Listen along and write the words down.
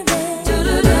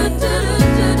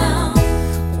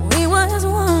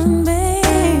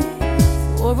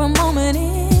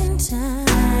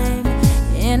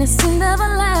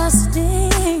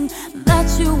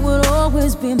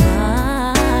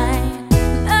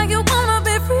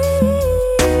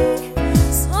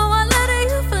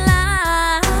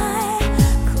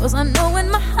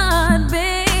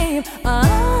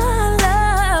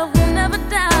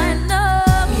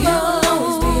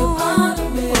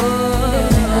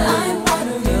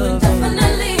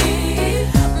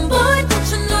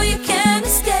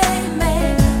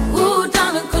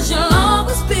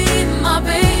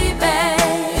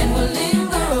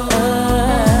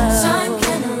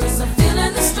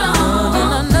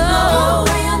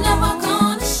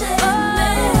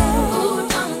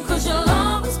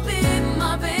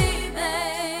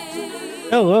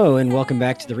and welcome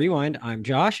back to The Rewind. I'm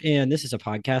Josh, and this is a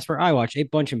podcast where I watch a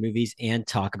bunch of movies and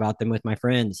talk about them with my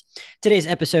friends. Today's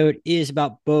episode is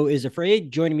about Beau is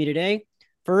Afraid. Joining me today,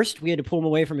 first, we had to pull him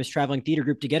away from his traveling theater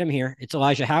group to get him here. It's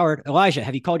Elijah Howard. Elijah,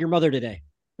 have you called your mother today?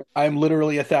 I'm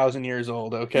literally 1,000 years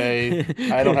old, okay?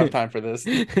 I don't have time for this.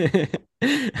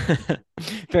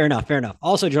 Fair enough. Fair enough.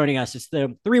 Also joining us is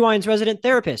the Rewind's resident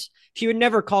therapist. She would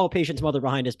never call a patient's mother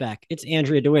behind his back. It's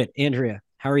Andrea DeWitt. Andrea,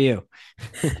 how are you?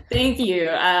 Thank you.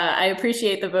 I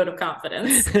appreciate the vote of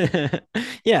confidence.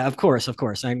 Yeah, of course, of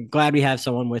course. I'm glad we have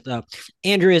someone with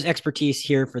Andrea's expertise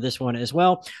here for this one as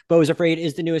well. Beau is Afraid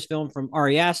is the newest film from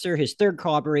Ari Aster, his third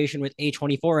collaboration with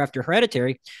A24 after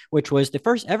Hereditary, which was the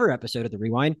first ever episode of The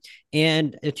Rewind,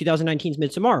 and 2019's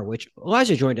Midsommar, which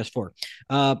Elijah joined us for.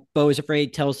 Beau is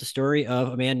Afraid tells the story of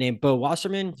a man named Beau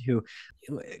Wasserman who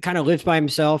kind of lives by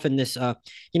himself in this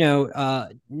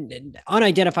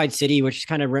unidentified city, which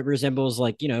kind of resembles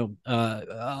like a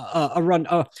run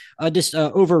this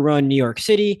overrun New York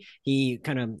City. He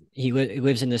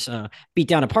lives in this beat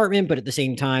down apartment, but at the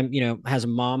same time, has a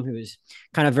mom who is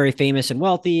kind of very famous and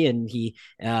wealthy, and he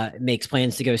makes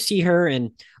plans to go see her. And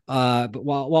but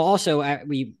while also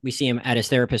we see him at his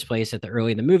therapist place at the early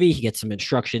in the movie, he gets some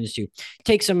instructions to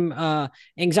take some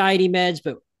anxiety meds,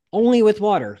 but only with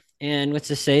water. And let's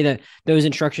just say that those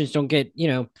instructions don't get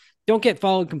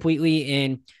followed completely.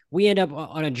 And we end up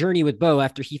on a journey with Beau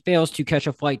after he fails to catch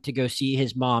a flight to go see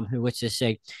his mom, who, let's just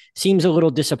say, seems a little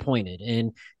disappointed.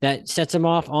 And that sets him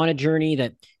off on a journey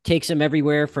that takes him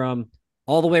everywhere from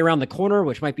all the way around the corner,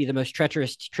 which might be the most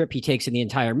treacherous trip he takes in the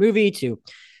entire movie, to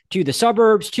the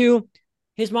suburbs, to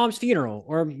his mom's funeral,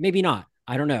 or maybe not.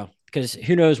 I don't know, because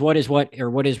who knows what is what or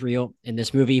what is real in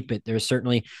this movie, but there's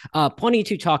certainly plenty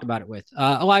to talk about it with.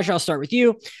 Elijah, I'll start with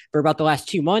you. For about the last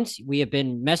 2 months, we have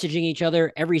been messaging each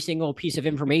other every single piece of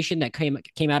information that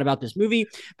came out about this movie,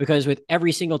 because with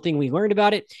every single thing we learned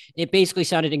about it, it basically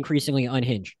sounded increasingly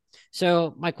unhinged.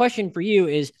 So my question for you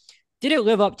is, did it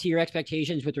live up to your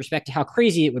expectations with respect to how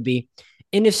crazy it would be?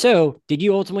 And if so, did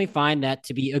you ultimately find that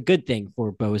to be a good thing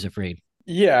for Beau is Afraid?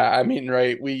 Yeah, I mean,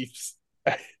 right, we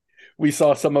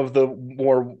saw some of the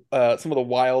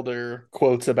wilder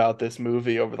quotes about this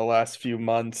movie over the last few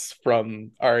months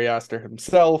from Ari Aster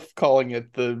himself, calling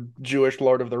it the Jewish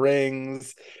Lord of the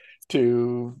Rings,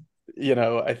 to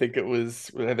I think it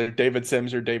was either David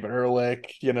Sims or David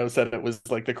Ehrlich, said it was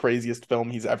like the craziest film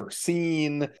he's ever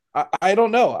seen. I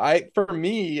don't know. For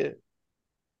me,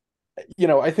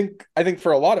 I think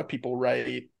for a lot of people,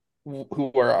 right,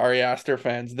 who are Ari Aster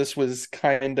fans, this was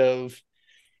kind of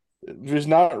there's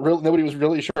not real nobody was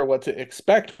really sure what to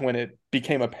expect when it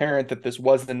became apparent that this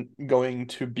wasn't going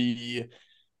to be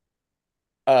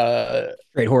uh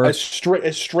Straight horror.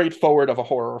 as straightforward of a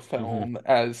horror Mm-hmm. film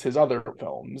as his other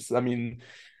films. I mean,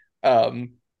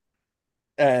 um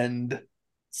and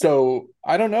so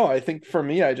I don't know. I think for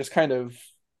me, I just kind of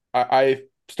I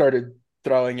started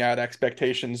throwing out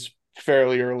expectations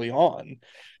fairly early on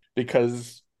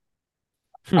because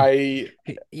Hmm. I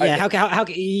Yeah, I how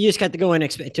you just got to go in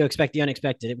to expect the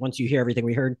unexpected once you hear everything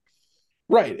we heard.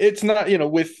 right. It's not,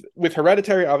 with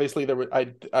Hereditary, obviously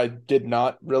I did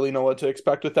not really know what to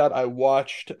expect with that. I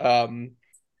watched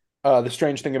The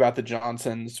Strange Thing About the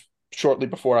Johnsons shortly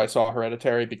before I saw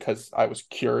Hereditary because I was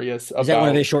curious Is that one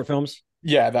of his about. short films?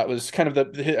 Yeah, that was kind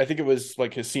of I think it was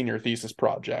like his senior thesis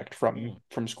project Mm.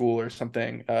 from school or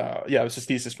something. Yeah, it was his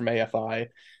thesis from AFI.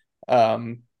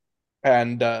 Um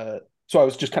and so I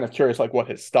was just kind of curious like what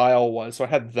his style was. So I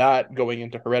had that going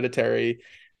into Hereditary.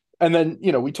 And then,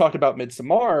 we talked about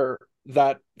Midsommar,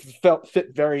 that felt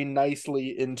fit very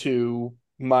nicely into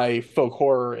my folk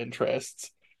horror interests.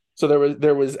 So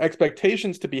there was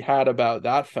expectations to be had about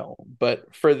that film.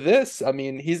 But for this, I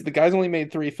mean, he's the guy's only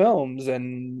made 3 films,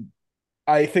 and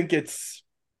I think it's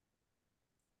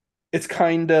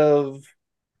kind of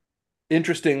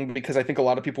interesting because I think a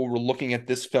lot of people were looking at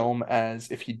this film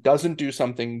as, if he doesn't do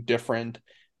something different,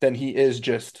 then he is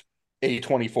just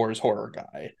A24's horror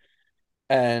guy.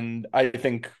 And I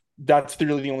think that's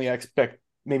really the only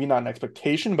maybe not an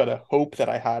expectation, but a hope that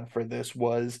I had for this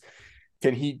was,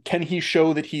 can he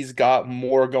show that he's got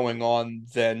more going on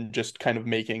than just kind of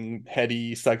making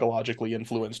heady, psychologically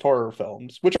influenced horror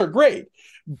films, which are great,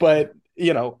 but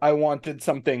I wanted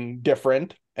something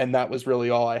different, and that was really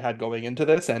all I had going into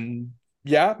this. And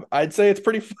yeah, I'd say it's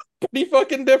pretty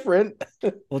fucking different.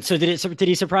 Well, so did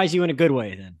he surprise you in a good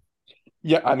way then?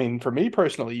 Yeah, I mean, for me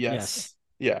personally, Yes. yes.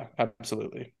 Yeah,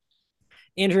 absolutely.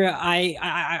 Andrea,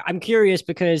 I'm curious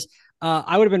because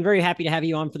I would have been very happy to have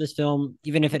you on for this film,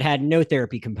 even if it had no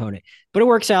therapy component. But it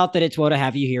works out that it's well to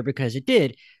have you here because it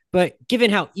did. But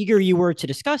given how eager you were to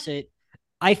discuss it,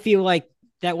 I feel like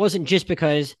that wasn't just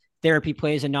because therapy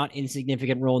plays a not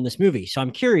insignificant role in this movie. So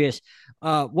I'm curious,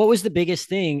 what was the biggest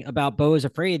thing about Beau is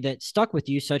Afraid that stuck with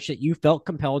you such that you felt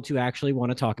compelled to actually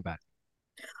want to talk about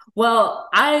Well,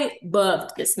 I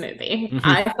loved this movie. it?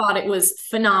 I thought it was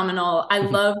phenomenal. I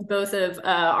loved both of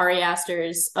Ari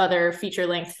Aster's other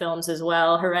feature-length films as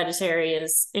well. Hereditary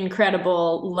is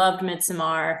incredible. Loved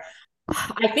Midsommar.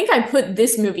 I think I put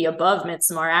this movie above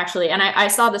Midsommar actually, and I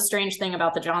saw The Strange Thing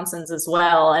About the Johnsons as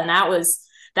well, and that was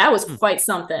quite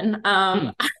something.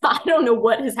 I don't know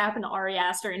what has happened to Ari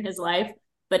Aster in his life,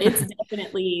 but it's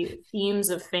definitely themes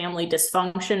of family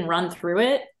dysfunction run through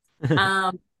it.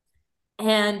 Um,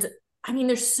 and I mean,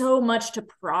 there's so much to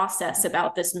process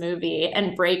about this movie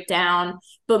and break down,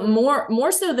 but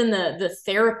more so than the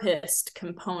therapist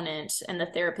component and the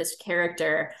therapist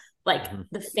character, like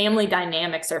the family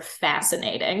dynamics are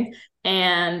fascinating.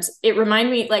 And it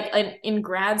reminded me, like in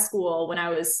grad school when I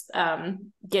was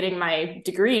getting my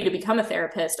degree to become a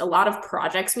therapist, a lot of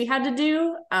projects we had to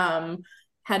do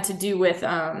had to do with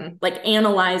like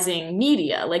analyzing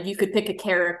media. Like you could pick a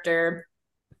character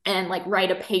and like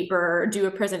write a paper or do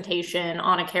a presentation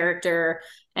on a character,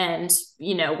 and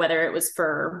whether it was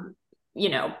for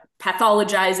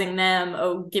pathologizing them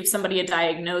or give somebody a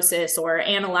diagnosis or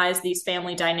analyze these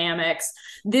family dynamics.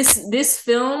 This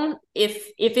film, if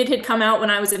it had come out when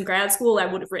I was in grad school, I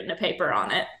would have written a paper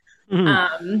on it.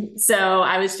 So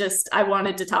I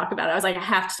wanted to talk about it. I was like, I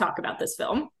have to talk about this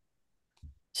film.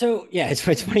 So yeah, it's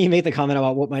funny you make the comment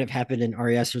about what might have happened in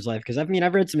Ari Aster's life, because I've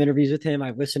read some interviews with him,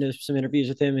 I've listened to some interviews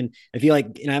with him, and I feel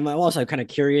like, and I'm also kind of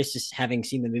curious just having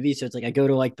seen the movie. So it's like I go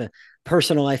to like the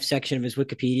personal life section of his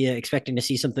Wikipedia expecting to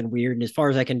see something weird, and as far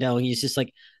as I can tell, he's just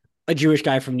like a Jewish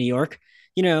guy from New York,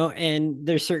 and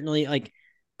there's certainly like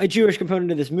a Jewish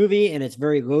component to this movie, and it's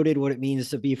very loaded what it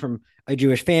means to be from a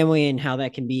Jewish family and how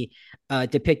that can be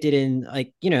depicted in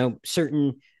like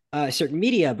certain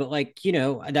media. But like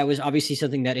that was obviously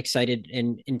something that excited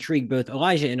and intrigued both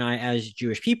Elijah and I as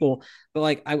Jewish people. But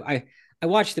like I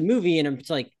watched the movie and I'm just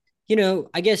like,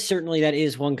 I guess certainly that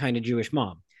is one kind of Jewish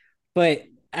mom, but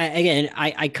again,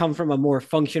 I come from a more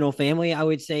functional family, I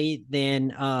would say,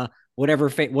 than whatever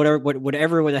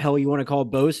the hell you want to call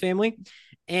Beau's family.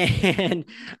 And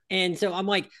so I'm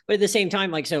like, but at the same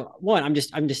time, like, so one, I'm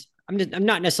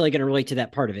not necessarily going to relate to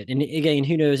that part of it. And again,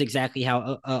 who knows exactly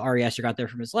how Ari Aster got there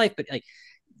from his life, but like,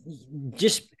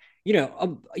 just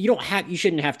you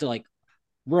shouldn't have to like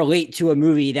relate to a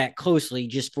movie that closely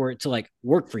just for it to like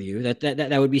work for you.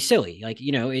 That would be silly. Like,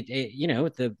 you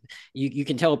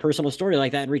can tell a personal story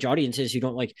like that and reach audiences who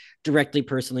don't like directly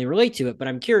personally relate to it. But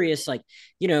I'm curious, like,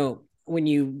 when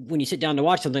you sit down to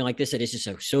watch something like this that is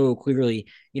just so clearly,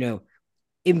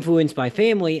 influenced by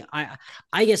family,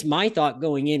 I guess my thought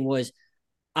going in was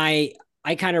I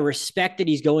I kind of respect that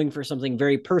he's going for something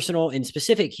very personal and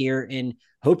specific here and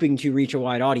hoping to reach a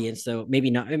wide audience. So maybe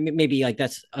not, maybe like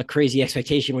that's a crazy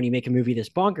expectation when you make a movie this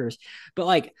bonkers. But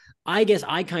like, I guess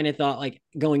I kind of thought like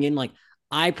going in, like,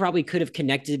 I probably could have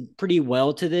connected pretty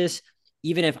well to this,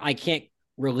 even if I can't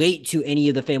relate to any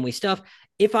of the family stuff,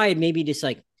 if I had maybe just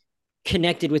like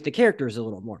connected with the characters a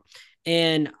little more.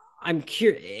 And I'm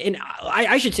curious, and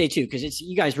I should say too, because it's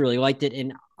you guys really liked it,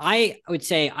 and I would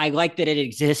say I like that it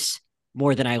exists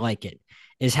more than I like it,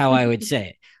 is how I would say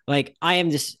it. Like I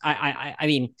am just, I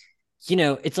mean,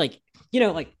 it's like,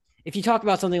 like if you talk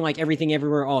about something like Everything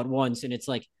Everywhere All at Once, and it's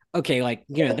like, okay, like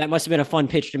that must have been a fun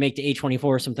pitch to make to A24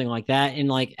 or something like that, and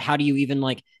like how do you even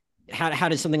like how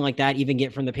does something like that even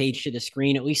get from the page to the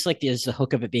screen? At least like there's the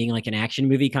hook of it being like an action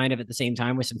movie kind of at the same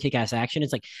time with some kick-ass action.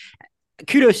 It's like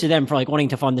kudos to them for like wanting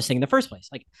to fund this thing in the first place.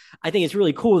 Like, I think it's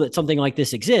really cool that something like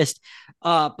this exists.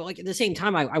 But like at the same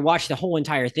time, I watched the whole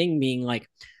entire thing being like,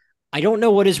 I don't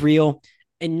know what is real,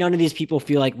 and none of these people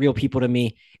feel like real people to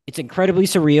me. It's incredibly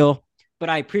surreal, but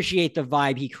I appreciate the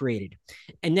vibe he created.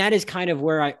 And that is kind of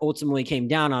where I ultimately came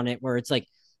down on it, where it's like,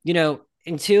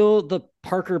 until the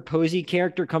Parker Posey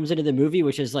character comes into the movie,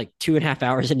 which is like 2.5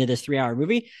 hours into this 3 hour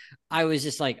movie, I was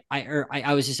just like,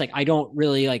 I was just like, I don't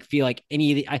really like feel like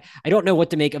any of the, I don't know what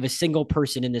to make of a single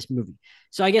person in this movie.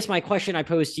 So I guess my question I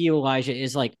posed to you, Elijah,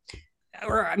 is like,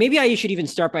 or maybe I should even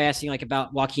start by asking like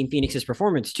about Joaquin Phoenix's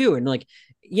performance too. And like,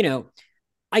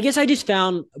 I guess I just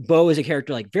found Beau as a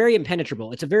character like very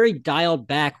impenetrable. It's a very dialed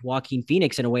back Joaquin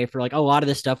Phoenix in a way for like a lot of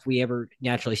the stuff we ever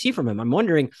naturally see from him. I'm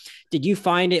wondering, did you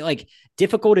find it like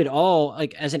difficult at all,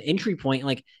 like as an entry point,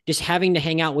 like just having to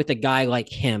hang out with a guy like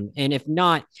him? And if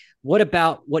not, what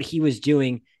about what he was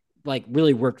doing like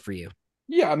really worked for you?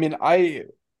 Yeah, I mean, I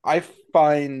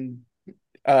find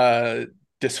uh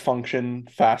dysfunction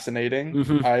fascinating.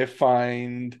 Mm-hmm. I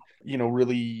find,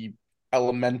 really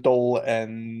elemental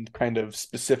and kind of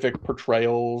specific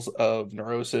portrayals of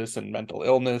neurosis and mental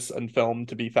illness in film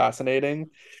to be fascinating.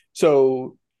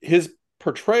 So his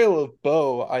portrayal of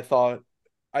Beau, I thought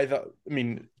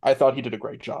he did a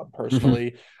great job Mm-hmm.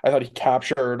 personally. I thought he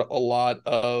captured a lot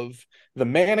of the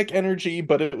manic energy,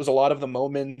 but it was a lot of the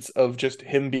moments of just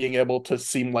him being able to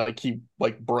seem like he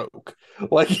like broke,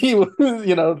 like he was,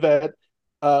 that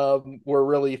were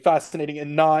really fascinating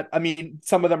and not. I mean,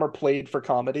 some of them are played for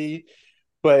comedy,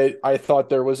 but I thought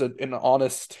there was an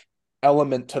honest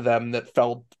element to them that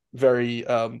felt very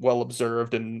well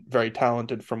observed and very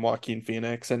talented from Joaquin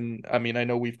Phoenix. And I mean, I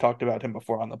know we've talked about him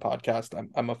before on the podcast.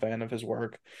 I'm a fan of his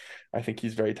work. I think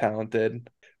he's very talented.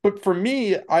 But for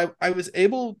me, I was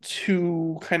able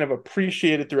to kind of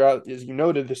appreciate it throughout, as you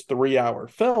noted, this 3 hour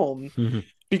film, Mm-hmm.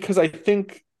 because I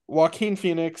think Joaquin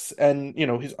Phoenix and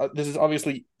his this is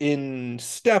obviously in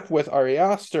step with Ari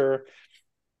Aster.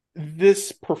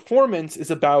 This performance is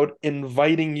about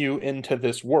inviting you into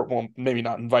this world. Well, maybe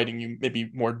not inviting you, maybe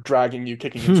more dragging you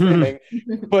kicking and screaming,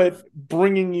 but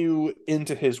bringing you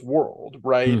into his world,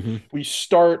 right? Mm-hmm. We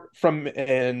start from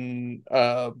an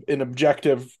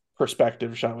objective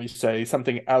perspective, shall we say,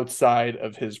 something outside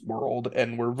of his world,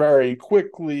 and we're very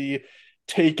quickly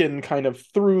taken kind of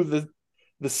through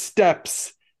the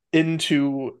steps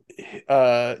into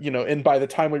and by the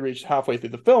time we reach halfway through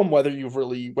the film, whether you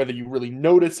really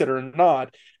notice it or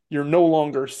not, you're no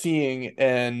longer seeing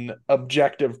an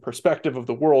objective perspective of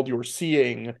the world. You're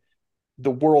seeing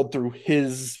the world through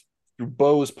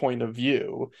Beau's point of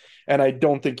view, and I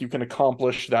don't think you can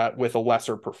accomplish that with a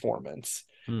lesser performance.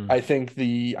 Mm-hmm. I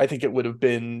think it would have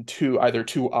been either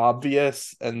too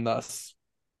obvious and thus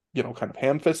kind of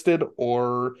ham-fisted,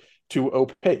 or too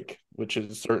opaque, which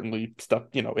is certainly stuff,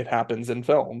 it happens in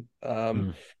film.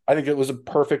 I think it was a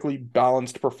perfectly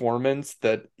balanced performance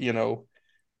that,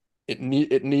 it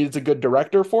needs a good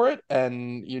director for it,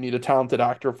 and you need a talented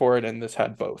actor for it, and this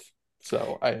had both.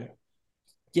 So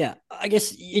Yeah, I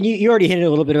guess, and you already hinted a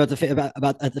little bit about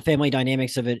about the family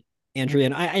dynamics of it, Andrea.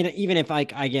 And even if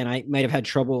again, I might have had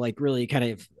trouble like really kind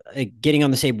of like getting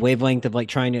on the same wavelength of like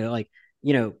trying to like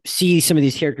see some of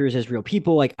these characters as real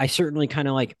people. Like I certainly kind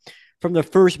of like from the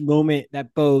first moment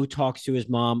that Beau talks to his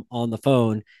mom on the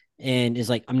phone and is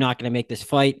like, "I'm not going to make this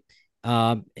fight."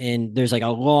 And there's like a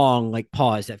long like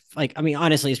pause that like I mean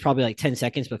honestly it's probably like 10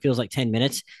 seconds but feels like 10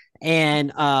 minutes, and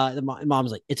the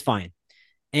mom's like, "It's fine."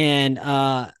 And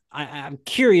I'm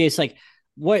curious, like,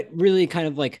 what really kind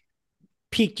of like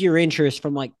piqued your interest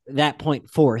from like that point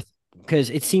forth? Because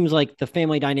it seems like the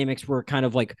family dynamics were kind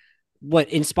of like what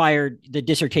inspired the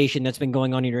dissertation that's been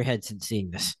going on in your head since seeing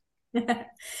this.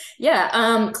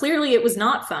 Yeah, clearly it was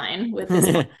not fine with his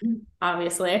mom,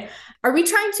 obviously. Are we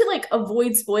trying to like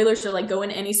avoid spoilers or like go in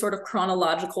any sort of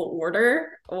chronological order?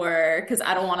 Or because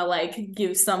I don't want to like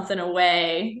give something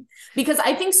away. Because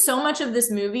I think so much of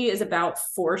this movie is about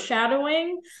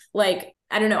foreshadowing. Like,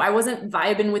 I don't know, I wasn't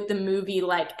vibing with the movie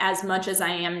like as much as I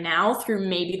am now through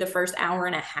maybe the first hour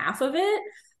and a half of it.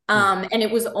 And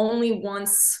it was only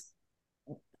once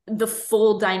the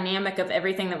full dynamic of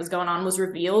everything that was going on was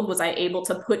revealed was I able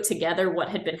to put together what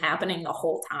had been happening the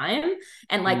whole time.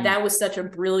 And like that was such a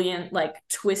brilliant like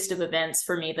twist of events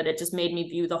for me that it just made me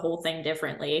view the whole thing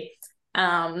differently.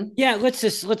 Yeah, let's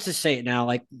just say it now.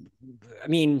 Like, I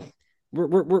mean,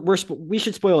 we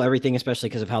should spoil everything, especially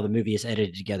because of how the movie is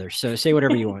edited together. So say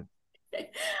whatever you want.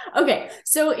 Okay,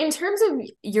 so in terms of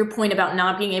your point about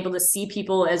not being able to see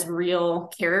people as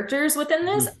real characters within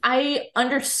this, Mm-hmm. I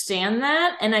understand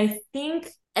that. And I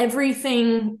think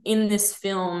everything in this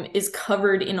film is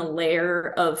covered in a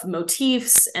layer of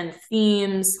motifs and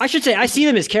themes. I should say I see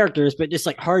them as characters, but just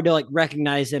like hard to like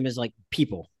recognize them as like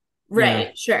people. You know.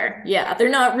 Right, sure. Yeah, they're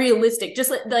not realistic.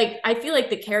 Just like I feel like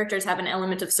the characters have an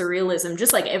element of surrealism,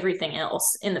 just like everything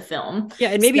else in the film.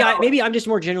 Yeah, and So, maybe I'm just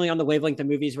more generally on the wavelength of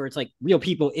movies where it's like real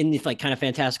people in these like kind of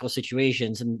fantastical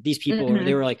situations, and these people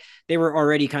mhm. they were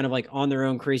already kind of like on their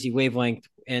own crazy wavelength,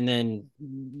 and then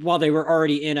while they were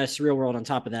already in a surreal world on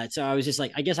top of that, so I was just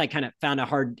like, I guess I found it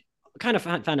hard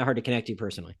to connect to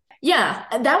personally. Yeah,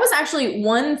 that was actually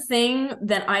one thing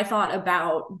that I thought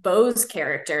about Beau's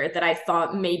character that I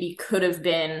thought maybe could have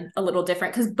been a little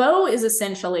different because Beau is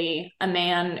essentially a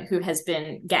man who has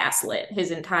been gaslit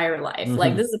his entire life.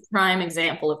 Like, Mm-hmm. this is a prime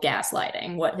example of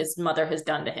gaslighting, what his mother has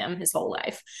done to him his whole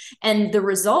life. And the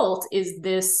result is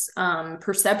this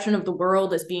perception of the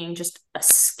world as being just a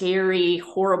scary,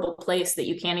 horrible place that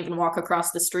you can't even walk across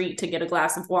the street to get a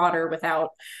glass of water without,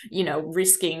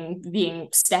 risking being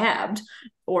stabbed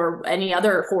or any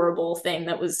other horrible thing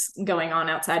that was going on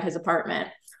outside his apartment.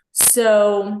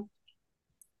 So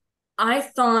I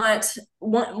thought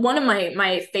one of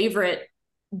my favorite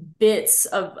bits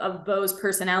of Beau's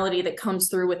personality that comes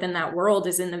through within that world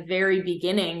is in the very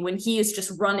beginning when he is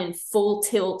just running full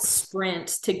tilt sprint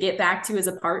to get back to his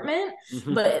apartment,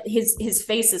 Mm-hmm. but his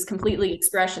face is completely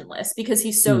expressionless because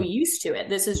he's so used to it.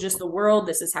 This is just the world,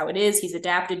 this is how it is, he's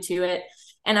adapted to it.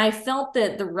 And I felt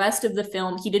that the rest of the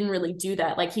film, he didn't really do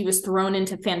that. Like he was thrown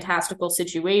into fantastical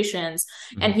situations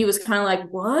and he was kind of like,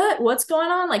 what's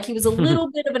going on? Like he was a little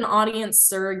bit of an audience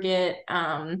surrogate.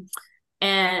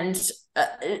 And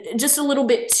just a little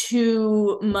bit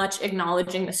too much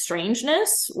acknowledging the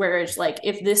strangeness, whereas like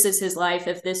if this is his life,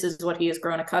 if this is what he has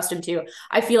grown accustomed to,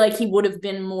 I feel like he would have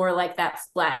been more like that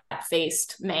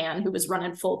flat-faced man who was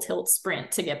running full tilt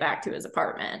sprint to get back to his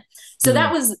apartment. So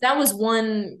that was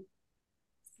one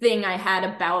thing I had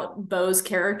about Beau's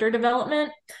character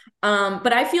development.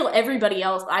 But I feel everybody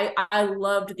else, I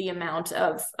loved the amount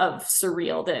of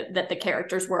surreal that the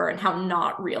characters were and how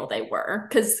not real they were.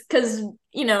 Cause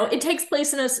you know, it takes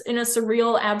place in a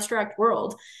surreal abstract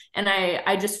world. And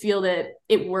I just feel that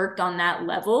it worked on that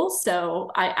level.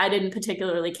 So I didn't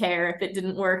particularly care if it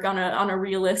didn't work on a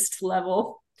realist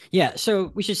level. Yeah,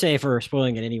 so we should say, for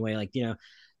spoiling it anyway, like, you know,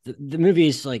 the movie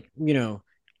is like, you know,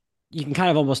 you can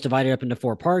kind of almost divide it up into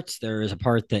four parts. There is a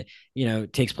part that, you know,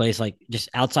 takes place like just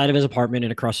outside of his apartment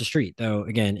and across the street, though,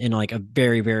 again, in like a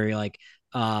very, very like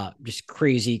just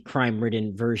crazy crime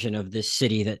ridden version of this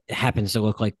city that happens to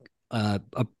look like a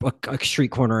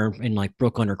street corner in like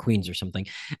Brooklyn or Queens or something.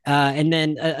 And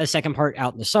then a second part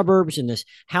out in the suburbs in this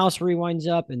house where he winds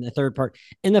up, and the third part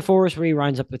in the forest where he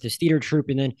winds up with his theater troupe.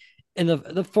 And then in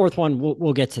the fourth one,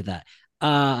 we'll get to that,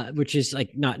 which is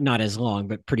like not as long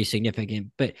but pretty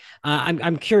significant. But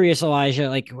I'm curious, Elijah.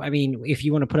 Like, I mean, if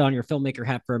you want to put on your filmmaker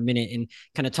hat for a minute and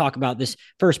kind of talk about this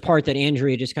first part that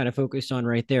Andrea just kind of focused on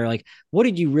right there, like, what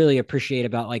did you really appreciate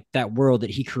about like that world that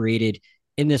he created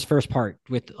in this first part,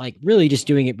 with like really just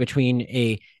doing it between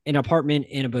an apartment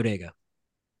and a bodega?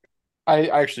 I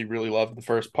actually really loved the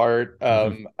first part.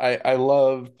 Mm-hmm. I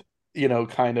loved, you know,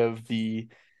 kind of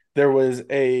there was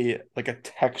a like a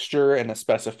texture and a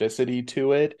specificity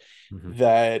to it Mm-hmm.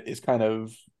 that is kind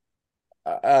of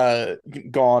uh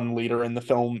gone later in the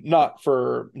film, not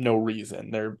for no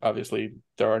reason. There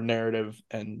are narrative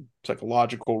and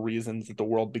psychological reasons that the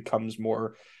world becomes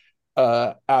more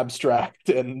abstract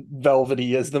and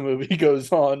velvety as the movie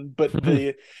goes on. But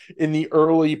the in the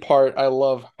early part, I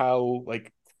love how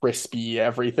like crispy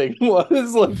everything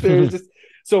was. Like there's just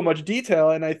so much detail.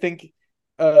 And I think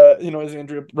you know, as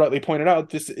Andrea rightly pointed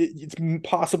out, it's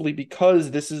possibly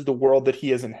because this is the world that he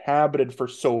has inhabited for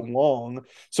so long,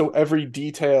 so every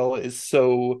detail is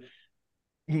so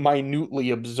minutely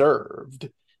observed.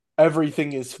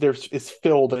 Everything is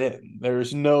filled in.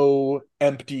 There's no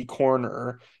empty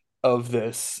corner of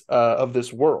this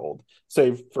world,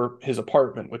 save for his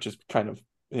apartment, which is kind of,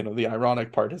 you know, the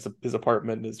ironic part. His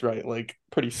apartment is, right, like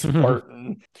pretty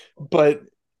Spartan, but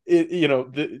it, you know,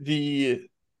 the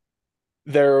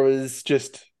there was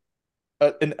just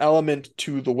an element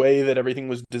to the way that everything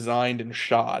was designed and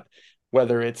shot,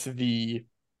 whether it's the,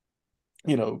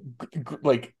 you know,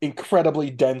 like incredibly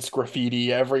dense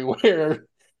graffiti everywhere,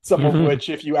 some of which,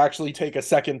 if you actually take a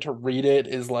second to read it,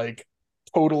 is like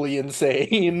totally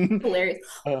insane. Hilarious.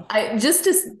 Uh, I just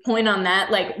to point on that,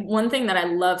 like one thing that I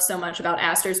love so much about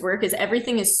Aster's work is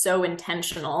everything is so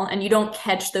intentional and you don't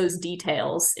catch those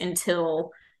details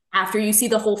until after you see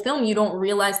the whole film. You don't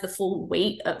realize the full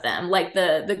weight of them. Like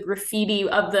the graffiti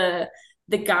of the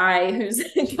guy who's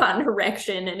got an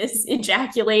erection and is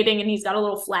ejaculating and he's got a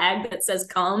little flag that says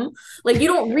come. Like you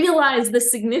don't realize the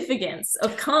significance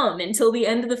of come until the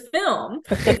end of the film.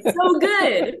 It's so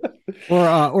good.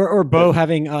 Or Beau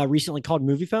having recently called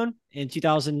movie phone in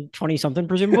 2020 something,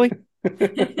 presumably.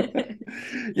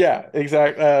 yeah,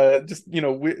 exactly. Just, you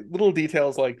know, little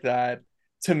details like that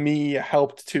to me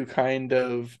helped to kind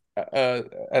of,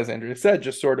 as Andrea said,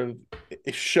 just sort of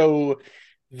show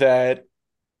that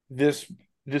this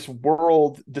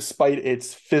world, despite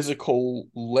its physical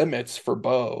limits for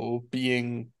Beau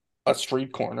being a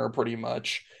street corner pretty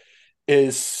much,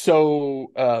 is so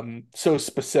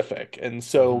specific and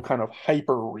so kind of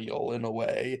hyper real in a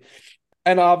way.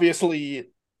 And obviously,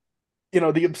 you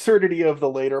know, the absurdity of the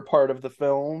later part of the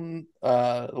film,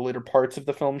 the later parts of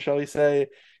the film, shall we say,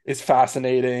 is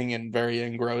fascinating and very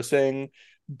engrossing.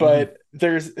 Mm-hmm. But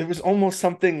it was almost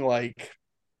something like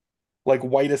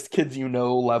whitest kids you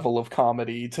know level of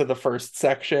comedy to the first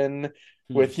section,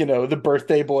 with, you know, the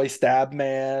birthday boy stab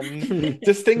man,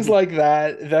 just things like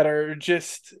that are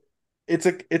just, it's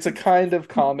a kind of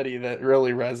comedy that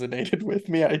really resonated with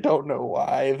me. I don't know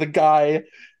why. The guy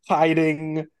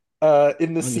hiding in the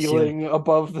On the ceiling. ceiling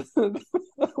above the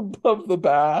above the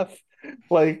bath,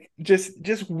 like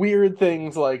just weird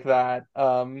things like that.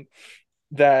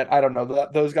 That I don't know,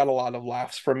 that those got a lot of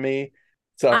laughs from me.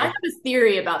 I have So a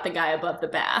theory about the guy above the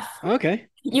bath. Okay.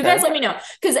 You guys okay. let me know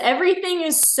because everything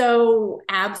is so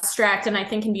abstract and I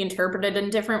think can be interpreted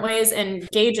in different ways. And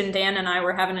Gage and Dan and I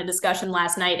were having a discussion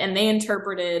last night, and they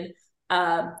interpreted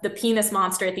the penis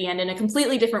monster at the end in a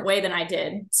completely different way than I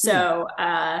did. So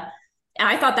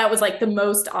I thought that was like the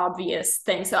most obvious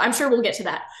thing. So I'm sure we'll get to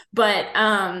that. But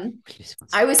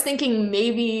I was thinking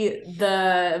maybe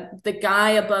the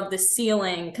guy above the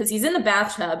ceiling, because he's in the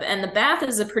bathtub, and the bath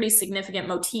is a pretty significant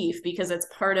motif because it's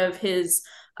part of his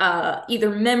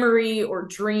either memory or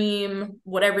dream,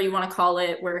 whatever you want to call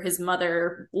it, where his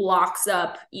mother locks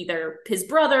up either his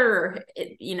brother or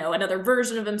another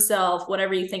version of himself,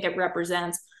 whatever you think it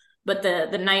represents. But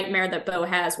the nightmare that Beau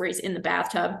has where he's in the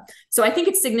bathtub. So I think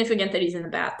it's significant that he's in the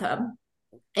bathtub.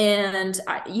 And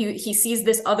he sees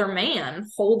this other man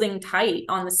holding tight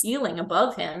on the ceiling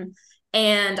above him.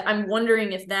 And I'm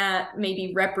wondering if that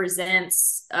maybe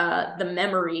represents the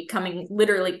memory coming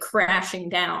literally crashing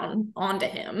down onto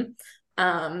him.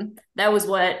 That was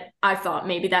what I thought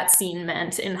maybe that scene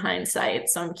meant in hindsight.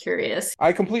 So I'm curious.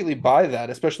 I completely buy that,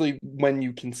 especially when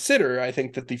you consider, I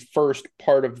think that the first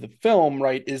part of the film,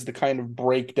 right, is the kind of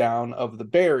breakdown of the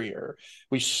barrier.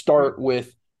 We start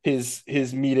with his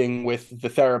meeting with the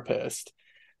therapist,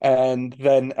 and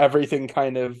then everything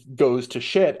kind of goes to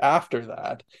shit after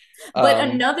that. But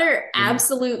another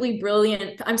absolutely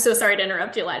brilliant, I'm so sorry to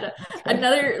interrupt you, Elijah. Okay.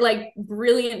 Another like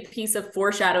brilliant piece of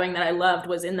foreshadowing that I loved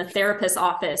was in the therapist's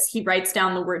office. He writes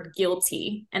down the word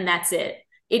guilty, and that's it.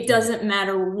 It doesn't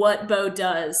matter what Beau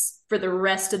does for the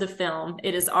rest of the film.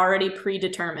 It is already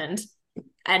predetermined.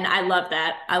 And I love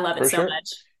that. I love it so much.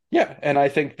 Yeah, and I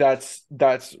think that's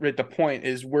right. The point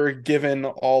is we're given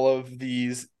all of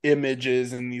these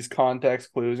images and these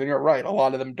context clues, and you're right. A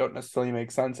lot of them don't necessarily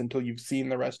make sense until you've seen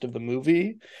the rest of the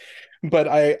movie. But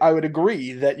I would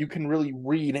agree that you can really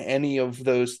read any of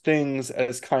those things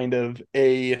as kind of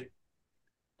a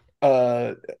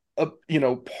part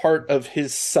of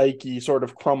his psyche sort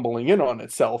of crumbling in on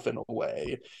itself in a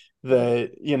way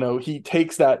that he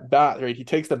takes that bath, right? He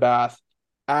takes the bath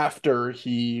after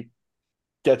he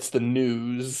gets the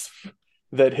news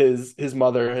that his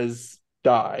mother has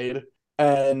died,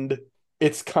 and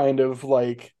it's kind of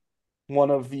like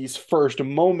one of these first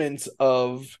moments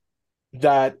of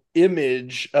that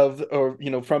image of, or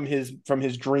from his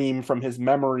dream, from his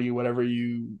memory, whatever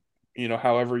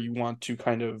however you want to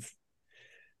kind of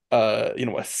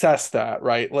assess that,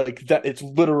 right? Like that it's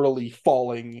literally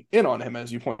falling in on him,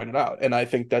 as you pointed out. And I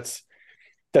think that's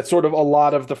sort of a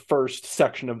lot of the first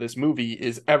section of this movie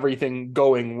is everything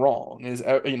going wrong, is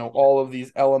all of these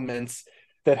elements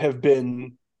that have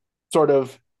been sort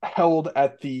of held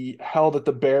at the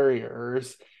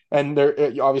barriers. And there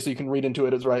obviously you can read into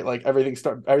it as, right, like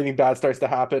everything bad starts to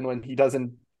happen when he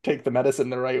doesn't take the medicine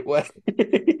the right way.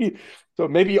 So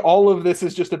maybe all of this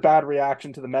is just a bad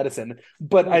reaction to the medicine,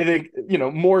 but I think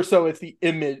more so it's the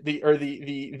image,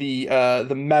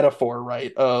 the metaphor,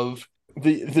 right, of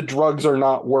the drugs are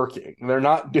not working. They're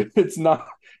not it's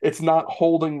not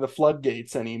holding the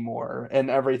floodgates anymore, and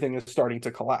everything is starting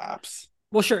to collapse.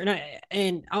 Well, sure.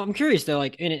 And I'm curious though,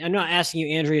 like, and I'm not asking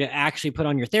you, Andrea, to actually put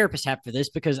on your therapist hat for this,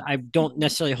 because I don't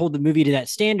necessarily hold the movie to that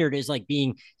standard as like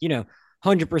being,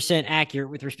 100%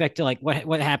 accurate with respect to like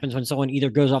what happens when someone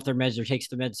either goes off their meds or takes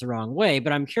the meds the wrong way.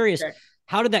 But I'm curious, Sure.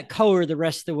 how did that color the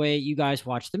rest of the way you guys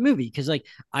watch the movie? Because like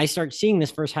I start seeing this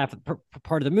first half of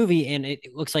part of the movie, and it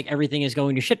looks like everything is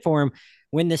going to shit for him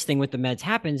when this thing with the meds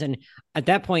happens. And at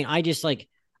that point, I just like,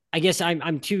 I guess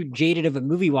I'm too jaded of a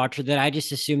movie watcher that I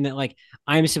just assume that like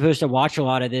I'm supposed to watch a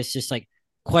lot of this just like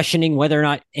questioning whether or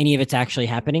not any of it's actually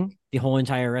happening the whole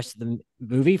entire rest of the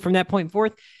movie from that point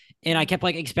forth. And I kept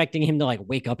like expecting him to like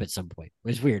wake up at some point. It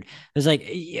was weird. It was like,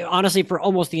 honestly, for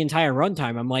almost the entire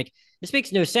runtime, I'm like, this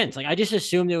makes no sense. Like I just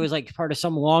assumed it was like part of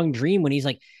some long dream when he's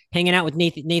like hanging out with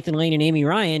Nathan Lane and Amy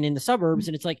Ryan in the suburbs.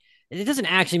 And it's like, it doesn't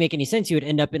actually make any sense. He would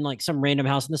end up in like some random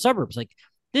house in the suburbs. Like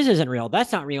this isn't real.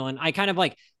 That's not real. And I kind of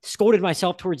like scolded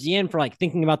myself towards the end for like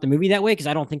thinking about the movie that way, because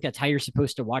I don't think that's how you're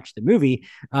supposed to watch the movie.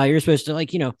 You're supposed to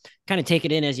like, kind of take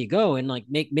it in as you go and like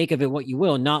make of it what you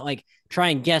will, not like try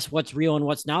and guess what's real and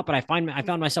what's not. But I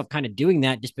found myself kind of doing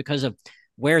that just because of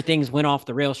where things went off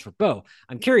the rails for Beau.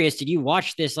 I'm curious, did you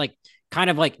watch this like kind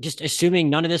of like just assuming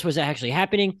none of this was actually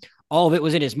happening? All of it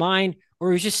was in his mind,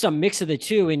 or it was just some mix of the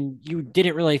two, and you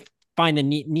didn't really find the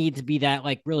need to be that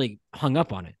like really hung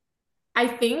up on it? I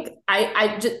think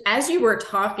I just, as you were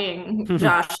talking,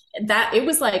 Josh, that it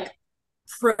was like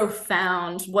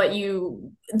profound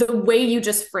the way you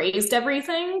just phrased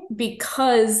everything,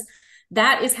 because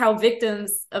that is how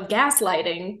victims of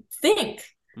gaslighting think.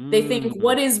 They think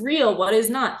what is real, what is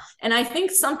not. And I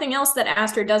think something else that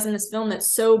Aster does in this film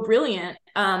that's so brilliant,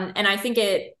 and I think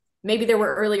maybe there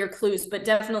were earlier clues, but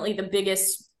definitely the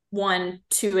biggest one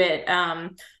to it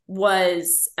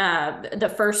was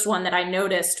the first one that I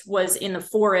noticed was in the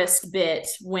forest bit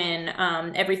when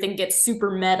everything gets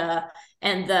super meta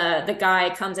and the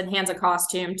guy comes and hands a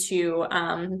costume to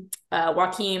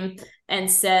Joaquin and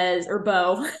says, or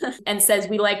Beau, and says,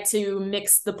 we like to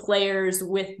mix the players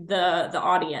with the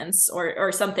audience,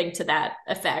 or something to that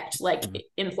effect, like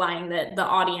implying that the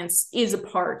audience is a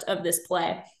part of this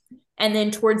play. And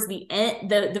then towards the end,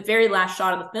 the very last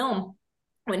shot of the film,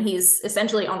 when he's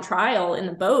essentially on trial in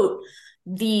the boat,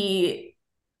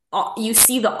 you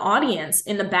see the audience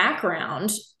in the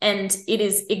background, and it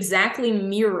is exactly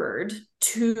mirrored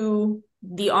to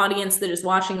the audience that is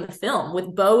watching the film,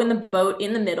 with Beau in the boat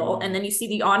in the middle. And then you see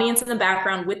the audience in the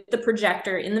background with the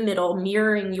projector in the middle,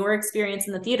 mirroring your experience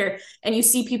in the theater. And you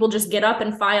see people just get up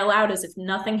and file out as if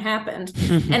nothing happened.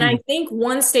 And I think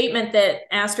one statement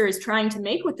that Aster is trying to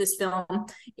make with this film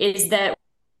is that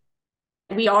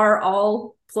we are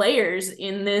all players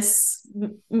in this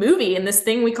movie, in this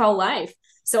thing we call life.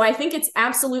 So I think it's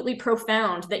absolutely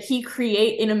profound that he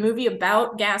in a movie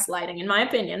about gaslighting, in my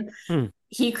opinion,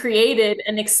 he created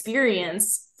an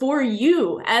experience for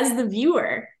you as the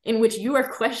viewer in which you are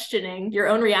questioning your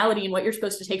own reality and what you're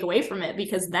supposed to take away from it,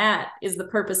 because that is the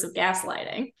purpose of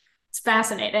gaslighting. It's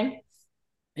fascinating.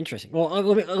 Interesting. Well,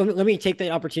 let me take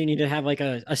the opportunity to have like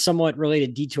a somewhat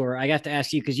related detour. I have to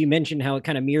ask you, because you mentioned how it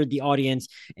kind of mirrored the audience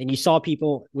and you saw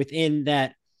people within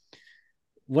that,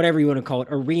 whatever you want to call it,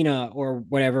 arena or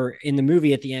whatever, in the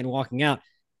movie at the end walking out.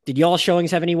 Did y'all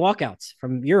showings have any walkouts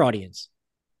from your audience?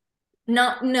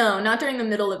 No, not during the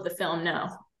middle of the film. No.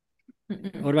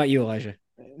 Mm-mm. What about you, Elijah?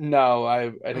 No,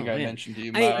 I think I mentioned to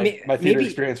you my theater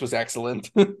experience was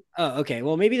excellent. Oh, okay.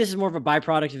 Well, maybe this is more of a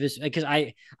byproduct of this, because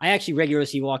I actually regularly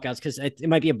see walkouts, because it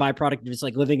might be a byproduct of just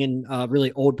like living in a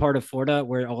really old part of Florida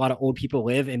where a lot of old people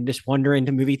live and just wander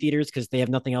into movie theaters because they have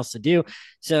nothing else to do.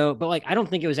 So, but like, I don't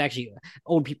think it was actually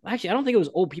old people. Actually, I don't think it was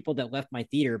old people that left my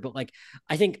theater, but like,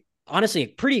 I think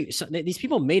honestly, these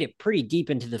people made it pretty deep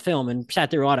into the film and sat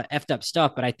through a lot of effed up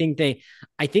stuff. But I think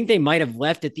they might have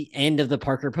left at the end of the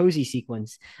Parker Posey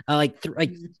sequence, like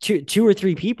two or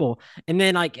three people, and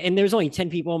then and there's only 10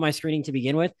 people in my screening to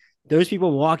begin with. Those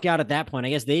people walked out at that point.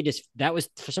 I guess that was,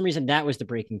 for some reason, that was the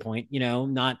breaking point,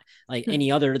 not like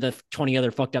any other, the 20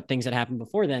 other fucked up things that happened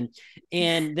before then.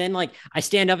 And then like I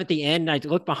stand up at the end and I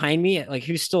look behind me at like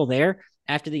who's still there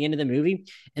after the end of the movie.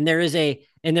 And there is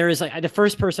like the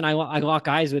first person I lock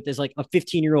eyes with is like a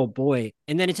 15-year-old boy.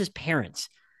 And then it's his parents,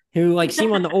 who like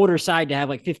seem on the older side to have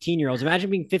like 15-year-olds. Imagine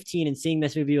being 15 and seeing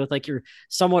this movie with like your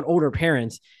somewhat older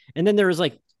parents. And then there was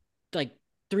like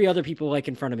three other people like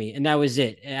in front of me, and that was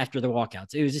it after the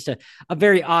walkouts. It was just a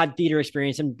very odd theater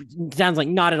experience, and sounds like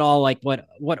not at all like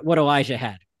what Elijah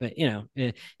had. But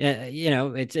it's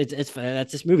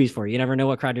that's this movie's for you. You never know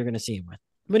what crowd you're going to see him with.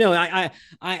 But no,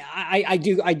 I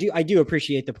do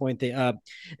appreciate the point that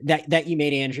that you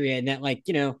made, Andrea, and that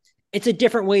it's a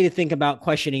different way to think about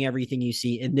questioning everything you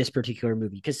see in this particular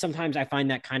movie, because sometimes I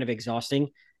find that kind of exhausting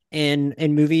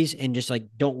in movies, and just like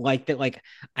don't like that. Like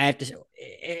I have to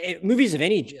movies of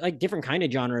any like different kind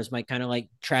of genres might kind of like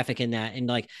traffic in that, and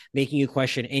like making you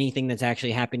question anything that's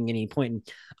actually happening at any point. And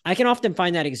I can often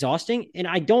find that exhausting, and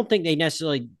I don't think they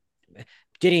necessarily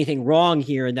did anything wrong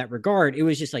here in that regard. It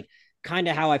was just like kind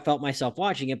of how I felt myself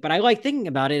watching it. But I like thinking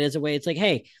about it as a way. It's like,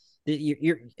 hey,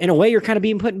 you're in a way you're kind of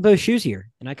being put in Beau's shoes here,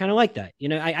 and I kind of like that.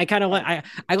 I kind of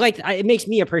like it makes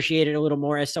me appreciate it a little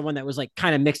more as someone that was like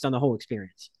kind of mixed on the whole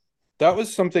experience. That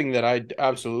was something that I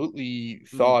absolutely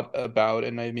thought about.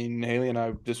 And I mean, Haley and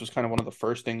I, this was kind of one of the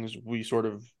first things we sort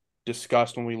of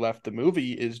discussed when we left the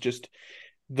movie, is just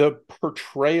the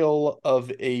portrayal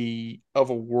of a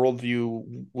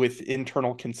worldview with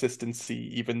internal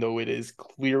consistency, even though it is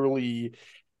clearly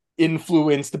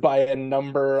influenced by a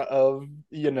number of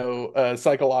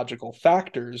psychological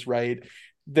factors, right?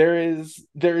 There is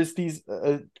these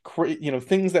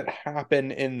things that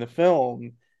happen in the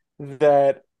film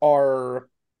that are,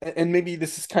 and maybe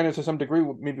this is kind of to some degree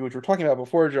maybe what you were talking about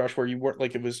before, Josh, where you weren't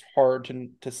like, it was hard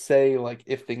to say like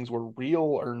if things were real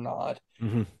or not.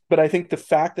 Mm-hmm. But I think the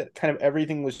fact that kind of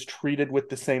everything was treated with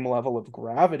the same level of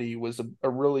gravity was a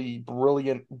really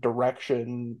brilliant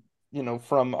direction,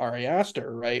 from Ari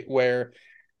Aster, right? Where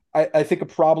I think a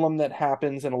problem that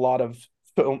happens in a lot of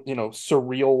film,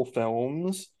 surreal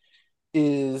films,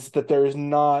 is that there is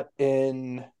not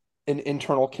an an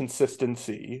internal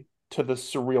consistency to the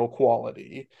surreal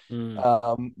quality.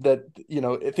 Mm.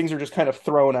 That, things are just kind of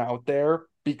thrown out there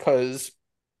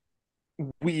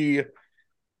we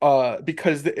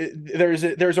there's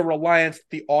a reliance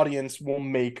the audience will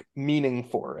make meaning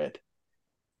for it.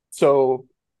 So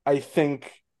I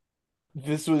think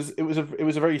it was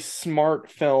a very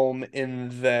smart film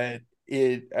in that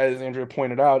as Andrea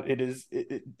pointed out,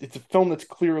 it's a film that's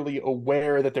clearly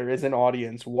aware that there is an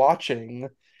audience watching,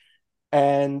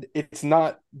 and it's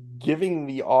not giving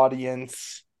the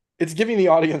audience it's giving the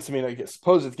audience, I mean, I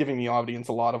suppose it's giving the audience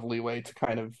a lot of leeway to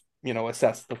kind of,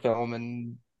 assess the film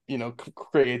and,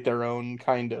 create their own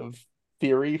kind of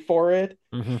theory for it.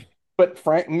 Hmm. But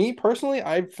me personally,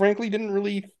 I frankly didn't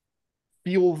really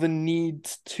feel the need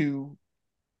to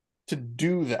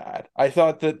do that. I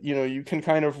thought that, you can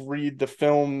kind of read the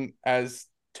film as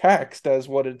text, as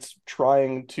what it's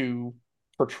trying to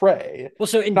portray. Well,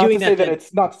 so in doing that, then.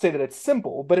 Not to say that it's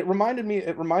simple, but it reminded me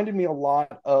a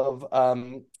lot of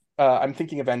I'm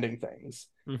Thinking of Ending Things,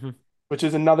 Hmm. which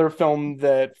is another film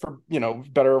that, for,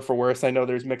 better or for worse, I know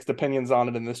there's mixed opinions on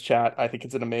it in this chat. I think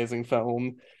it's an amazing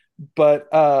film. But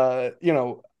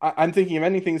I'm Thinking of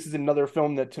Ending Things is another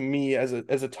film that, to me, as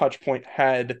a touch point,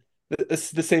 had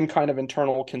the same kind of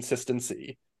internal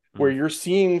consistency, where Mm. you're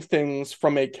seeing things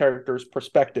from a character's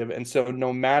perspective. And so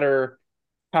no matter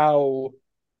how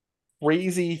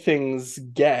crazy things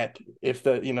get, if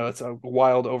it's a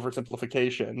wild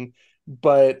oversimplification,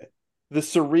 but the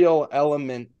surreal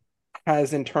element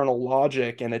has internal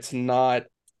logic, and it's not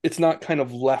kind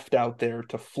of left out there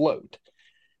to float.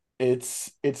 It's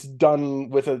done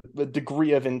with a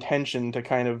degree of intention to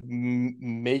kind of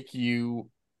make you,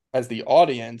 as the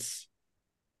audience,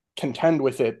 contend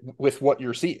with what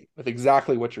you're seeing, with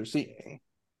exactly what you're seeing.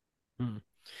 Mm.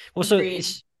 Well, so Agreed.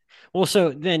 it's well,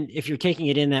 so then if you're taking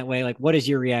it in that way, like, what is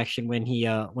your reaction when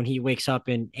he wakes up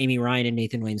in Amy Ryan and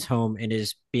Nathan Lane's home and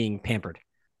is being pampered?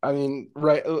 I mean,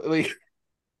 right, like,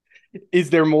 is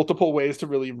there multiple ways to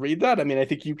really read that? I mean, I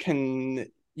think you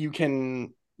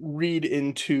can read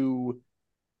into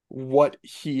what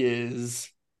he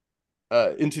is,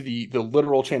 into the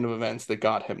literal chain of events that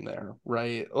got him there,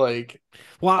 right? Like,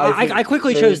 Well, I I think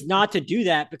quickly chose there's not to do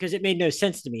that because it made no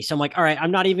sense to me. So I'm like, all right,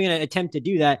 I'm not even going to attempt to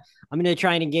do that. I'm going to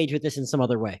try and engage with this in some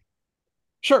other way.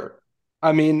 sure.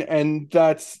 I mean, and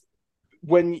that's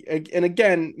when, and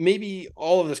again, maybe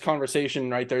all of this conversation,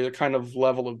 right, there's a kind of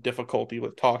level of difficulty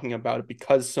with talking about it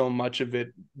because so much of it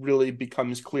really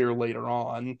becomes clear later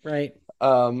on. Right.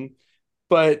 um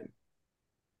but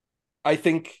I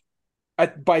think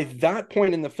by that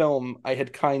point in the film, I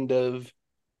had kind of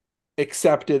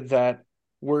accepted that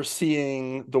we're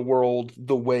seeing the world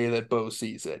the way that Beau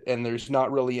sees it, and there's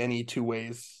not really any two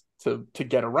ways to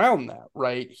get around that,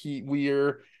 right?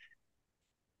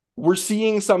 We're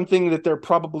seeing something that there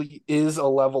probably is a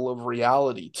level of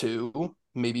reality to.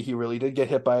 Maybe he really did get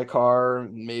hit by a car.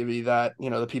 Maybe that,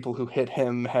 the people who hit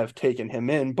him have taken him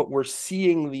in, but we're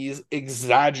seeing these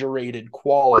exaggerated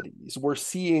qualities. We're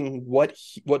seeing what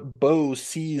Beau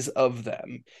sees of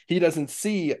them. He doesn't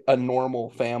see a normal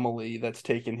family that's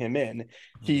taken him in.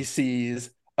 He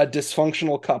sees a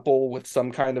dysfunctional couple with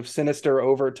some kind of sinister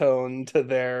overtone to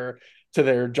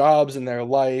their jobs and their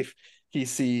life. He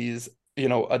sees,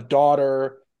 a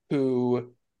daughter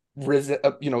who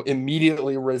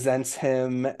immediately resents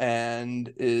him,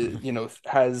 and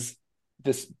has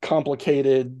this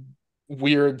complicated,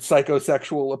 weird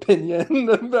psychosexual opinion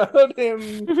about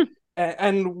him.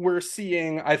 And we're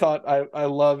seeing, I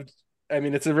loved, I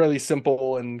mean, it's a really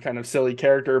simple and kind of silly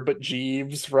character, but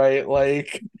Jeeves, right?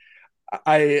 Like,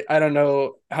 I don't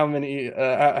know how many,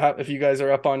 if you guys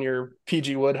are up on your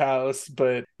PG Woodhouse,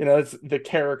 but it's the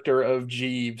character of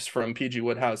Jeeves from PG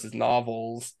Woodhouse's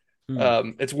novels.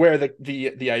 Hmm. It's where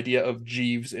the idea of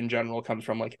Jeeves in general comes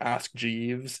from, like Ask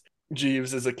Jeeves.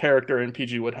 Jeeves is a character in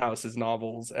PG Woodhouse's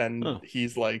novels, and Oh.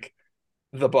 he's like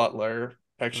the butler.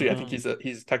 Actually, I think Uh,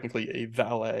 he's technically a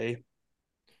valet,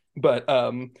 but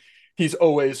he's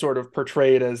always sort of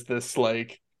portrayed as this,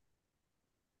 like,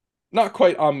 not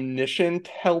quite omniscient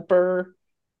helper,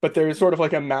 but there's sort of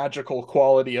like a magical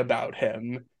quality about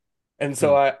him. And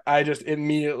so hmm. I just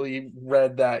immediately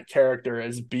read that character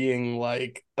as being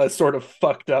like a sort of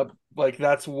fucked up, like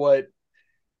that's what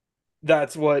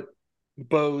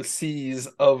Beau sees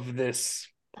of this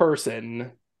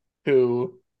person,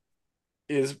 who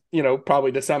is,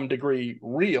 probably to some degree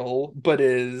real, but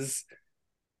is,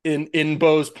 in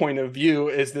Beau's point of view,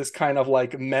 is this kind of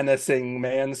like menacing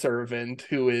manservant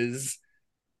who is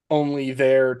only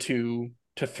there to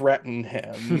threaten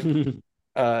him,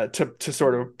 to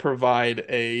sort of provide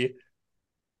a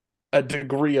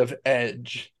degree of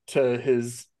edge to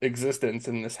his existence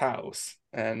in this house.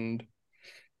 And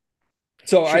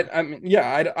so Sure. I mean,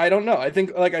 yeah, I don't know. I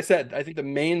think, like I said, I think the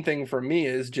main thing for me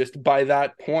is just by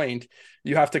that point,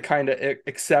 you have to kind of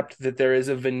accept that there is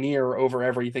a veneer over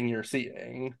everything you're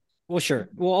seeing. Well, sure.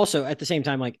 Well, also at the same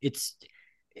time, like it's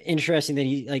interesting that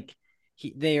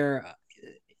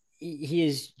he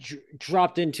is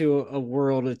dropped into a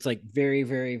world that's like very,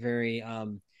 very, very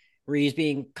where he's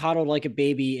being coddled like a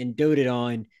baby and doted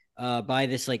on by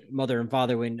this like mother and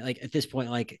father, when like at this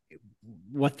point, like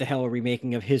what the hell are we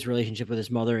making of his relationship with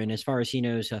his mother? And as far as he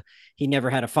knows, he never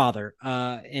had a father.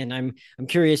 And I'm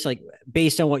curious, like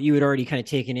based on what you had already kind of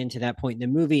taken into that point in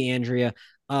the movie, Andrea,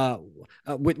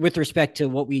 with respect to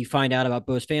what we find out about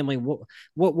Beau's family, what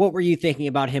were you thinking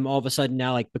about him all of a sudden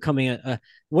now, like becoming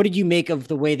what did you make of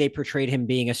the way they portrayed him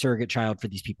being a surrogate child for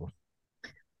these people?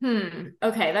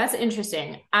 Okay, that's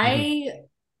interesting. I'm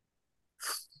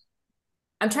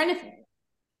trying to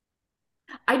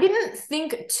I didn't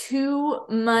think too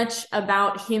much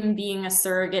about him being a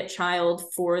surrogate child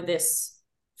for this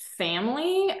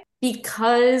family,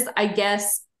 because I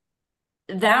guess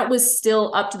that was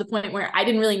still up to the point where I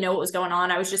didn't really know what was going on.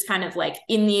 I was just kind of like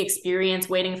in the experience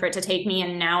waiting for it to take me.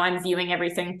 And now I'm viewing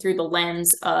everything through the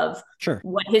lens of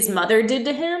what his mother did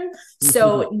to him.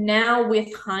 So now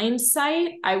with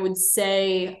hindsight, I would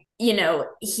say,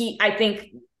 I think,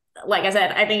 like I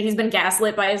said, I think he's been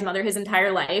gaslit by his mother his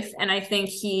entire life. And I think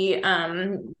he,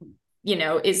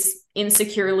 is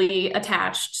insecurely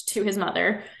attached to his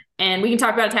mother. And we can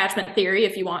talk about attachment theory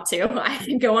if you want to. I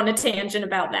can go on a tangent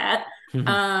about that.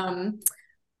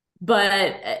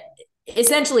 But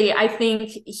essentially, I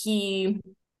think he,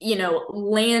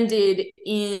 landed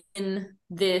in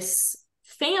this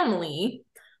family,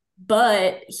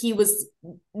 but he was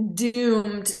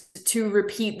doomed to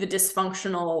repeat the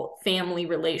dysfunctional family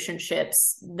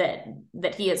relationships that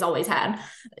he has always had.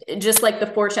 Just like the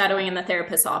foreshadowing in the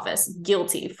therapist's office,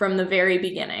 guilty from the very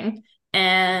beginning.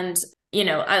 And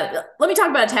let me talk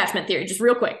about attachment theory just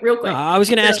real quick. I was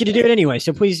going to ask you to do it anyway,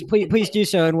 so please do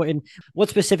so. And what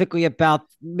specifically about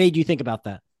made you think about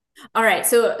that? All right,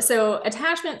 so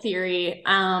attachment theory,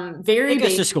 very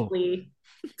basically,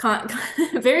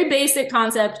 very basic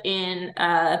concept in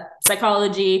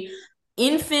psychology.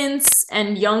 Infants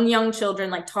and young children,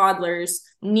 like toddlers,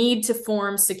 need to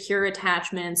form secure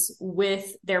attachments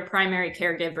with their primary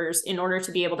caregivers in order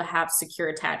to be able to have secure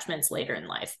attachments later in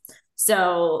life.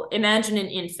 So imagine an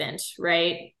infant,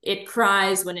 right? It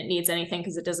cries when it needs anything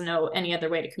because it doesn't know any other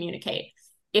way to communicate.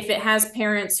 If it has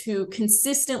parents who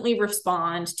consistently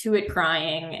respond to it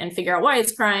crying and figure out why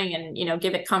it's crying and,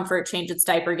 give it comfort, change its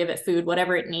diaper, give it food,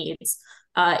 whatever it needs.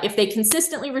 If they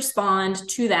consistently respond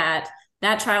to that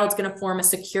child's going to form a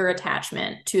secure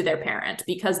attachment to their parent,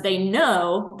 because they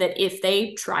know that if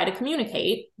they try to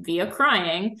communicate via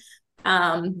crying,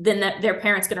 then their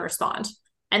parent's going to respond.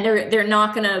 And they're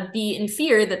not going to be in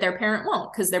fear that their parent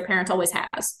won't, because their parent always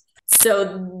has.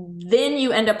 So then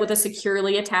you end up with a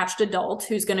securely attached adult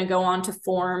who's going to go on to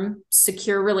form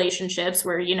secure relationships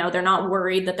where, they're not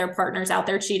worried that their partner's out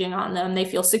there cheating on them. They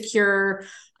feel secure.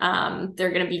 They're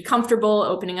going to be comfortable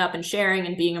opening up and sharing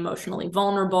and being emotionally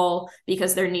vulnerable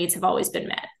because their needs have always been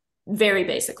met, very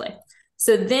basically.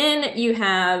 So then you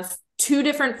have two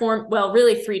different forms, well,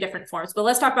 really three different forms, but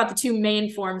let's talk about the two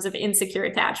main forms of insecure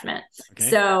attachment. Okay.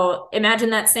 So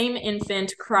imagine that same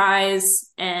infant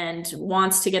cries and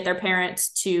wants to get their parent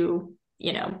to,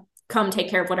 come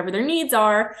take care of whatever their needs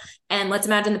are. And let's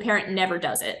imagine the parent never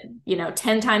does it.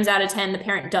 10 times out of 10, the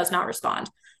parent does not respond.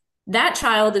 That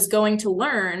child is going to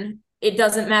learn, it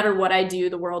doesn't matter what I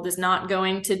do, the world is not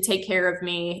going to take care of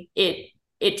me.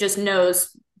 It just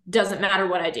knows, doesn't matter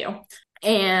what I do.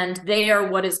 And they are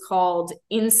what is called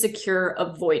insecure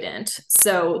avoidant.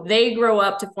 So they grow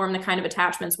up to form the kind of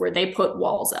attachments where they put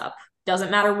walls up. Doesn't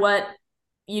matter what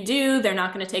you do, they're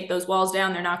not going to take those walls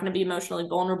down. They're not going to be emotionally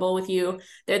vulnerable with you.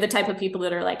 They're the type of people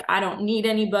that are like, I don't need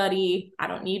anybody. I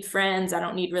don't need friends. I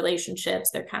don't need relationships.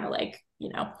 They're kind of like,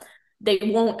 they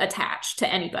won't attach to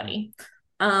anybody.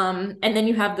 And then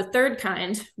you have the third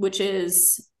kind, which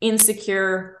is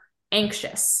insecure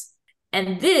anxious.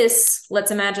 And this,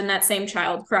 let's imagine that same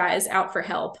child cries out for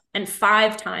help, and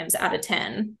 5 times out of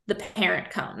 10, the parent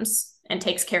comes and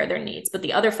takes care of their needs, but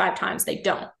the other 5 times they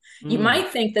don't. You might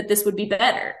think that this would be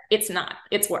better. It's not.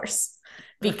 It's worse,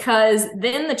 because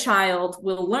then the child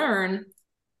will learn,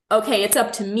 okay, it's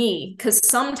up to me, because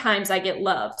sometimes I get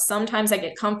love, sometimes I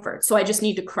get comfort, so I just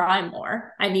need to cry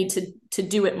more. I need to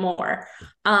do it more.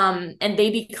 And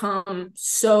they become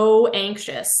so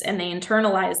anxious and they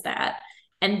internalize that.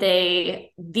 And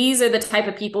these are the type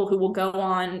of people who will go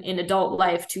on in adult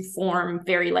life to form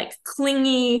very like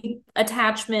clingy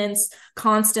attachments,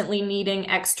 constantly needing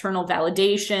external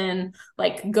validation,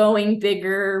 like going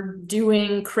bigger,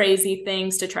 doing crazy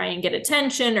things to try and get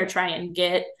attention or try and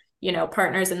get,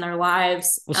 partners in their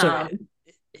lives. Well, so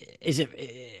is it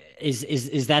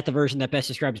is that the version that best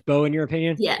describes Beau in your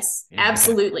opinion? Yes, Yeah, okay.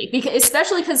 absolutely. Because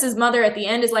especially because his mother at the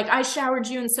end is like, I showered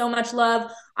you in so much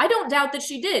love. I don't doubt that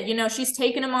she did. She's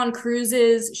taken him on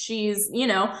cruises.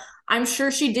 I'm sure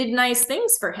she did nice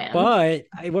things for him. But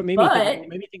But what made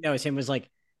me think that was him was like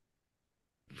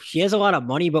she has a lot of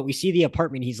money, but we see the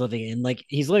apartment he's living in. Like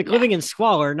he's like yeah, living in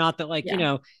squalor. Not that like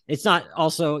yeah. it's not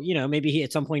also maybe he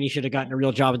at some point he should have gotten a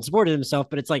real job and supported himself.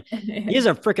 But it's like he has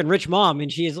a freaking rich mom,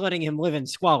 and she is letting him live in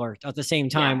squalor at the same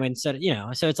time. Yeah. When said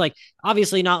so it's like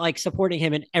obviously not like supporting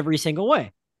him in every single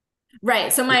way.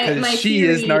 Right. So my Because my she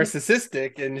is theory,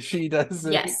 narcissistic and she doesn't,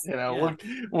 yes. Yeah.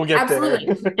 we'll get there.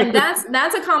 Absolutely. And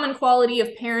that's a common quality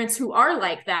of parents who are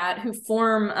like that, who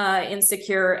form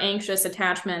insecure, anxious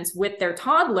attachments with their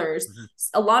toddlers. Mhm.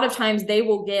 A lot of times they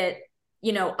will get,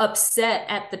 upset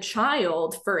at the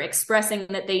child for expressing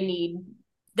that they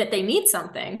need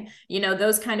something.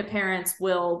 Those kind of parents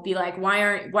will be like, why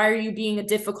are you being a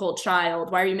difficult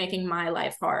child? Why are you making my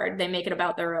life hard? They make it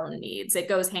about their own needs. It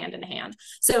goes hand in hand.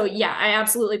 So yeah, I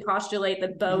absolutely postulate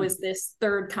that Beau is this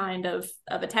third kind of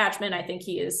attachment. I think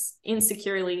he is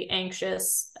insecurely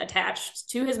anxious attached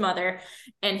to his mother,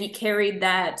 and he carried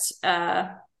that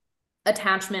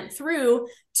attachment through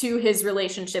to his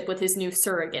relationship with his new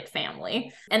surrogate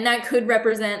family, and that could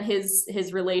represent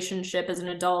his relationship as an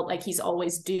adult. Like he's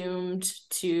always doomed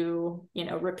to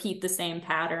repeat the same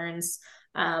patterns.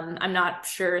 I'm not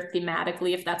sure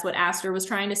thematically if that's what Aster was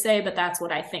trying to say, but that's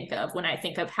what I think of when I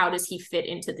think of how does he fit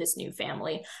into this new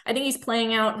family. I think he's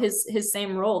playing out his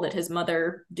same role that his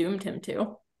mother doomed him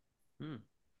to. Hmm.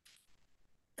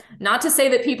 Not to say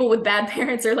that people with bad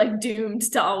parents are like doomed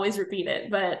to always repeat it,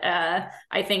 but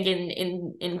I think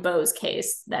in Beau's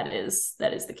case, that is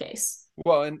the case.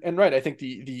 Well, and right, I think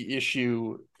the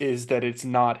issue is that it's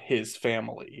not his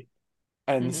family.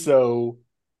 And Mm-hmm. so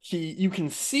you can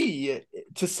see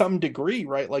to some degree,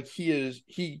 right? Like he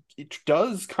it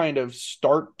does kind of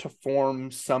start to form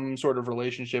some sort of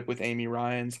relationship with Amy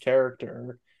Ryan's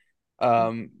character.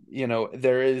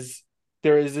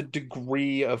 There is a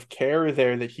degree of care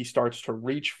there that he starts to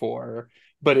reach for,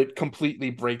 but it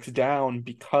completely breaks down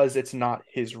because it's not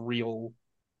his real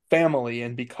family,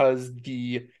 and because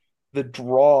the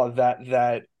draw,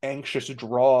 that anxious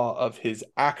draw of his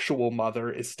actual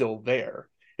mother is still there.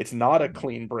 It's not a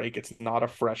clean break, it's not a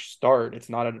fresh start, it's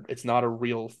not a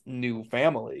real new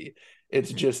family. It's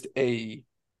Mm-hmm. just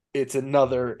it's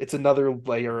another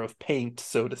layer of paint,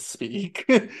 so to speak.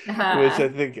 Which I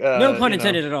think No pun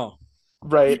intended at all.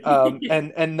 right.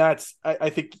 And that's I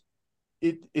think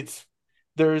it's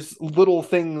there's little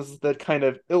things that kind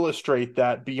of illustrate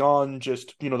that beyond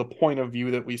just the point of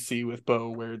view that we see with Beau,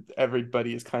 where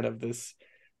everybody is kind of this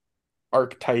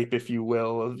archetype, if you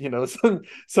will, of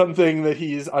something that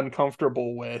he's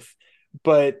uncomfortable with.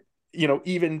 But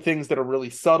even things that are really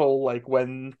subtle, like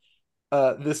when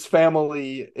this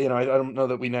family, I don't know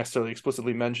that we necessarily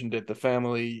explicitly mentioned it, the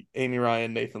family, Amy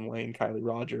Ryan, Nathan Lane, Kylie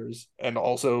Rogers, and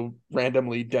also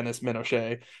randomly Dennis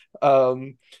Minochet,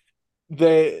 um,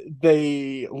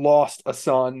 they lost a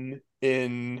son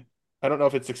in, I don't know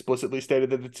if it's explicitly stated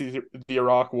that it's the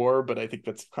Iraq War, but I think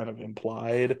that's kind of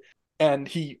implied. And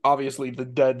he, obviously, the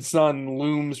dead son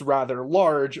looms rather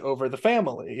large over the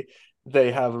family.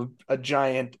 They have a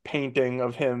giant painting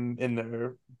of him in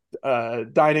their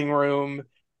dining room.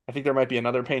 I think there might be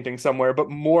another painting somewhere,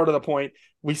 but more to the point,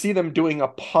 we see them doing a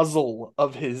puzzle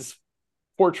of his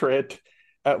portrait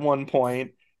at one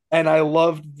point, and I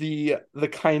loved the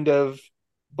kind of,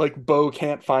 like, Beau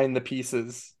can't find the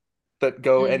pieces that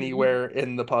go Mm-hmm. anywhere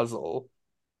in the puzzle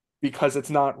because it's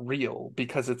not real,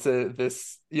 because it's a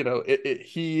this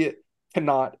he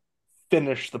cannot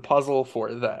finish the puzzle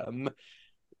for them.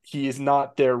 He is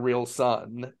not their real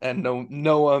son, and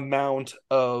no amount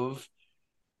of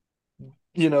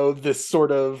this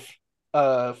sort of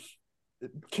uh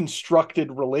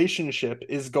constructed relationship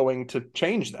is going to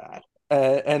change that.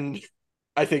 And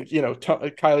I think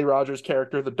Kylie Rogers'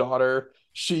 character, the daughter,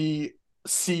 she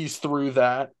sees through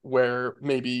that, where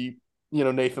maybe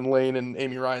Nathan Lane and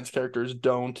Amy Ryan's characters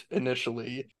don't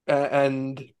initially,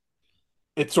 and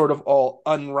it sort of all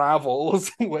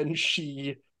unravels when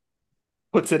she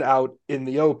puts it out in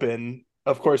the open.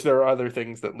 Of course, there are other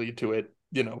things that lead to it,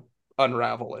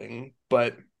 unraveling,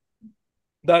 but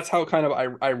that's how kind of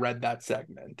I read that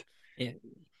segment. Yeah.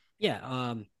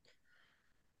 Yeah.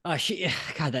 She,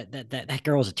 God, that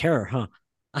girl was a terror, huh?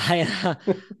 I,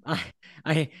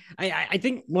 I, I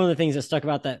think one of the things that stuck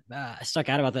out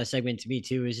about that segment to me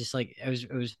too is just like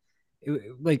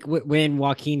like when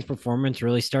Joaquin's performance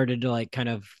really started to like kind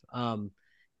of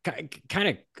kind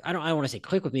of I don't want to say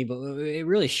click with me, but it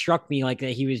really struck me like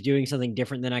that he was doing something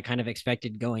different than I kind of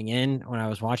expected going in when I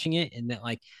was watching it, and that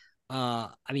like I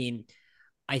mean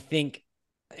I think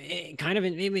kind of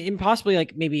impossibly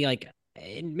like maybe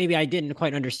I didn't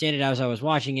quite understand it as I was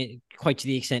watching it quite to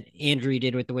the extent Andrea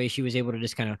did with the way she was able to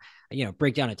just kind of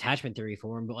break down attachment theory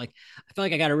for him. But like I feel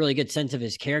like I got a really good sense of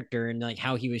his character and like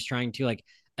how he was trying to like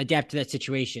adapt to that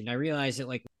situation. I realized that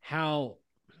like how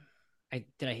I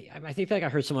think like I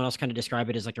heard someone else kind of describe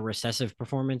it as like a recessive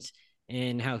performance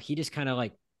and how he just kind of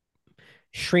like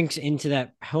shrinks into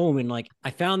that home and like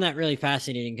I found that really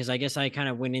fascinating because I guess I kind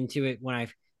of went into it when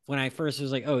I first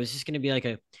was like, oh, is this going to be like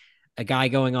a guy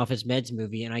going off his meds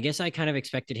movie? And I guess I kind of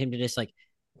expected him to just like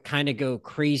kind of go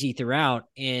crazy throughout.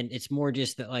 And it's more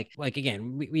just that like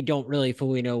again, we don't really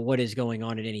fully know what is going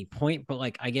on at any point. But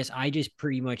like I guess I just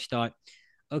pretty much thought,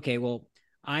 okay, well,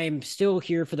 I am still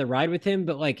here for the ride with him,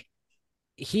 but like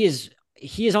he is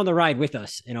on the ride with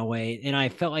us in a way. And I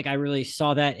felt like I really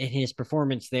saw that in his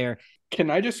performance there.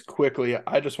 Can I just quickly,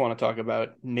 I just want to talk about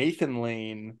Nathan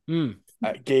Lane Mm.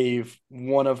 gave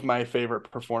one of my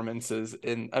favorite performances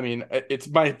I mean, it's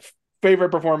my favorite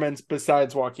performance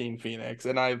besides Joaquin Phoenix,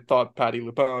 and I thought Patti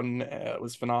LuPone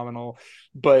was phenomenal,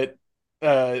 but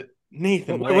uh,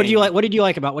 Nathan What did you like? Lane, What did you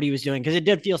like about what he was doing? Because it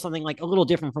did feel something like a little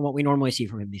different from what we normally see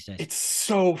from him these days. it's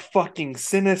so fucking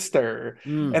sinister,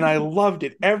 and I Mm. loved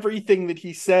it. Everything that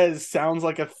he says sounds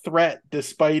like a threat,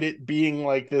 despite it being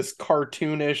like this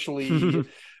cartoonishly,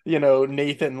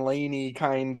 Nathan Laney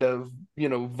kind of,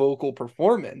 vocal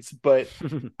performance. But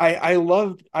I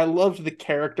loved the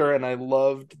character, and I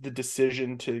loved the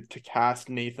decision to cast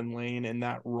Nathan Lane in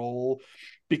that role,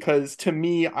 because to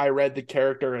me, I read the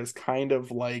character as kind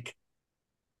of like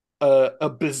a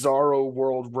bizarro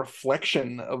world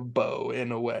reflection of Beau,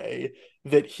 in a way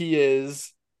that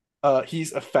he's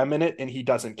effeminate and he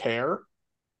doesn't care.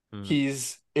 Mm.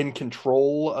 He's in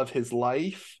control of his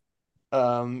life.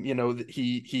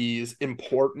 He's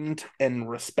important and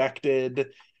respected.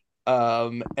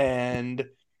 And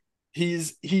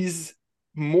he's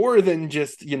more than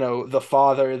just, the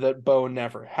father that Beau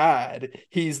never had.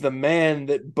 He's the man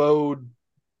that Beau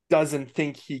doesn't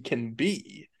think he can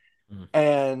be. Mm.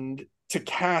 And to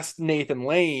cast Nathan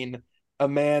Lane, a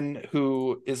man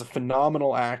who is a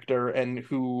phenomenal actor and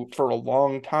who for a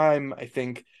long time I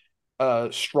think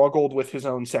struggled with his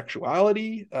own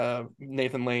sexuality.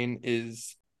 Nathan Lane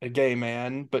is a gay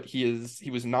man, but he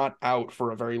was not out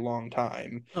for a very long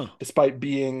time, Oh. despite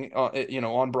being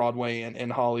on Broadway and in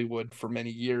Hollywood for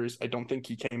many years. I don't think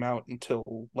he came out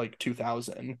until like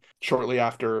 2000, shortly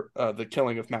after the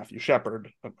killing of Matthew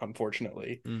Shepard,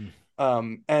 unfortunately.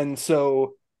 Mm. And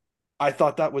so I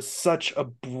thought that was such a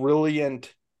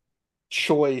brilliant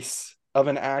choice of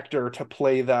an actor to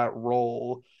play that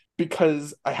role,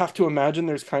 because I have to imagine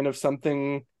there's kind of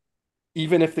something,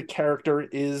 even if the character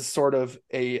is sort of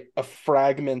a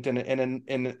fragment in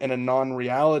a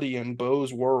non-reality in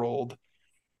Beau's world,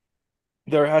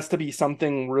 there has to be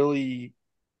something really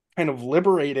kind of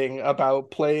liberating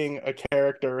about playing a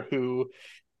character who,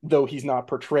 though he's not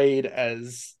portrayed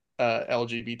as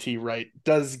LGBT, right,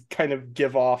 does kind of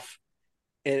give off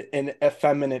an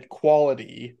effeminate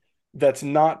quality that's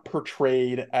not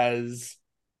portrayed as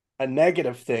a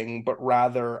negative thing, but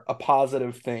rather a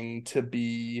positive thing to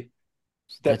be,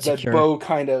 That's that secure. Beau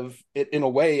kind of, in a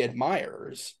way,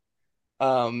 admires.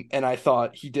 And I just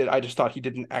thought he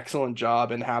did an excellent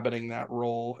job inhabiting that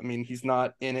role. I mean, he's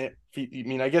not in it. I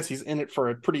mean, I guess he's in it for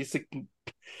a pretty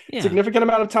Yeah. significant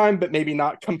amount of time, but maybe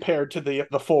not compared to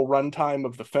the full runtime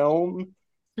of the film.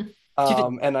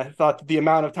 Two, And I thought the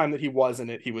amount of time that he was in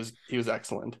it, he was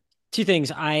excellent. two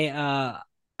things. I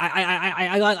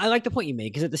like the point you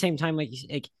made because at the same time, like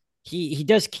he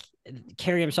does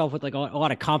carry himself with like a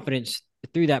lot of confidence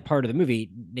through that part of the movie.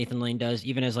 Nathan Lane does,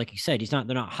 even as like you said, they're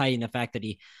not hiding the fact that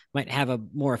he might have a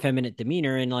more effeminate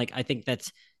demeanor, and like I think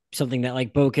that's something that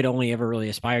like Beau could only ever really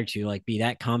aspire to, like be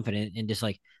that confident and just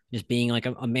being like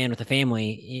a man with a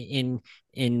family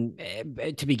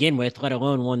to begin with, let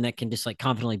alone one that can just like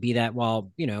confidently be that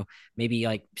while maybe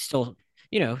like still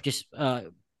just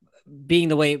being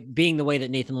the way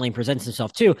that Nathan Lane presents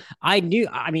himself too. I did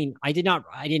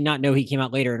not know he came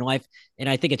out later in life, and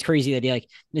I think it's crazy that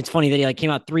it's funny that he like came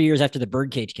out 3 years after The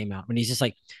Birdcage came out, when he's just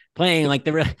like playing like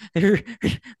a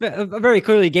very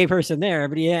clearly gay person there,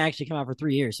 but he didn't actually come out for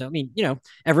 3 years. So I mean,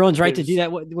 everyone's right to do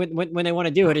that when they want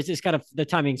to do it. It's just kind of, the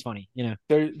timing's funny.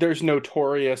 There's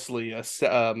notoriously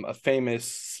a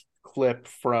famous clip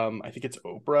from, I think it's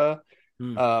Oprah,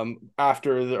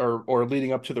 after or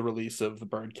leading up to the release of The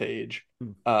Birdcage.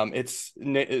 It's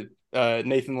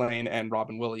Nathan Lane and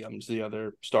Robin Williams, the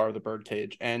other star of The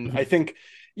Birdcage, and I think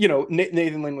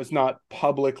Nathan Lane was not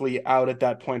publicly out at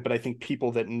that point, but I think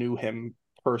people that knew him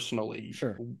personally,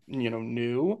 Sure.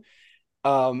 Knew.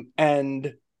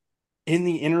 And in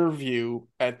the interview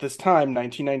at this time,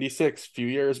 1996, few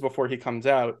years before he comes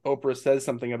out, Oprah says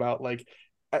something about like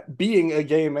being a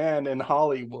gay man in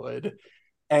Hollywood.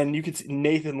 And you could see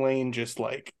Nathan Lane just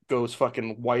like goes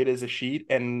fucking white as a sheet,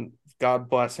 and God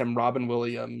bless him, Robin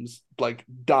Williams like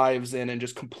dives in and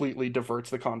just completely diverts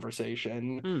the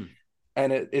conversation.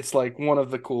 And it's like one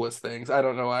of the coolest things. I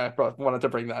don't know why I wanted to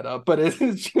bring that up, but it's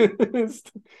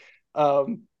just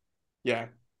yeah.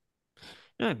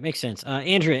 No, it makes sense.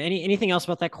 Andrea, anything else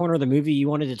about that corner of the movie you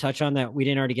wanted to touch on that we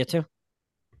didn't already get to?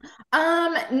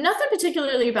 Nothing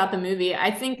particularly about the movie.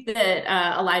 I think that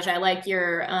Elijah, I like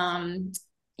your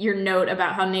note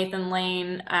about how Nathan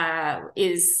Lane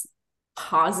is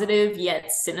positive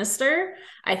yet sinister.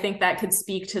 I think that could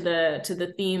speak to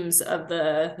the themes of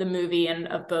the movie and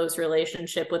of Beau's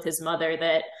relationship with his mother,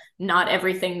 that not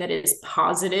everything that is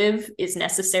positive is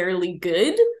necessarily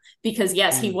good, because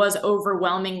yes, he was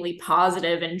overwhelmingly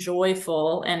positive and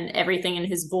joyful, and everything in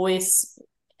his voice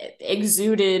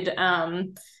exuded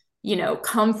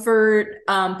comfort,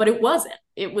 but it wasn't.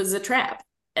 It was a trap.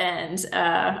 And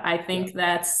I think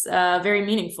that's very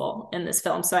meaningful in this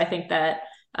film. So I think that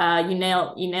you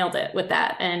nailed it with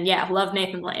that. And yeah, love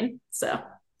Nathan Lane. So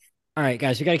all right,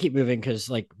 guys, we got to keep moving because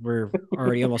like we're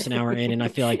already almost an hour in, and I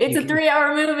feel like it's a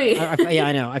 3-hour movie. Yeah,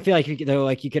 I know. I feel like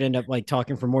you could end up like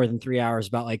talking for more than 3 hours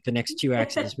about like the next 2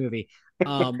 acts of this movie.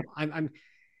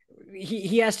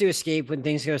 He has to escape when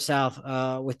things go south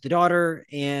with the daughter,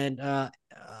 and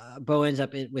Beau ends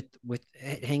up with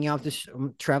hanging out with this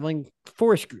traveling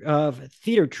forest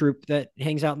theater troupe that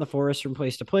hangs out in the forest from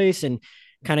place to place, and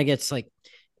kind of gets like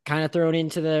thrown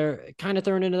into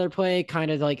their play,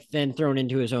 kind of like then thrown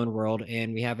into his own world.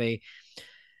 And we have a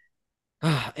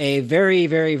very,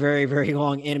 very, very, very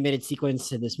long animated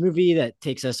sequence in this movie that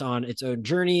takes us on its own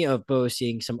journey of Beau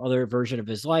seeing some other version of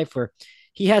his life where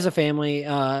he has a family,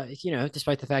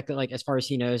 despite the fact that like, as far as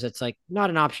he knows, it's like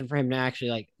not an option for him to actually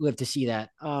like live to see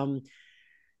that. I'm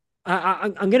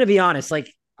going to be honest.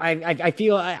 Like I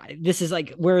feel this is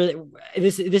like where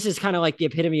this is kind of like the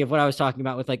epitome of what I was talking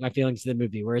about with like my feelings of the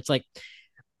movie, where it's like,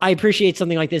 I appreciate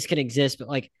something like this can exist, but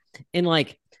like,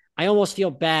 I almost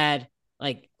feel bad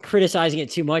like criticizing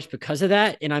it too much because of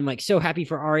that. And I'm like so happy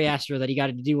for Ari Aster that he got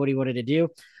to do what he wanted to do.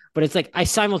 But it's like, I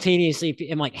simultaneously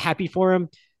am like happy for him,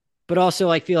 but also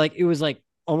like feel like it was like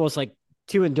almost like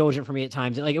too indulgent for me at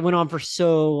times. Like it went on for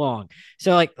so long.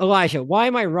 So like, Elijah, why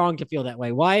am I wrong to feel that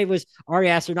way? Why was Ari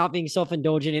Aster not being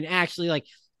self-indulgent and actually like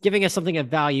giving us something of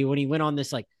value when he went on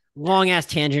this like long ass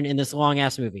tangent in this long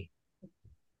ass movie?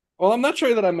 Well, I'm not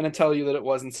sure that I'm going to tell you that it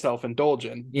wasn't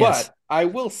self-indulgent, Yes. but I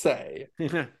will say,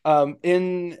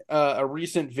 in a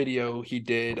recent video he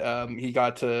did,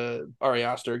 Ari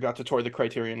Aster got to tour the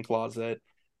Criterion Closet,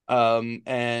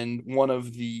 and one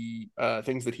of the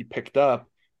things that he picked up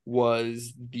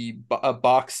was a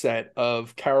box set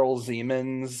of Karel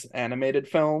Zeman's animated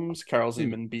films. Karel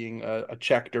Zeman being a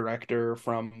Czech director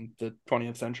from the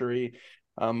 20th century,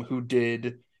 who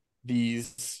did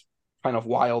these kind of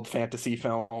wild fantasy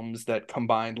films that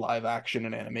combined live action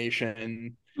and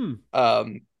animation.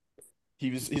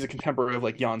 He's a contemporary of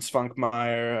like Jan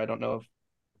Svankmajer. I don't know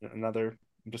if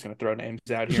I'm just going to throw names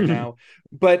out here now,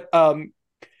 but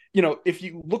if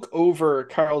you look over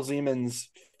Karel Zeman's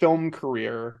film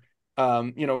career,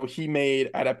 he made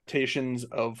adaptations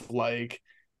of like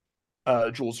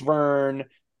Jules Verne.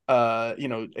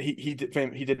 He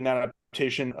did an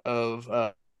adaptation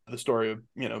of the story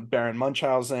of Baron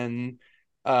Munchausen,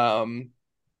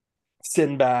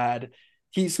 Sinbad.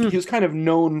 He was kind of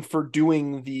known for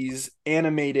doing these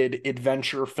animated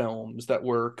adventure films that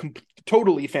were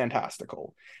totally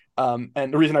fantastical. And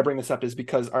the reason I bring this up is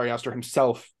because Ari Aster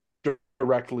himself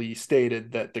directly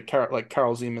stated that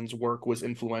Karel Zeman's work was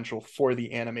influential for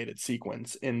the animated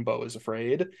sequence in Beau is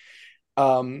Afraid.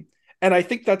 And I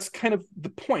think that's kind of the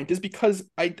point, is because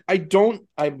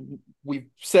we've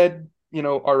said,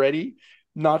 already,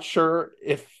 not sure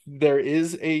if there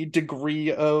is a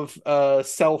degree of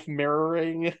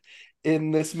self-mirroring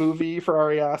in this movie for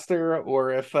Ari Aster,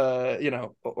 or if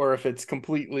or if it's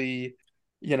completely,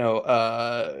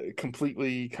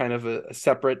 completely kind of a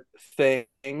separate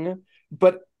thing.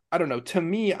 But I don't know. To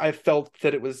me, I felt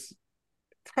that it was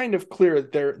kind of clear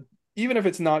that there, even if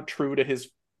it's not true to his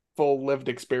full lived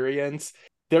experience,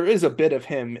 there is a bit of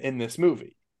him in this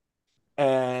movie.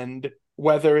 And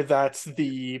whether that's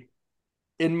the,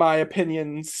 in my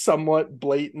opinion, somewhat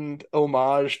blatant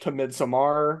homage to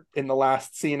Midsommar in the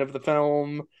last scene of the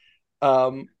film,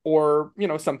 or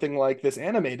something like this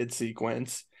animated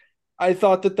sequence, I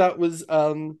thought that that was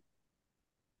kind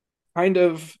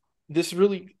of this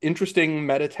really interesting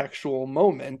metatextual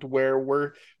moment where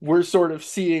we're sort of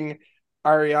seeing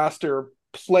Ari Aster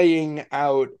playing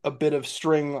out a bit of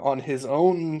string on his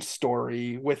own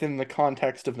story within the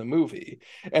context of the movie.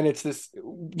 And it's this,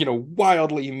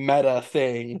 wildly meta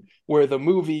thing where the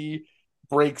movie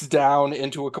breaks down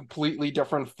into a completely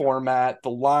different format. The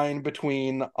line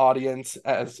between audience,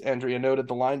 as Andrea noted,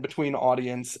 the line between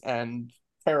audience and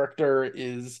character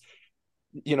is,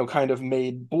 kind of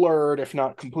made blurred, if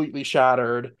not completely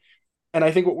shattered. And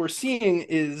I think what we're seeing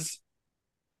is,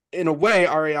 in a way,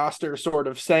 Ari Aster sort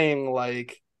of saying,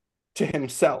 like, to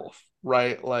himself,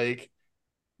 right? Like,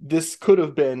 this could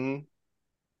have been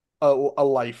a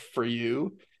life for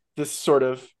you. This sort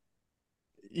of,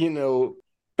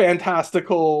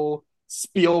 fantastical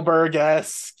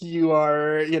Spielberg-esque, you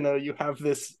have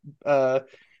this,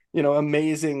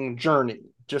 amazing journey,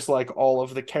 just like all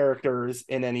of the characters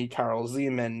in any Carol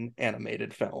Zeman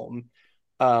animated film.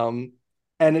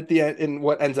 And at the end, and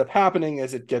what ends up happening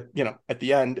is at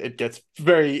the end, it gets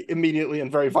very immediately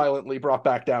and very violently brought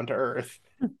back down to earth.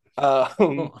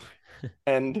 Well,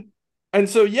 And and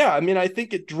so, yeah, I mean, I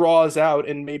think it draws out,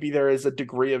 and maybe there is a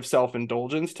degree of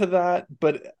self-indulgence to that,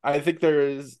 but I think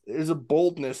there's a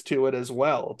boldness to it as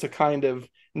well, to kind of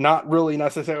not really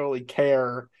necessarily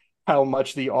care how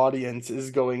much the audience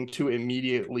is going to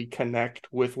immediately connect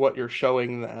with what you're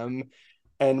showing them,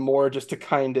 and more just to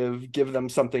kind of give them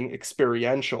something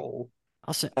experiential.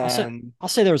 I'll say, I'll say, And I'll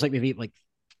say there was like maybe like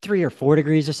 3 or 4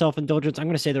 degrees of self-indulgence. I'm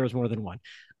going to say there was more than one.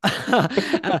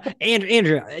 And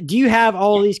Andrea, do you have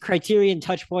all these criterion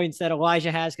touch points that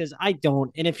Elijah has? Because I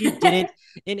don't. And if you didn't,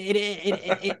 and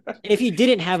if you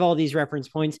didn't have all these reference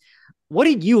points, what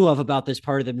did you love about this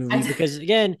part of the movie? Because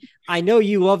again, I know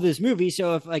you love this movie.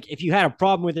 So if you had a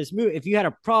problem with this movie, if you had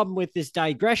a problem with this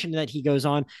digression that he goes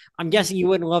on, I'm guessing you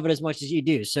wouldn't love it as much as you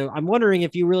do. So I'm wondering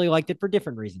if you really liked it for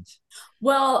different reasons.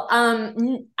 Well,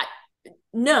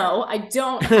 no, I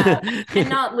don't have, I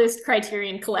cannot list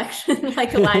Criterion Collection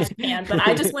like Elijah can, but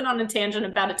I just went on a tangent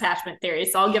about attachment theory,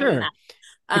 so I'll give him that.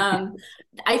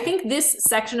 I think this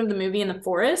section of the movie in the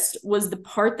forest was the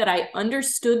part that I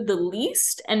understood the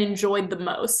least and enjoyed the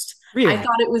most. Really? I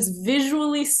thought it was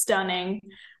visually stunning.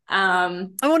 I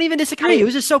won't even disagree. It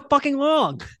was just so fucking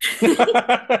long.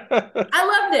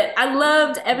 I loved it. I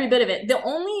loved every bit of it. The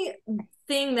only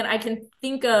thing that I can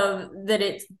think of that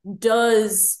it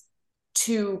does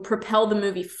to propel the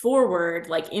movie forward,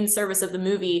 like in service of the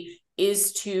movie,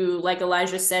 is to, like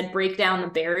Elijah said, break down the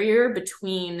barrier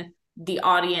between the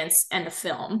audience and the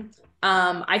film.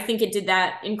 I think it did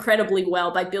that incredibly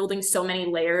well by building so many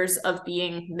layers of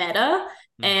being meta.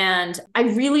 And I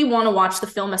really want to watch the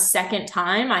film a second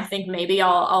time. I think maybe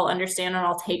I'll understand and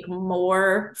I'll take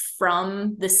more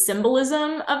from the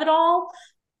symbolism of it all.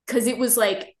 Because it was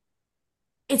like,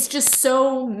 it's just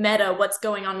so meta what's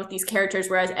going on with these characters,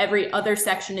 whereas every other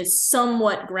section is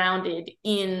somewhat grounded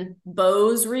in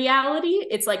Beau's reality.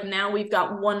 It's like now we've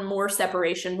got one more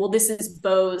separation. Well, this is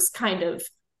Beau's kind of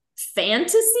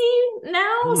fantasy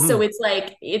now. So it's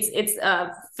like it's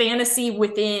a fantasy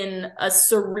within a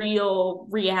surreal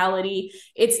reality.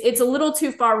 It's a little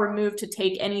too far removed to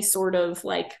take any sort of,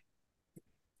 like,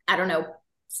 I don't know,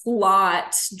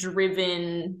 plot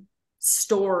driven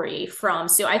story from.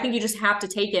 So I think you just have to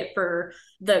take it for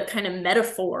the kind of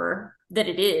metaphor that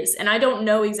it is. And I don't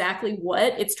know exactly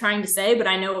what it's trying to say, but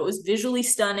I know it was visually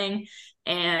stunning.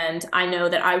 And I know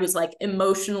that I was like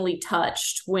emotionally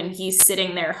touched when he's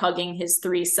sitting there hugging his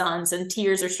 3 sons and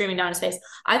tears are streaming down his face.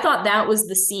 I thought that was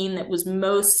the scene that was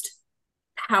most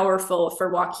powerful for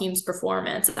Joaquin's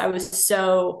performance. I was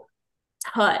so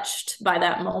touched by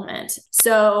that moment.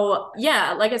 So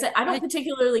yeah, like I said, I don't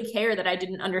particularly care that I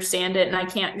didn't understand it and I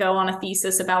can't go on a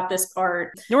thesis about this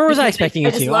part. Nor was I expecting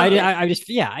it just to. loved it. I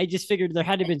just figured there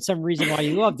had to have been some reason why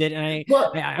you loved it, and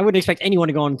Well, I wouldn't expect anyone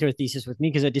to go on into a thesis with me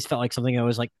because it just felt like something that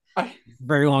was like I,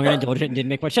 very long and indulgent and didn't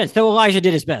make much sense. Though Elijah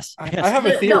did his best. I have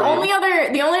a theory. The only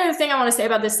other thing I want to say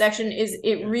about this section is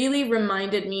it really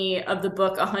reminded me of the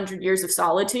book 100 Years of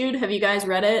Solitude. Have you guys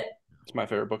read it? It's my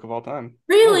favorite book of all time.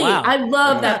 Really? Oh, wow. I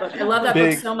love that book. I love that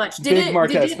book so much. Did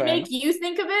it make you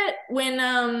think of it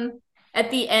when at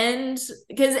the end?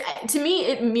 Because to me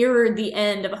it mirrored the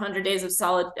end of 100 Years of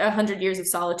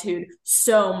Solitude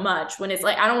so much, when it's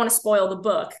like, I don't want to spoil the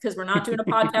book because we're not doing a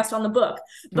podcast on the book,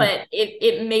 but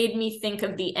it made me think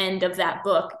of the end of that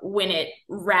book when it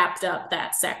wrapped up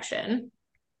that section.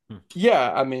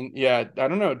 Yeah, I mean, yeah, I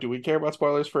don't know. Do we care about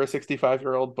spoilers for a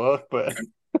 65-year-old book? But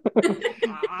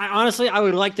I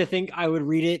would like to think I would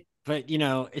read it, but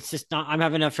it's just not. I'm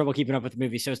having enough trouble keeping up with the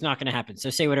movie, so it's not going to happen. So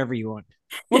say whatever you want.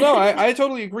 Well, no, I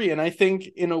totally agree, and I think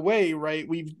in a way, right,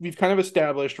 we've kind of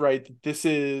established, right, that this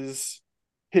is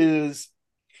his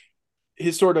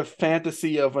sort of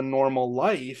fantasy of a normal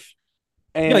life.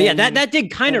 And no, yeah, that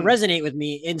did kind of resonate with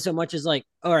me in so much as like,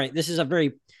 all right, this is a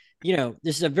very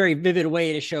vivid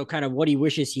way to show kind of what he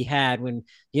wishes he had when,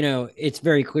 it's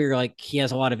very clear, like he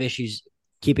has a lot of issues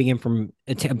keeping him from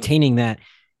obtaining that.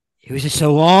 It was just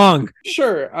so long.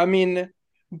 Sure. I mean,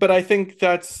 but I think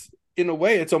that's, in a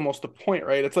way, it's almost the point,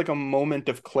 right? It's like a moment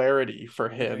of clarity for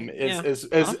him,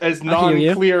 as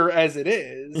non-clear as it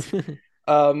is.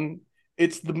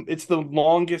 It's the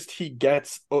longest he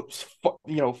gets,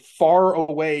 far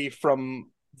away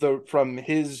from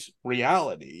his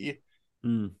reality.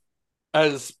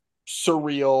 As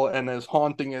surreal and as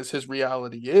haunting as his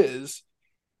reality is,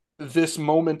 this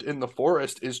moment in the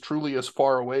forest is truly as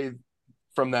far away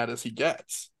from that as he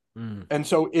gets. And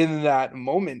so in that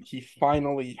moment, he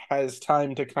finally has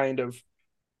time to kind of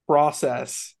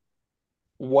process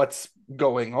what's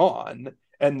going on.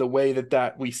 And the way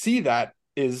that we see that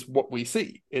is what we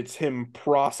see. It's him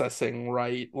processing,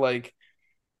 right? Like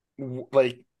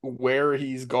where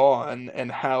he's gone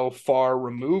and how far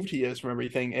removed he is from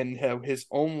everything, and how his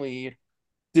only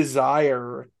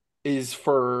desire is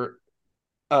for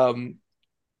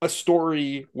a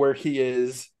story where he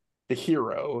is the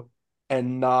hero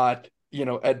and not,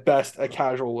 at best a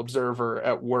casual observer,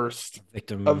 at worst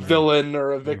a villain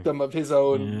or a victim of his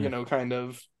own, kind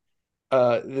of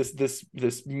this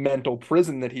mental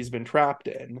prison that he's been trapped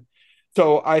in.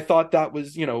 So I thought that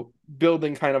was,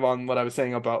 building kind of on what I was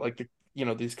saying about like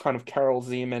these kind of Carol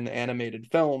Zeman animated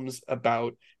films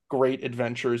about great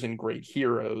adventures and great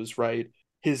heroes, right?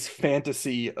 His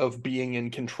fantasy of being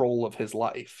in control of his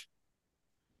life.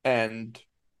 And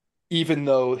even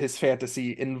though his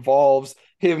fantasy involves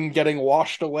him getting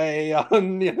washed away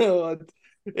on,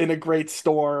 in a great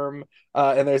storm,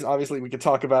 and there's obviously, we could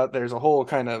talk about, there's a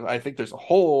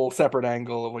whole separate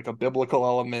angle of like a biblical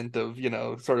element of,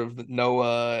 sort of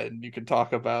Noah, and you could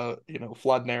talk about,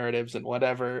 flood narratives and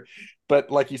whatever.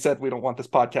 But like you said, we don't want this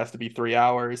podcast to be 3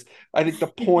 hours. I think the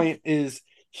point is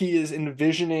he is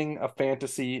envisioning a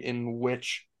fantasy in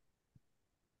which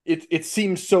it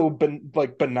seems so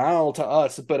banal to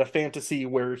us, but a fantasy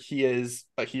where he is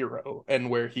a hero and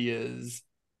where he is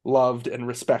loved and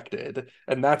respected.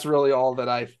 And that's really all that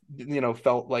I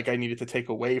felt like I needed to take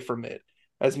away from it.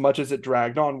 As much as it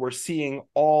dragged on, we're seeing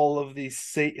all of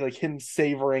these, like him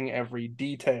savoring every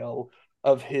detail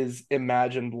of his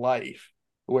imagined life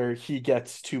where he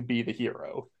gets to be the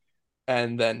hero,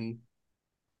 and then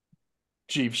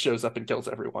Jeeves shows up and kills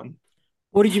everyone.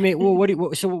 What did you make? Well,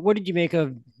 what did you make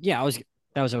of? Yeah, that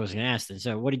was what I was going to ask. Then,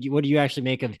 so what do you actually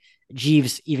make of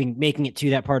Jeeves even making it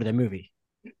to that part of the movie?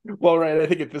 Well, right, I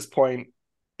think at this point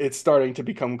it's starting to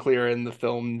become clear in the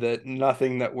film that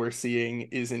nothing that we're seeing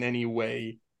is in any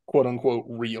way quote unquote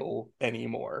real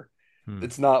anymore.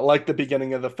 It's not like the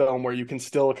beginning of the film where you can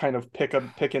still kind of pick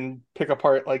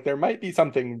apart, like there might be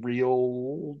something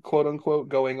real quote unquote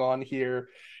going on here.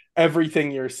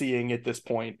 Everything you're seeing at this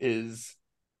point is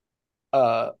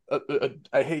I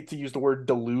hate to use the word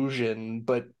delusion,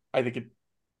 but I think it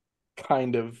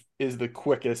kind of is the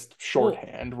quickest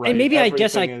shorthand, right? And maybe I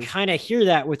guess I kind of hear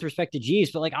that with respect to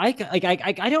Jeeves, but I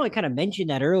know I kind of mentioned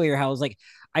that earlier, how I was like,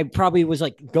 I probably was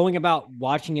like going about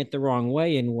watching it the wrong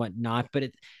way and whatnot, but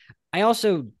I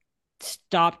also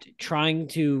stopped trying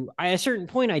to, at a certain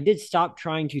point, I did stop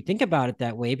trying to think about it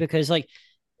that way, because like,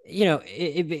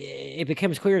 it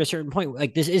becomes clear at a certain point,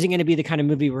 like this isn't going to be the kind of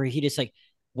movie where he just like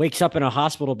wakes up in a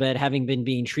hospital bed having been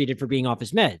being treated for being off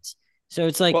his meds. So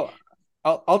it's like, well,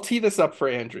 I'll tee this up for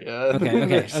Andrea.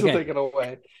 Okay. She'll take it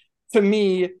away. To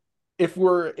me, if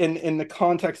we're in the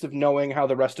context of knowing how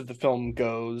the rest of the film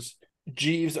goes,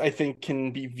 Jeeves, I think,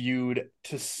 can be viewed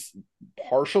to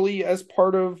partially as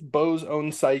part of Beau's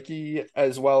own psyche,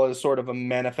 as well as sort of a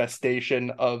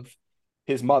manifestation of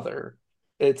his mother.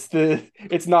 It's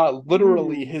not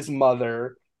literally his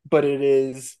mother, but it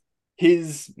is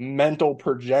his mental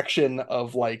projection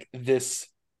of like this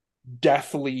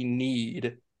deathly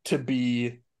need to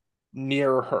be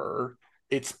near her.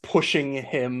 It's pushing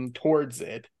him towards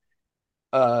it,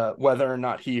 whether or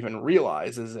not he even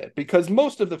realizes it. Because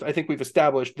most of I think we've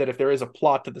established that if there is a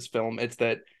plot to this film, it's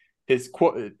that his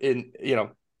quote in,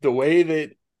 the way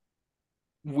that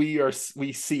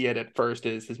we see it at first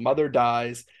is his mother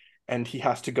dies and he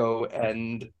has to go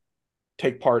and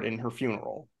take part in her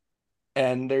funeral.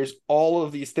 And there's all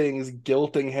of these things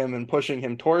guilting him and pushing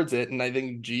him towards it. And I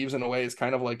think Jeeves, in a way, is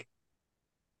kind of like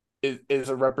is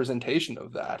a representation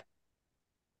of that.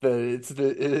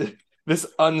 This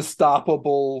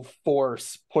unstoppable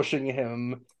force pushing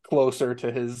him closer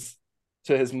to his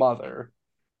mother.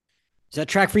 Does that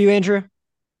track for you, Andrea?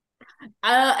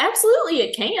 Absolutely,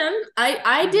 it can.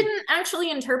 I didn't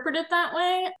actually interpret it that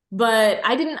way, but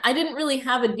I didn't really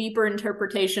have a deeper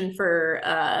interpretation for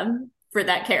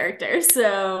that character.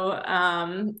 So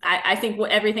I think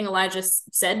everything Elijah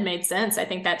said made sense. I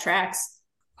think that tracks.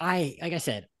 Like I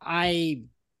said, I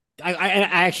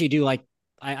actually do like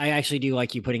I actually do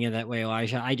like you putting it that way,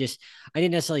 Elijah. I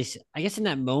didn't necessarily, I guess in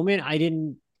that moment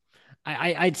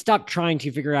I'd stopped trying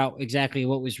to figure out exactly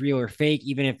what was real or fake,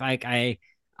 even if I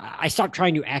stopped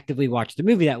trying to actively watch the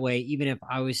movie that way, even if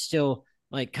I was still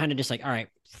like kind of just like, all right,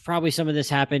 probably some of this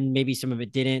happened, maybe some of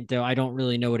it didn't, though I don't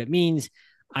really know what it means.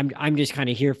 I'm just kind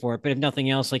of here for it. But if nothing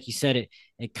else, like you said,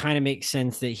 it kind of makes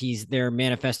sense that he's there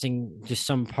manifesting just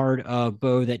some part of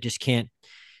Beau that just can't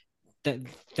that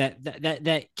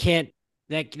that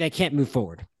can't move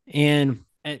forward. And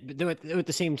at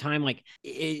the same time, like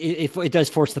it does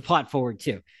force the plot forward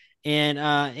too.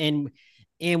 And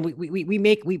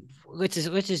we let's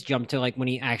just jump to like when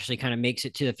he actually kind of makes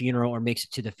it to the funeral, or makes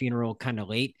it to the funeral kind of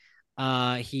late.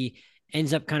 He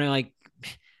ends up kind of like,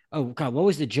 oh God, what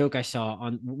was the joke I saw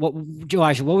on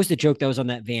Josh? What was the joke that was on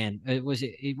that van? It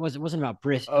wasn't about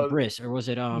Briss, or was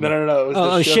it no, it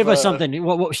was the Shiva something.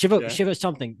 Yeah. Shiva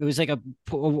something. It was like a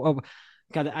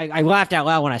God, I laughed out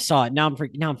loud when I saw it. Now I'm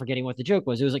forgetting what the joke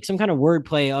was. It was like some kind of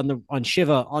wordplay on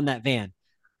Shiva on that van.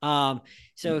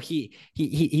 So he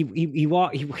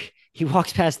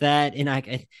walks past that, and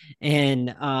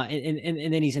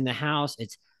then he's in the house.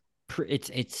 It's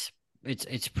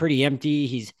pretty empty.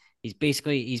 He's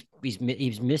basically he's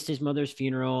missed his mother's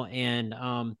funeral, and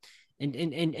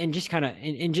just kind of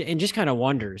and just kind of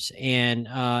wonders, and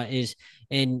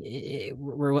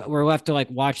we're left to like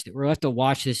watch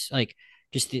this like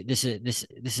just this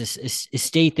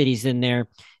estate that he's in there,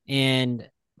 and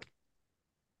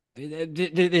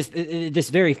this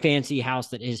very fancy house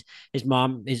that his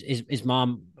mom led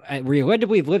to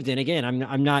believe lived in. Again,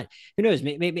 I'm not, who knows,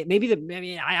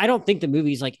 maybe I don't think the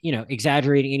movie's like,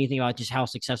 exaggerating anything about just how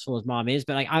successful his mom is,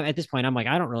 but like at this point I'm like,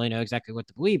 I don't really know exactly what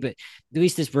to believe, but at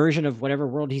least this version of whatever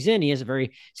world he's in, he has a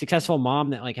very successful mom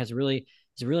that like has a really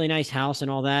nice house and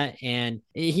all that, and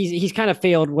he's kind of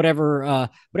failed whatever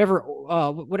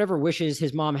wishes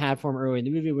his mom had for him early in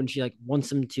the movie when she like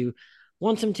wants him to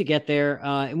get there.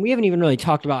 And we haven't even really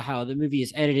talked about how the movie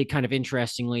is edited kind of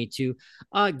interestingly to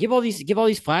give all these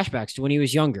flashbacks to when he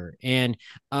was younger. And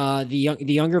the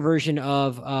younger version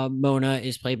of Mona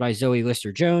is played by Zoe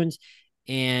Lister-Jones.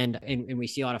 And we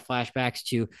see a lot of flashbacks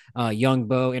to young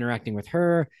Beau interacting with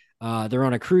her. They're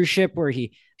on a cruise ship where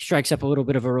he strikes up a little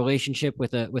bit of a relationship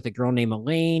with a girl named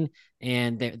Elaine,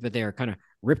 and they're kind of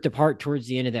ripped apart towards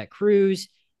the end of that cruise.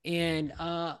 And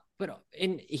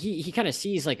he kind of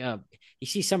sees he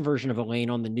sees some version of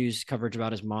Elaine on the news coverage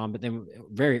about his mom, but then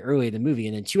very early in the movie,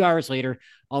 and then 2 hours later,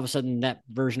 all of a sudden that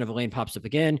version of Elaine pops up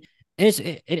again, and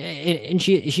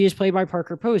she is played by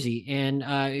Parker Posey, and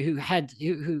who I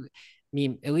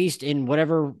mean, at least in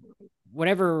whatever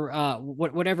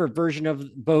version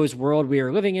of Beau's world we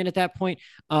are living in at that point,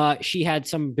 she had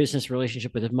some business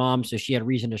relationship with his mom, so she had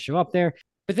reason to show up there.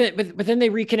 But then they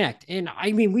reconnect, and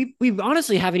I mean we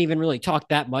honestly haven't even really talked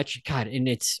that much. God, and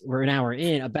we're an hour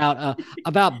in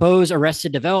about Beau's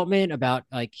Arrested Development, about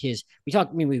like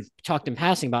we've talked in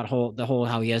passing about the whole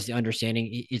how he has the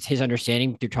understanding. It's his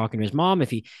understanding through talking to his mom. If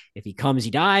he comes,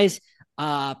 he dies.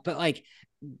 But like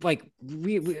I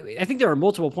think there are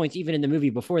multiple points even in the movie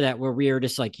before that where we are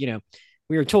just like,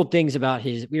 we were told things about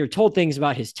his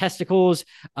testicles.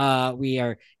 We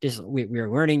are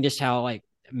learning just how like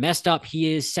messed up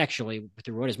he is sexually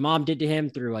through what his mom did to him,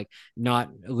 through like not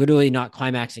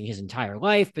climaxing his entire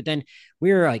life. But then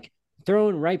we're like,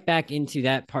 thrown right back into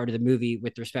that part of the movie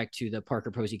with respect to the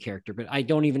Parker Posey character. But I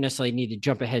don't even necessarily need to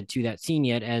jump ahead to that scene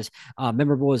yet, as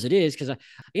memorable as it is, because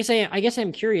I guess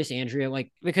I'm curious, Andrea,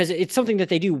 like, because it's something that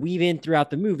they do weave in throughout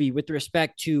the movie with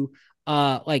respect to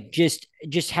like just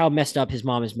how messed up his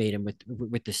mom has made him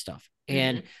with this stuff.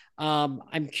 And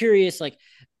I'm curious, like,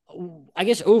 I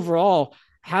guess overall,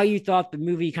 how you thought the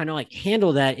movie kind of like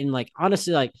handled that, in like,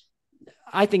 honestly, like,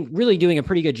 I think really doing a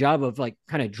pretty good job of like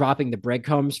kind of dropping the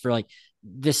breadcrumbs for like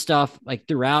this stuff like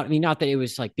throughout. I mean, not that it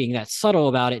was like being that subtle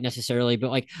about it necessarily, but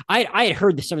like I had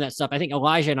heard some of that stuff. I think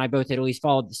Elijah and I both had at least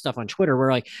followed the stuff on Twitter where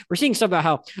like we're seeing stuff about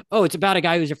how, oh, it's about a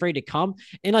guy who's afraid to come.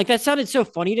 And like that sounded so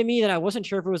funny to me that I wasn't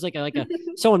sure if it was like a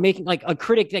someone making like a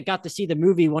critic that got to see the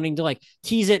movie wanting to like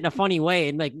tease it in a funny way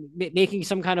and like making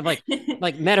some kind of like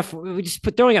metaphor. We just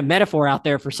throwing a metaphor out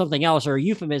there for something else, or a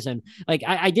euphemism. Like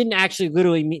I didn't actually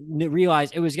literally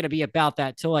realize it was going to be about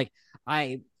that till like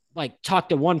I like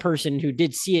talked to one person who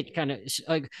did see it. Kind of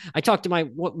like I talked to my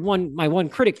one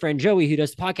critic friend Joey, who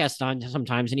does the podcast on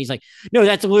sometimes, and he's like, no,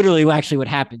 that's literally actually what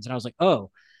happens. And I was like,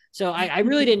 oh. So I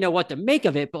really didn't know what to make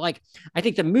of it, but like I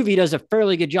think the movie does a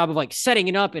fairly good job of like setting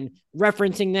it up and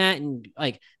referencing that, and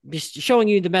like just showing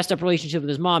you the messed up relationship with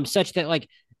his mom, such that like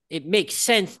it makes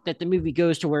sense that the movie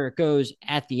goes to where it goes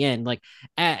at the end. Like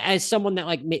as someone that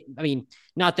like, I mean,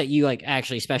 not that you like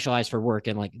actually specialize for work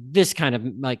in like this kind of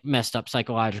like messed up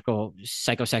psychological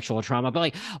psychosexual trauma, but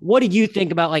like, what did you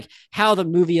think about like how the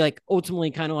movie like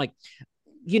ultimately kind of like,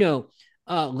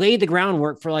 laid the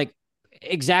groundwork for like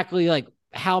exactly like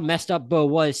how messed up Beau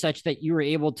was, such that you were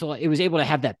able to, it was able to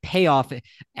have that payoff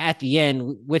at the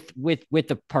end with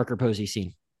the Parker Posey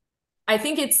scene. I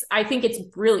think it's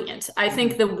brilliant. I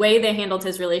think the way they handled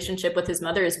his relationship with his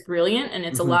mother is brilliant, and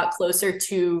it's a lot closer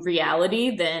to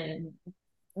reality than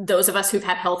those of us who've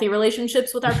had healthy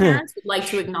relationships with our parents would like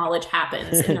to acknowledge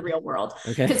happens in the real world.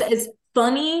 Okay. Because as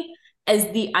funny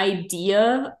as the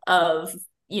idea of,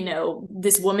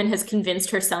 this woman has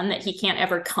convinced her son that he can't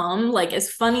ever come, like as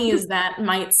funny as that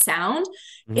might sound,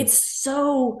 it's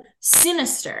so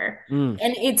sinister. And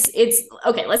it's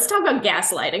okay, let's talk about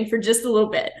gaslighting for just a little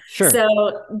bit. Sure. So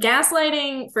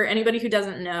gaslighting, for anybody who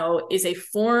doesn't know, is a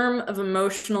form of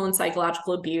emotional and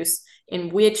psychological abuse in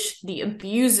which the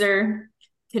abuser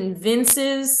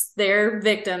convinces their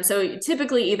victim, so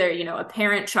typically either a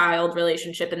parent-child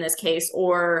relationship in this case,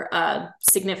 or a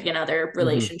significant other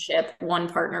relationship, one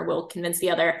partner will convince the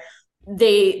other.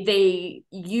 They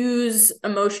use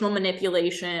emotional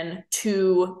manipulation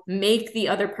to make the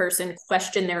other person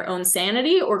question their own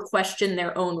sanity or question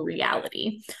their own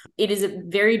reality. It is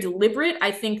very deliberate. I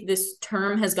think this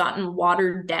term has gotten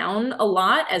watered down a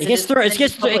lot as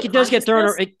it does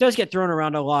get thrown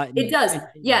around a lot. It does.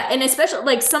 Yeah. And especially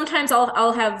like sometimes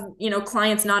I'll have,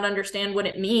 clients not understand what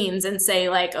it means and say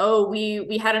like, oh,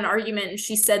 we had an argument and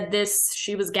she said this,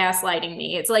 she was gaslighting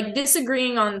me. It's like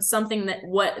disagreeing on something that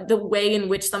the way in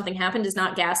which something happened is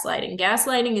not gaslighting.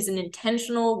 Gaslighting is an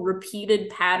intentional, repeated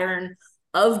pattern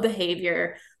of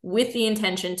behavior with the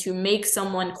intention to make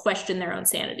someone question their own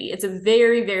sanity. It's a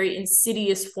very, very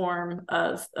insidious form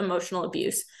of emotional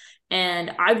abuse.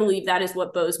 And I believe that is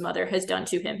what Beau's mother has done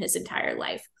to him his entire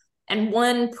life. And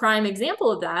one prime example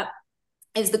of that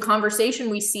is the conversation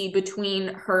we see between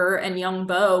her and young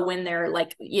Beau when they're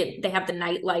like, they have the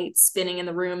night light spinning in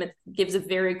the room. It gives a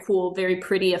very cool, very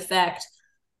pretty effect.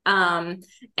 And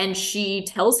she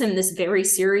tells him this very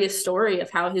serious story of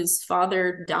how his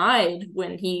father died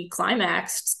when he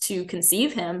climaxed to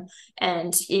conceive him.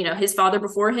 And, his father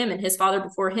before him and his father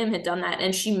before him had done that.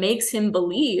 And she makes him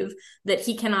believe that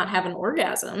he cannot have an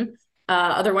orgasm.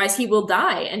 Otherwise he will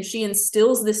die. And she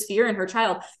instills this fear in her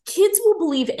child. Kids will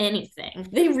believe anything.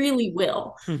 They really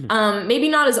will. Maybe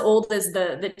not as old as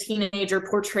the teenager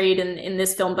portrayed in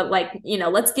this film, but like,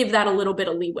 let's give that a little bit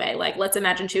of leeway. Like, let's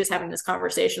imagine she was having this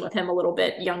conversation with him a little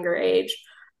bit younger age.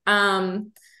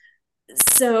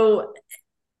 So,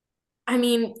 I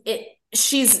mean,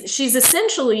 she's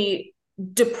essentially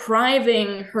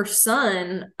depriving her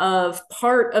son of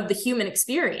part of the human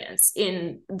experience.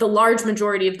 In the large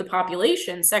majority of the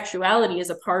population, sexuality is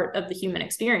a part of the human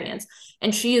experience,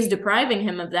 and she is depriving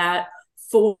him of that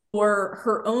for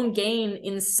her own gain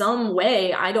in some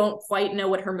way. I don't quite know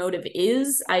what her motive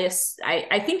is.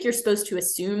 I think you're supposed to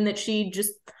assume that she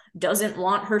just doesn't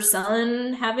want her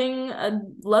son having a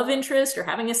love interest or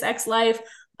having a sex life,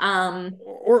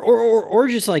 or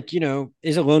just like,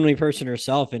 is a lonely person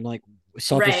herself and like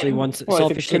selfishly wants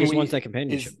that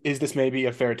companionship. Is this maybe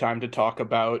a fair time to talk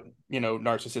about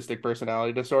narcissistic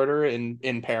personality disorder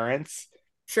in parents?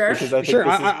 Sure. Because I think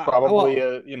this is probably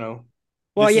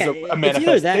Well, this yeah, is a it's either that.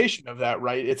 manifestation of that,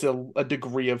 right? It's a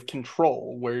degree of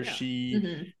control where Yeah.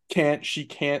 she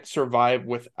can't survive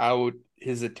without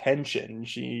his attention.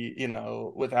 She,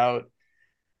 without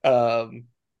a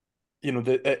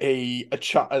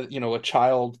child, a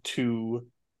child to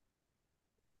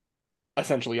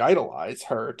essentially idolize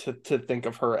her, to think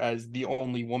of her as the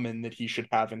only woman that he should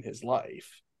have in his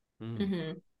life.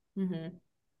 Mm-hmm. Mm-hmm.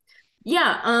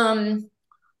 Yeah.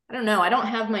 I don't know. I don't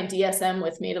have my DSM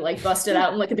with me to like bust it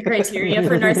out and look at the criteria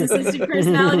for narcissistic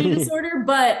personality disorder,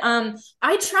 but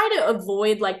I try to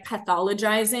avoid like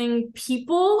pathologizing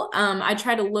people. I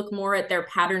try to look more at their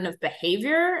pattern of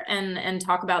behavior and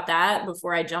talk about that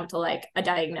before I jump to like a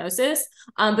diagnosis.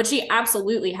 But she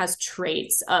absolutely has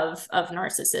traits of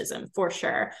narcissism for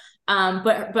sure.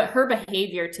 But her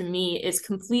behavior to me is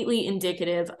completely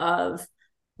indicative of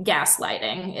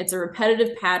gaslighting. It's a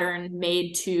repetitive pattern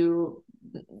made to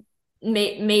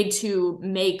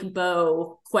make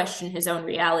Beau question his own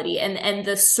reality, and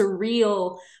the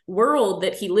surreal world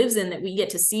that he lives in, that we get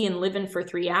to see and live in for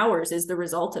 3 hours, is the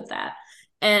result of that.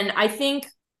 And I think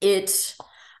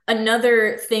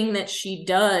another thing that she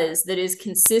does that is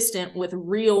consistent with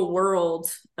real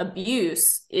world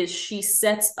abuse is she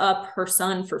sets up her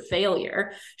son for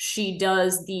failure. She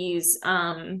does these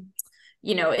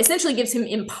essentially gives him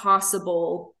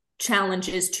impossible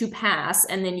challenges to pass,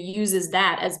 and then uses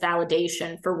that as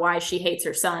validation for why she hates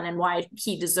her son and why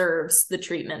he deserves the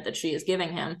treatment that she is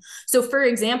giving him. So for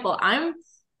example,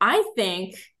 I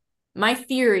think my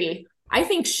theory, I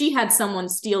think she had someone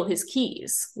steal his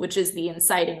keys, which is the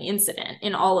inciting incident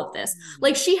in all of this.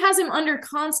 Like, she has him under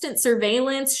constant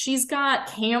surveillance. She's got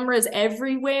cameras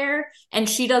everywhere, and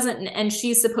she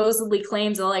supposedly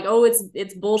claims like, oh,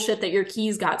 it's bullshit that your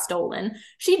keys got stolen.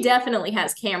 She definitely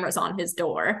has cameras on his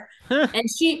door. And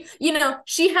she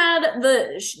had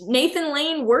Nathan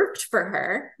Lane worked for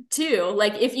her too.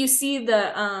 Like, if you see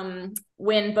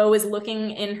when Beau is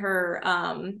looking in her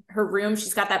room,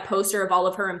 she's got that poster of all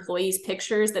of her employees'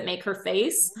 pictures that make her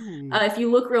face. If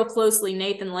you look real closely,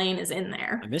 Nathan Lane is in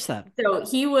there. I missed that. So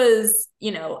he was,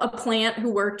 a plant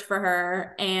who worked for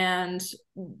her, and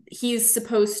he's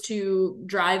supposed to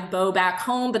drive Beau back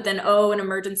home, but then an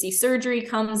emergency surgery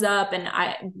comes up, and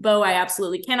Beau, I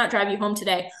absolutely cannot drive you home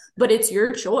today, but it's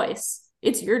your choice.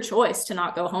 It's your choice to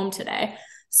not go home today.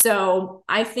 So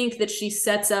I think that she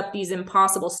sets up these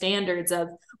impossible standards of,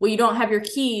 well, you don't have your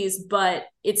keys, but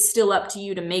it's still up to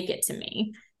you to make it to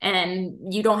me.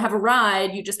 And you don't have a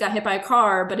ride, you just got hit by a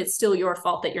car, but it's still your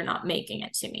fault that you're not making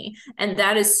it to me. And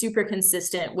that is super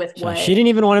consistent with So she didn't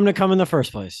even want him to come in the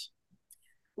first place.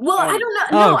 Well, I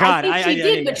don't know. No, God, I think she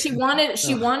did, but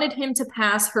she wanted him to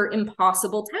pass her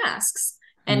impossible tasks.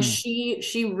 And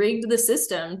she rigged the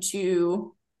system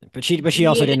to. But she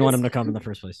also didn't want him to come in the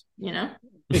first place.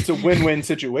 It's a win-win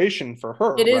situation for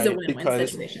her. It is a win-win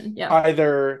situation. Yeah.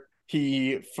 Either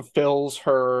he fulfills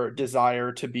her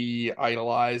desire to be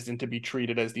idolized and to be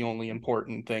treated as the only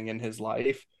important thing in his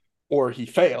life, or he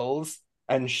fails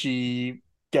and she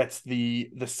gets the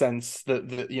sense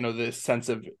the sense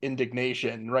of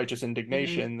indignation, righteous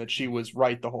indignation, that she was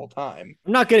right the whole time.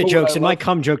 I'm not good at jokes, and my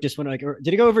cum joke just went like,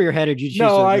 did it go over your head, or did you choose to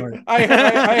ignore it? I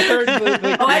heard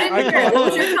I didn't hear it. What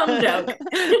was your cum joke?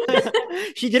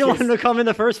 She didn't want him to come in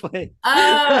the first place.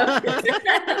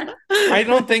 I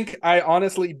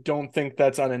honestly don't think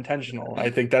that's unintentional. I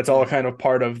think that's all kind of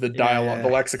part of the dialogue, the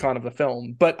lexicon of the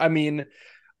film. But I mean,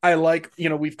 I like,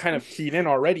 we've kind of keyed in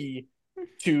already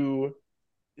to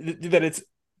that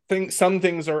some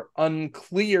things are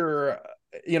unclear,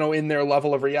 in their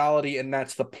level of reality, and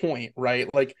that's the point, right?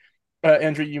 Like,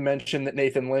 Andrea, you mentioned that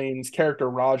Nathan Lane's character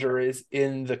Roger is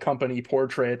in the company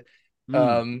portrait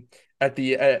at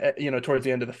the towards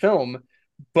the end of the film,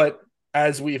 but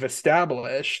as we've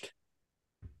established,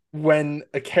 when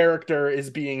a character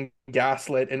is being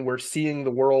gaslit and we're seeing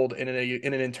the world in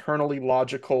an internally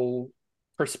logical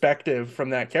perspective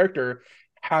from that character,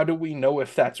 how do we know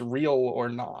if that's real or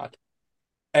not?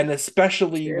 And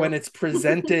especially when it's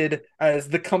presented as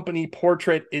the company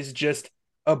portrait is just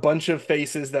a bunch of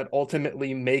faces that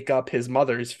ultimately make up his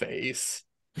mother's face.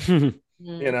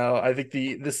 I think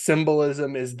the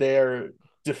symbolism is there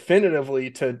definitively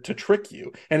to trick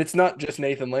you. And it's not just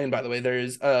Nathan Lane, by the way.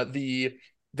 There's the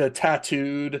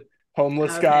tattooed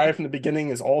homeless guy from the beginning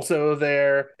is also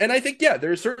there. And I think,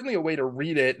 there's certainly a way to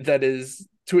read it that is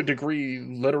to a degree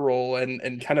literal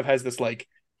and kind of has this like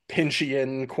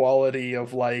Pinchian quality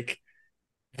of like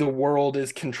the world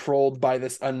is controlled by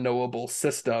this unknowable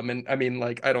system. And I mean,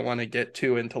 like, I don't want to get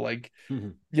too into like,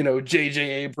 J.J.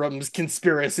 Abrams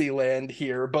conspiracy land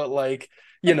here, but like,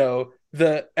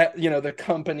 the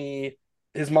company,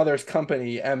 his mother's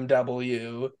company,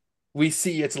 MW, we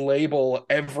see its label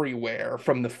everywhere,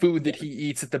 from the food that he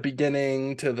eats at the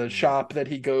beginning to the shop that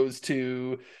he goes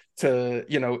to,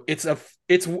 you know, it's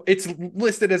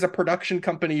listed as a production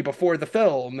company before the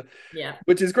film, Yeah.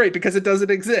 which is great because it doesn't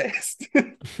exist.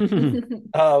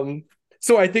 um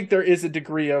so I think there is a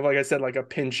degree of, like I said, like a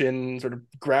Pynchon sort of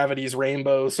gravity's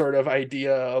rainbow sort of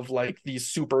idea of like these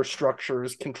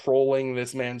superstructures controlling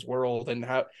this man's world, and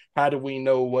how do we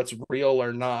know what's real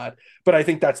or not? But I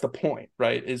think that's the point,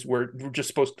 right? Is we're just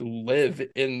supposed to live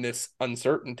in this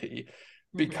uncertainty,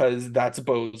 because that's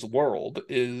Beau's world,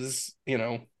 is, you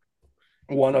know,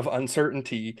 one of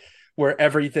uncertainty, where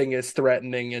everything is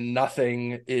threatening and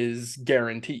nothing is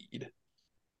guaranteed.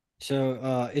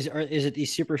 So is it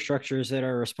these superstructures that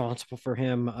are responsible for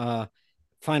him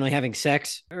finally having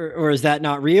sex, or is that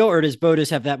not real, or does Beau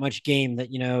just have that much game that,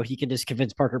 you know, he can just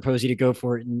convince Parker Posey to go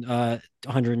for it in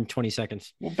 120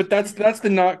 seconds? Well, but that's the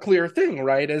not clear thing,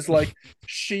 right? Is like,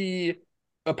 she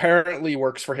apparently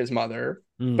works for his mother,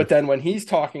 Mm, but then when he's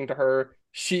talking to her,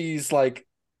 she's like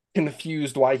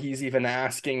confused why he's even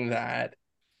asking that,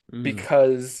 mm,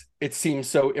 because it seems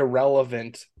so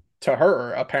irrelevant to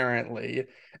her, apparently.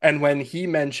 And when he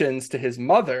mentions to his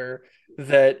mother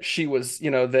that she was, you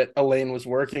know, that Elaine was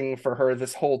working for her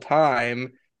this whole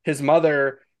time, his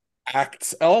mother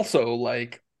acts also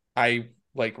like, I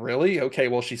like, really? Okay,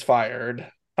 well, she's fired.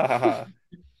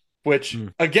 Which,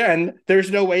 mm. again,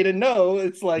 there's no way to know.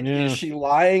 It's like, is Yeah. she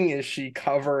lying? Is she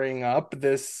covering up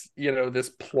this, you know, this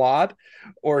plot?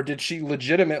 Or did she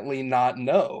legitimately not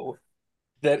know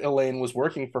that Elaine was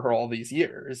working for her all these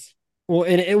years? Well,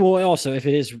 and it will also, if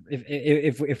it is,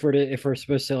 if we're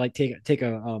supposed to like take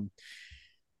a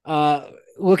uh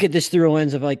look at this through a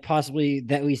lens of like possibly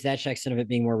that, at least that section of it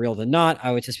being more real than not,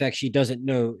 I would suspect she doesn't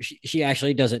know, she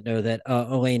actually doesn't know that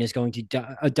Elaine is going to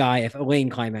die if Elaine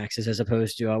climaxes, as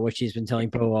opposed to what she's been telling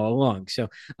Beau all along. So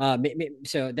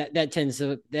so that tends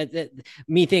to, that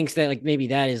me thinks that like maybe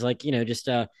that is like, you know, just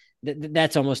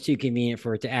that's almost too convenient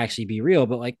for it to actually be real.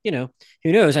 But like, you know,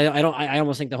 who knows? I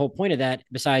almost think the whole point of that,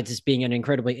 besides this being an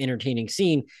incredibly entertaining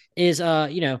scene, is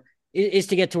you know, is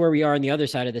to get to where we are on the other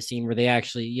side of the scene, where they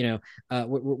actually, you know,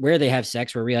 where they have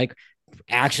sex, where we like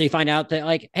actually find out that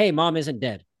like, hey, mom isn't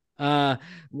dead.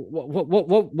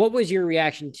 What was your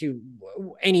reaction to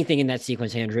anything in that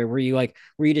sequence, Andrea? Were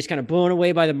you just kind of blown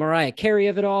away by the Mariah Carey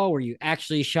of it all? Were you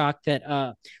actually shocked that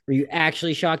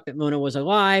Mona was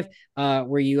alive?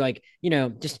 Were you like, you know,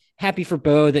 just happy for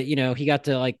Beau that, you know, he got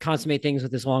to like consummate things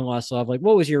with his long lost love? Like,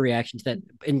 what was your reaction to that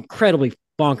incredibly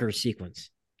bonkers sequence?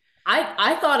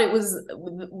 I thought it was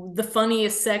the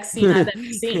funniest sex scene I've ever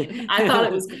seen. I thought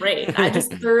it was great. I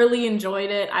just thoroughly enjoyed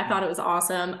it. I thought it was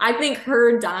awesome. I think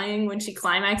her dying when she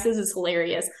climaxes is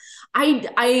hilarious.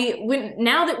 I when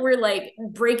now that we're like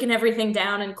breaking everything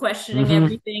down and questioning Mm-hmm.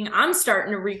 everything, I'm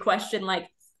starting to re-question, like,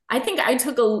 I think I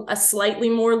took a slightly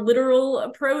more literal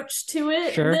approach to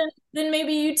it Sure. than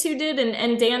maybe you two did,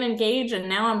 and Dan and Gage, and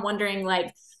now I'm wondering,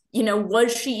 like, you know,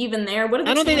 was she even there? What are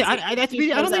the I don't think chances that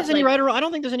she I don't shows think up? there's any Like, right or wrong. I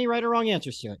don't think there's any right or wrong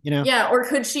answers to it. You know, yeah, or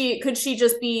could she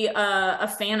just be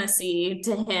a fantasy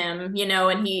to him, you know,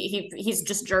 and he's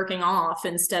just jerking off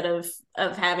instead of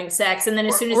having sex, and then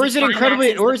as soon as or he is it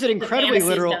incredibly, climaxes, or is it the incredibly fantasy is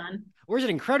literal, done. or is it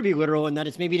incredibly literal in that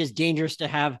it's maybe just dangerous to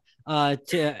have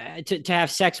to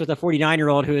have sex with a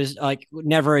 49-year-old who has like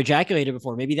never ejaculated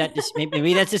before? Maybe that's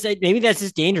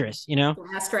just dangerous. You know?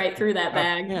 Blast right through that Uh,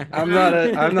 bag. Yeah.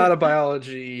 I'm not a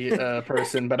biology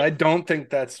person, but I don't think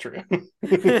that's true.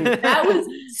 That was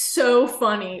so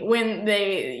funny when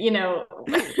they, you know,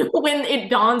 when it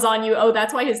dawns on you, oh,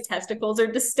 that's why his testicles are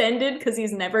distended, because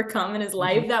he's never come in his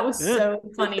life. That was Yeah. so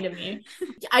funny to me.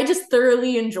 I just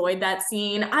thoroughly enjoyed that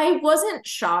scene. I wasn't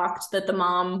shocked that the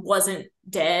mom wasn't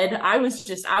dead. I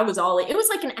was all, it was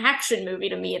like an action movie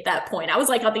to me at that point. I was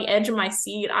like on the edge of my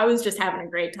seat. I was just having a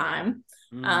great time.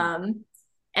 Mm. Um,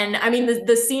 and I mean,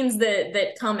 the scenes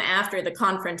that come after the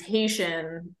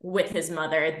confrontation with his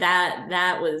mother,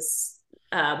 that was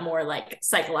more like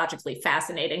psychologically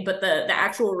fascinating. But the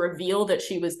actual reveal that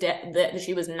she was dead, that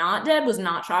she was not dead, was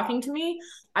not shocking to me.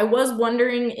 I was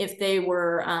wondering if they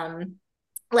were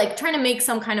like trying to make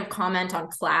some kind of comment on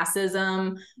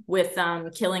classism with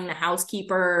killing the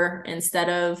housekeeper Oof, that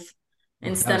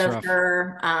was rough.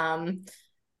 her.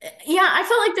 Yeah, I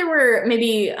felt like there were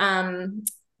maybe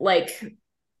like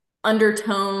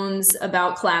undertones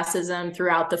about classism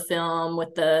throughout the film,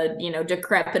 with the, you know,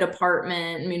 decrepit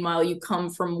apartment, meanwhile you come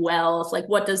from wealth. Like,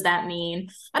 what does that mean?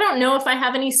 I don't know if I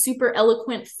have any super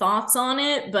eloquent thoughts on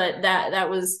it, but that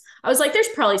was, I was like, there's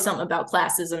probably something about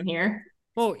classism here.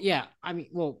 Well, yeah. I mean,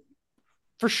 well,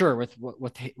 for sure with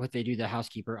what they do to the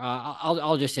housekeeper.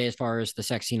 I'll just say, as far as the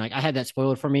sex scene, like I had that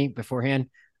spoiled for me beforehand.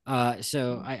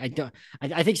 So I don't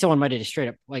I think someone might have just straight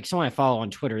up like someone I follow on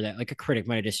Twitter that like a critic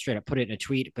might have just straight up put it in a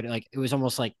tweet, but like it was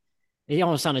almost like it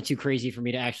almost sounded too crazy for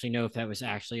me to actually know if that was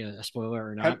actually a spoiler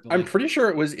or not. But I'm like, pretty sure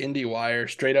it was IndieWire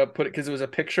straight up put it because it was a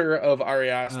picture of Ari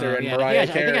Aster and yeah, Mariah I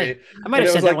think Carey, I might and have it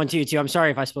was said that like one too. I'm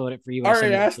sorry if I spoiled it for you by Ari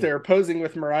sending it to. Aster posing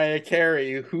with Mariah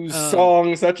Carey, whose Um,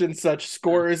 song such and such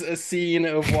scores a scene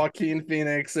of Joaquin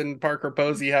Phoenix and Parker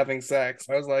Posey having sex.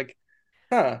 I was like,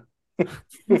 huh.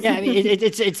 yeah, I mean,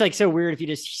 it's like so weird if you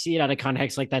just see it out of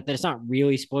context like that it's not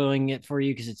really spoiling it for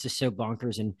you because it's just so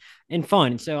bonkers and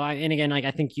fun. So and again, like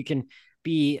I think you can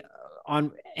be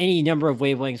on any number of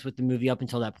wavelengths with the movie up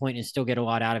until that point and still get a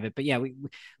lot out of it. But yeah,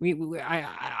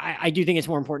 I do think it's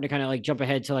more important to kind of like jump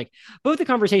ahead to like both the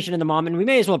conversation and the mom, and we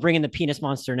may as well bring in the penis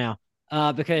monster now.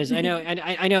 Because I know, and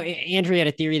I know Andrea had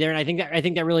a theory there, and I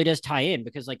think that really does tie in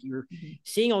because like you're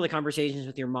seeing all the conversations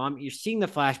with your mom, you're seeing the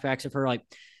flashbacks of her like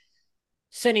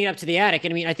sending it up to the attic.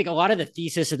 And I mean, I think a lot of the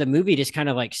thesis of the movie just kind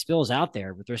of like spills out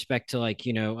there with respect to like,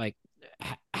 like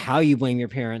how you blame your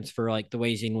parents for like the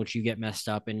ways in which you get messed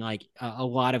up. And like a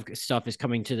lot of stuff is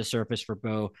coming to the surface for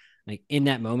Beau, like in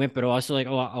that moment, but also like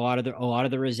a lot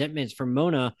of the resentments from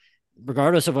Mona,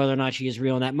 regardless of whether or not she is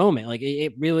real in that moment. Like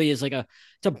it really is like it's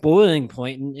a boiling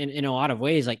point in a lot of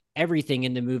ways. Like everything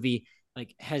in the movie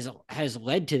like has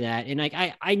led to that. And like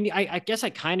I guess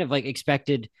I kind of like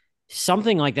expected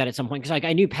something like that at some point because like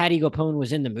I knew Patti LuPone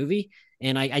was in the movie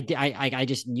and I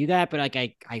just knew that, but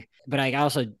like but I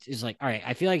also is like, all right,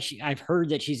 I feel like I've heard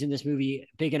that she's in this movie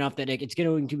big enough that it's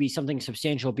going to be something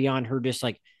substantial beyond her just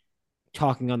like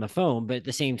talking on the phone. But at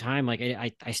the same time, like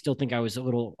I still think I was a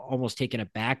little almost taken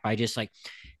aback by just like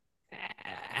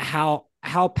how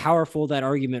powerful that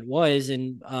argument was.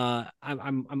 And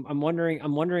I'm wondering,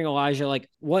 Elijah, like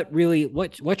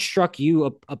what struck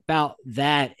you about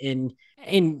that and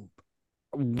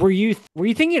were you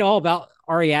thinking at all about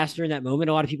Ari Aster in that moment?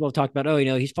 A lot of people have talked about, oh,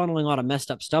 he's funneling a lot of messed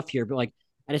up stuff here, but like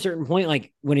at a certain point,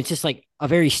 like when it's just like a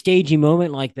very stagey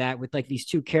moment like that with like these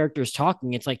two characters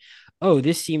talking, it's like, oh,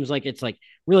 this seems like it's like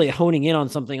really honing in on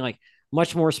something like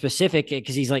much more specific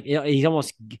because he's like he's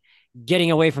almost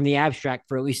getting away from the abstract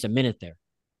for at least a minute there.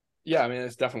 Yeah, I mean,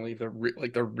 it's definitely the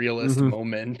realest Mm-hmm.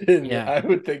 moment, and Yeah. I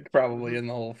would think probably Mm-hmm. in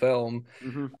the whole film,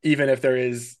 Mm-hmm. even if there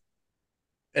is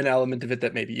an element of it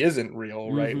that maybe isn't real,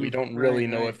 right? Mm-hmm. We don't really Right.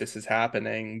 know Right. if this is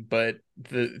happening, but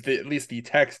the at least the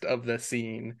text of the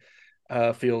scene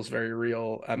feels very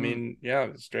real. I Mm. mean, yeah,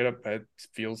 straight up, it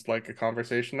feels like a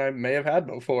conversation I may have had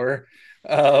before.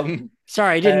 Um,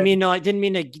 Sorry, and I didn't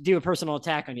mean to do a personal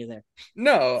attack on you there.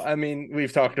 no, I mean,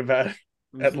 we've talked about at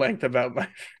Mm-hmm. length about my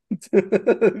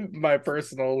my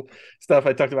personal stuff.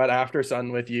 I talked about After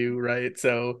Sun with you, right?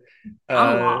 So,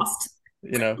 I'm uh, lost.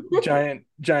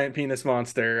 giant penis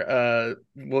monster.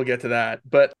 We'll get to that.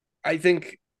 But I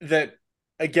think that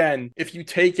again, if you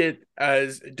take it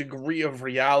as a degree of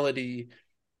reality,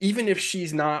 even if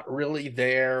she's not really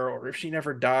there or if she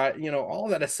never died, all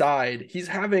that aside, he's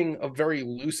having a very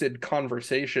lucid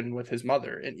conversation with his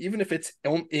mother. And even if it's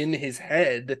in his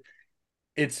head,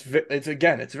 it's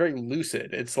again, it's very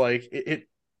lucid. It's like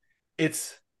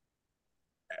it's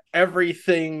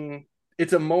everything.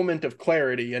 It's a moment of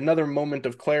clarity, another moment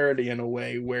of clarity in a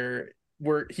way where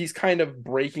he's kind of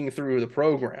breaking through the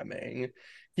programming.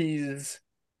 He's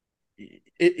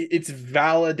it's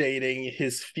validating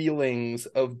his feelings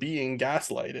of being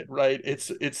gaslighted, right?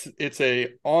 It's a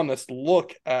honest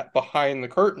look at behind the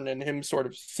curtain and him sort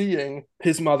of seeing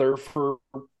his mother for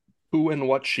who and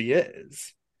what she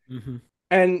is. Mm-hmm.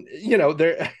 And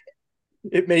there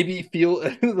it maybe feels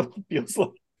like,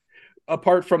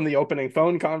 apart from the opening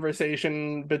phone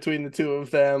conversation between the two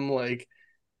of them, like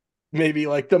maybe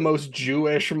like the most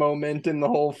Jewish moment in the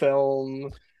whole film.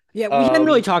 Yeah, we hadn't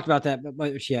really Um, talked about that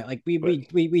much yet. Like but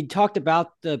we talked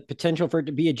about the potential for it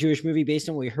to be a Jewish movie based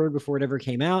on what we heard before it ever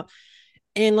came out.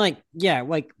 And like, yeah,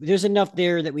 like there's enough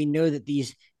there that we know that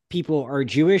these people are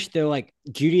Jewish, though like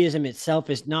Judaism itself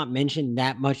is not mentioned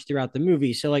that much throughout the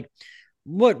movie. So like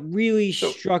what really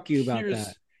so struck you about that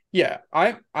here's yeah,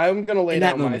 I'm gonna lay in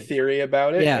that down my moment? theory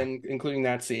about it, Yeah. and including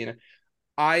that scene.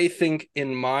 I think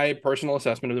in my personal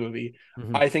assessment of the movie,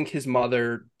 Mm-hmm. I think his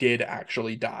mother did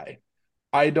actually die.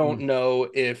 I don't know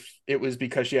if it was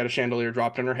because she had a chandelier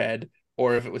dropped on her head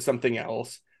or if it was something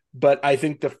else. But I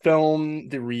think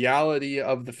the reality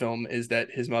of the film is that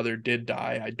his mother did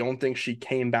die. I don't think she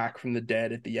came back from the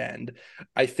dead at the end.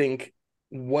 I think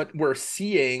what we're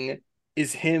seeing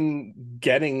is him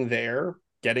getting there,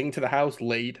 getting to the house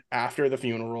late after the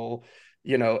funeral,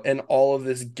 and all of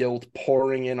this guilt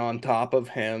pouring in on top of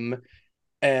him.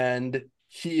 And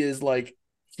he is like,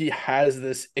 he has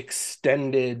this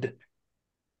extended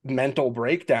mental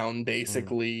breakdown,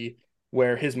 basically,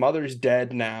 where his mother's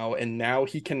dead now, and now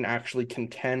he can actually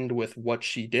contend with what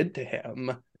she did to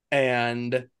him.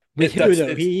 And With who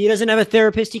though? He doesn't have a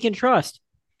therapist he can trust.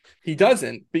 He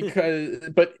doesn't,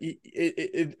 but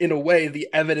in a way, the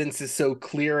evidence is so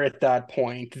clear at that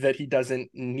point that he doesn't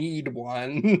need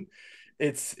one.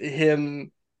 It's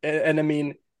him. And I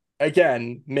mean,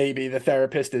 again, maybe the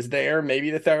therapist is there,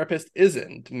 maybe the therapist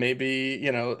isn't. Maybe,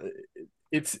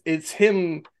 it's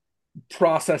him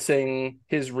processing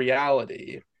his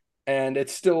reality. And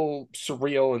it's still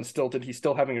surreal and stilted. He's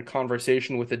still having a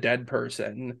conversation with a dead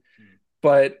person,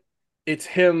 but it's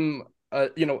him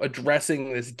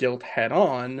addressing this guilt head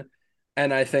on.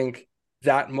 And I think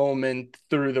that moment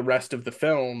through the rest of the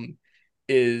film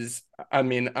is, I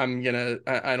mean, I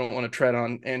don't want to tread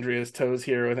on Andrea's toes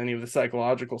here with any of the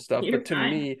psychological stuff, You're but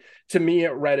fine. to me,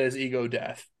 it read as ego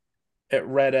death. It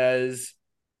read as,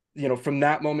 from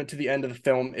that moment to the end of the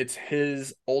film, it's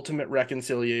his ultimate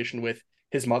reconciliation with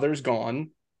his mother's gone.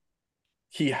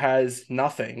 He has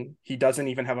nothing. He doesn't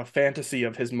even have a fantasy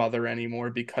of his mother anymore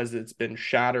because it's been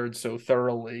shattered so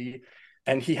thoroughly,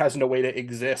 and he has no way to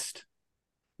exist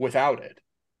without it.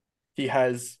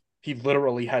 He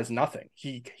literally has nothing.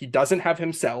 He doesn't have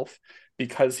himself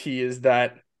because he is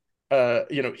that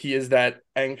he has that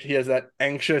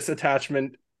anxious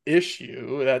attachment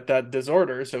issue, that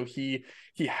disorder. So he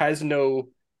has no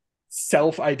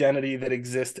self identity that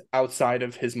exists outside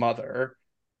of his mother.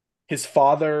 His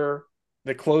father,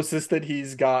 the closest that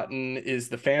he's gotten is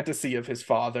the fantasy of his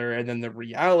father, and then the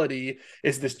reality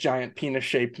is this giant penis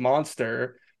shaped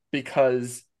monster,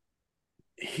 because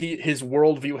his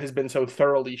worldview has been so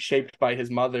thoroughly shaped by his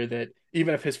mother that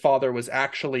even if his father was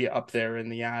actually up there in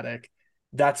the attic,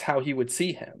 that's how he would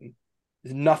see him.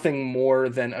 Nothing more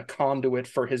than a conduit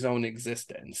for his own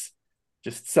existence,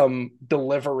 just some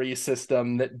delivery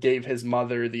system that gave his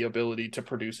mother the ability to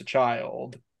produce a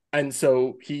child. And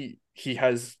so he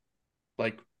has,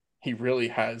 like, he really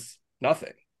has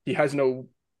nothing.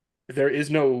 There is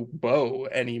no Beau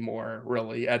anymore,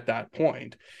 really, at that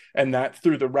point. And that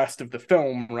through the rest of the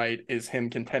film, right, is him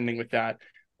contending with that,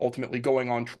 ultimately going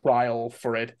on trial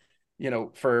for it,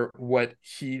 for what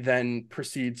he then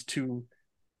proceeds to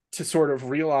sort of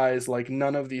realize, like,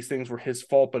 none of these things were his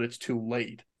fault, but it's too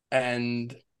late.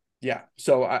 And yeah,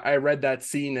 so I read that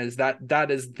scene as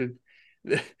that is the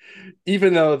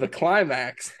even though the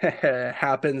climax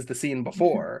happens the scene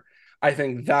before, I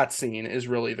think that scene is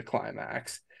really the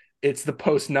climax. It's the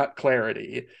post-nut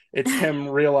clarity. It's him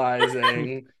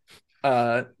realizing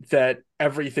that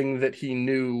everything that he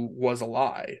knew was a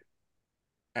lie.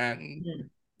 And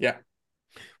yeah.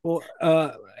 Well,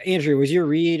 Andrew, was your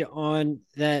read on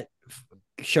that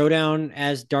showdown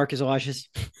as dark as Elijah's?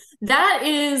 That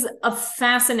is a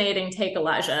fascinating take,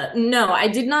 Elijah. No, I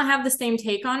did not have the same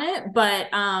take on it, but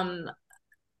on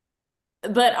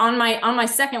my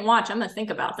second watch, I'm gonna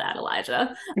think about that,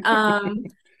 Elijah.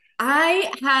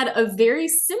 I had a very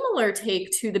similar take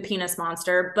to the penis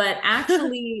monster, but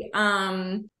actually,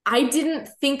 I didn't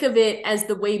think of it as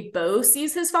the way Beau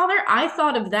sees his father. I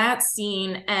thought of that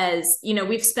scene as,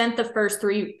 we've spent the first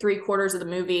three quarters of the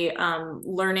movie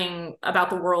learning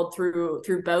about the world through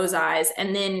Beau's eyes,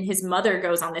 and then his mother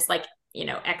goes on this, like,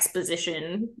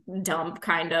 exposition dump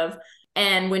kind of.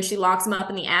 And when she locks him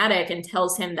up in the attic and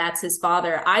tells him that's his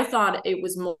father, I thought it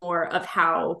was more of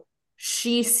how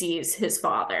she sees his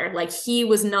father. Like, he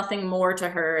was nothing more to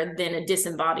her than a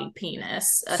disembodied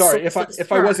penis. Sorry,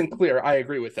 if I wasn't clear, I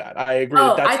agree with that. I agree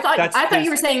Oh, that I thought you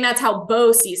were saying that's how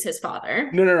Beau sees his father.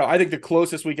 No. I think the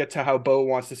closest we get to how Beau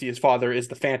wants to see his father is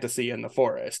the fantasy in the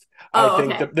forest. I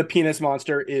think okay. the penis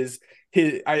monster is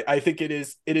his. I think it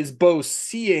is Beau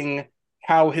seeing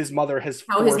how his mother has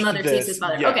how his mother sees his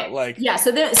father. Yeah, okay, yeah.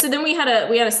 So then we had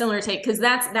a similar take, because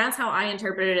that's how I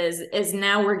interpreted it, as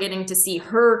now we're getting to see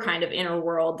her kind of inner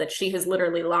world that she has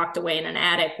literally locked away in an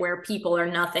attic where people are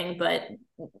nothing but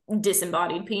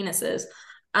disembodied penises.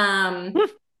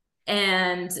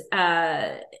 And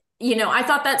I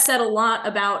thought that said a lot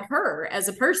about her as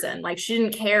a person. Like, she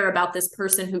didn't care about this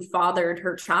person who fathered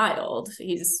her child.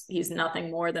 He's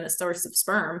nothing more than a source of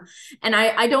sperm. And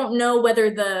I don't know whether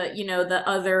the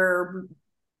other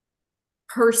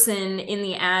person in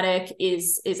the attic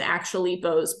is actually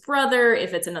Beau's brother,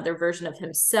 if it's another version of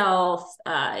himself,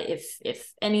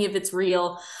 if any of it's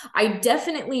real. I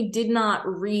definitely did not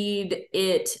read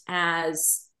it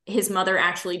as his mother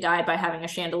actually died by having a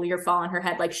chandelier fall on her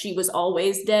head, like she was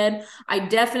always dead. I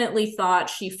definitely thought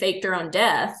she faked her own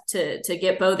death to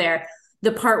get Beau there.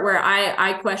 The part where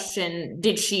I question,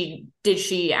 did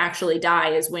she actually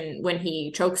die, is when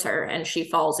he chokes her and she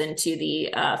falls into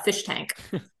the fish tank.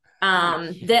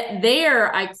 That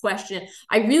there I question.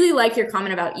 I really like your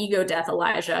comment about ego death,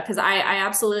 Elijah, because I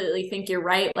absolutely think you're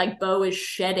right. Like Beau is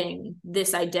shedding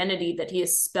this identity that he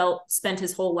has spent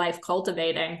his whole life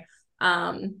cultivating,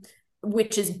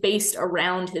 which is based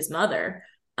around his mother,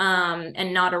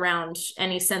 and not around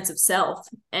any sense of self.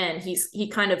 And he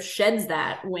kind of sheds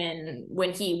that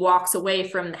when he walks away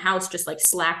from the house, just like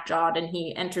slack jawed, and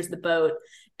he enters the boat.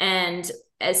 And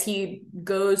as he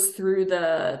goes through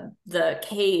the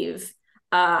cave,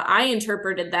 I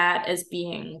interpreted that as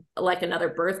being like another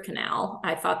birth canal.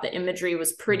 I thought the imagery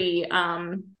was pretty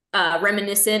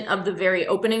reminiscent of the very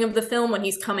opening of the film when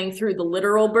he's coming through the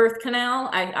literal birth canal.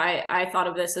 I thought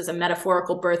of this as a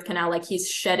metaphorical birth canal, like he's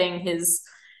shedding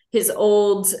his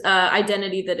old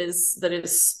identity that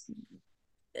is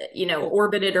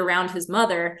orbited around his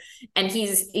mother, and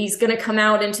he's gonna come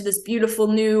out into this beautiful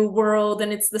new world,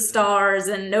 and it's the stars,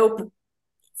 and nope,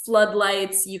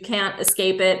 floodlights, you can't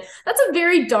escape it. That's a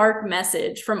very dark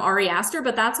message from Ari Aster,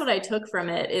 but that's what I took from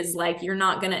it, is like, you're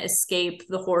not gonna escape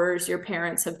the horrors your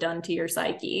parents have done to your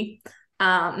psyche.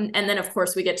 And then of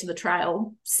course we get to the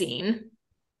trial scene.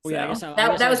 Well, yeah, So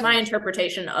that was my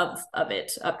interpretation of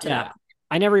it up to that.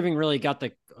 I never even really got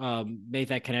the made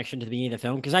that connection to the beginning of the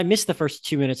film, because I missed the first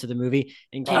 2 minutes of the movie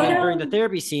and came in during the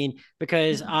therapy scene,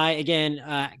 because I again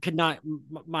could not,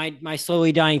 my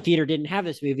slowly dying theater didn't have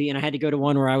this movie, and I had to go to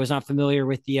one where I was not familiar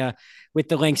with the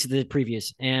lengths of the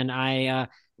previous, and I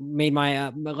made my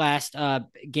last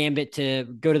gambit to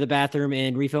go to the bathroom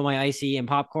and refill my icy and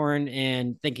popcorn,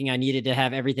 and thinking I needed to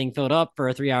have everything filled up for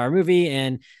a 3-hour movie,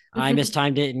 and I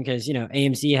mistimed it, and because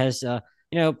AMC has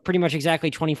pretty much exactly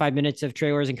 25 minutes of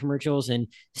trailers and commercials, and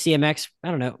CMX,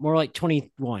 I don't know, more like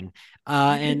 21.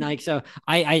 And like, so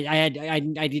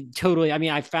I did totally, I mean,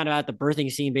 I found out the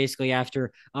birthing scene basically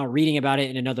after reading about it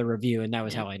in another review. And that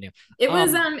was how I knew. It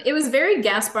was very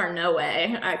Gaspar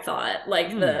Noé, I thought,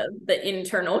 like the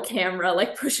internal camera,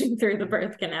 like pushing through the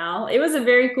birth canal. It was a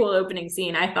very cool opening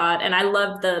scene, I thought. And I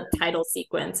loved the title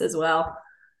sequence as well.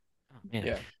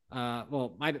 Yeah.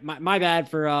 Well, my bad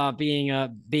for being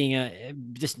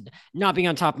just not being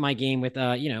on top of my game with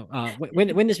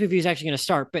when this movie is actually going to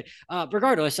start. But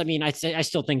regardless, I mean, I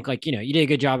still think, like, you did a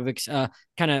good job of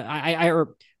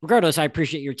regardless, I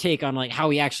appreciate your take on like how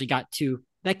he actually got to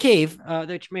that cave,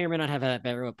 which may or may not have had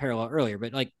that parallel earlier.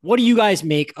 But like, what do you guys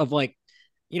make of, like,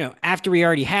 after he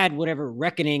already had whatever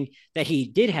reckoning that he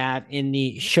did have in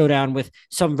the showdown with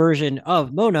some version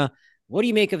of Mona? What do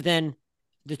you make of then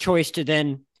the choice to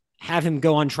then have him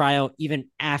go on trial even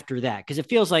after that? Because it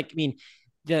feels like, I mean,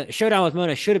 the showdown with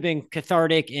Mona should have been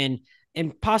cathartic and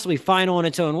possibly final in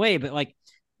its own way, but like,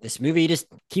 this movie just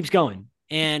keeps going.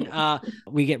 And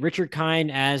we get Richard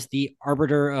Kind as the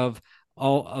arbiter of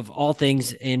all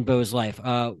things in Beau's life.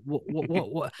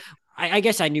 I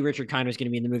guess I knew Richard Kind was going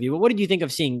to be in the movie, but what did you think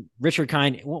of seeing Richard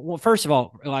Kind? Well, first of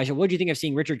all, Elijah, what did you think of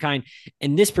seeing Richard Kind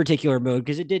in this particular mode?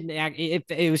 Because it didn't act,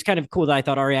 it was kind of cool that I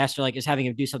thought Ari Aster is having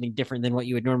him do something different than what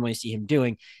you would normally see him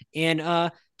doing.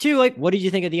 And two, like, what did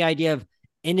you think of the idea of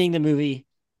ending the movie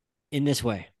in this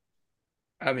way?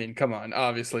 I mean, come on,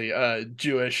 obviously,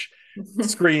 Jewish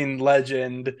screen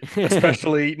legend,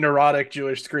 especially neurotic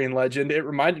Jewish screen legend. It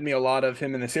reminded me a lot of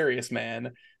him in The Serious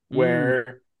Man,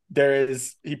 where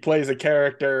he plays a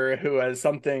character who has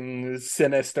something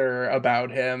sinister about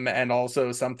him, and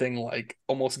also something like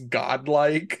almost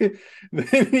godlike.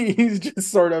 He's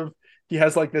just sort of, he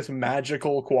has like this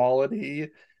magical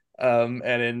quality.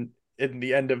 And in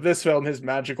the end of this film, his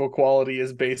magical quality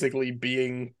is basically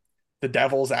being the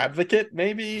devil's advocate,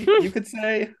 maybe you could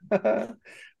say. But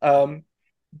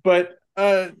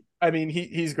I mean,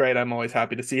 he's great. I'm always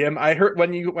happy to see him. I heard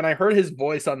when I heard his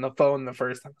voice on the phone the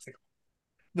first time, I was like,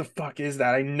 the fuck is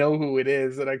that? I know who it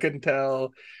is, and I couldn't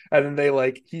tell. And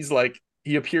then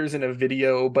he appears in a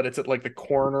video, but it's at like the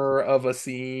corner of a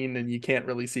scene, and you can't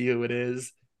really see who it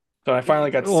is. So I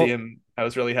finally got to see him. I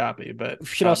was really happy. But we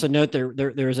should also note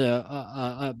there's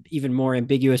a even more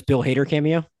ambiguous Bill Hader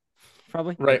cameo.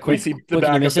 Probably right. We see the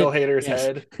back of Bill Hader's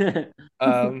head.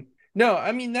 No,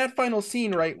 I mean, that final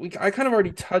scene, right? I kind of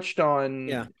already touched on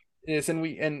this, and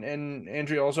and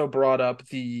Andrea also brought up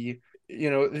the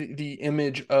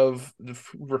image of the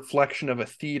reflection of a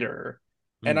theater.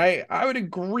 And I would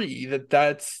agree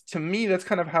that's, to me, that's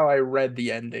kind of how I read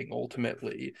the ending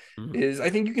ultimately. Is I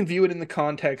think you can view it in the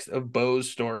context of Beau's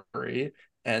story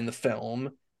and the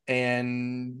film,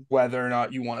 and whether or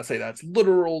not you want to say that's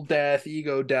literal death,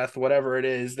 ego death, whatever it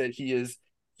is, that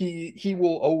he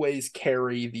will always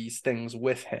carry these things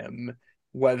with him,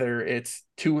 whether it's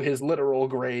to his literal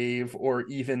grave or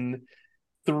even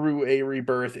through a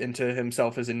rebirth into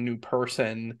himself as a new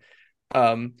person.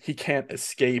 He can't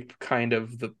escape kind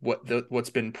of what's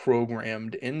been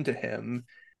programmed into him.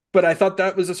 But I thought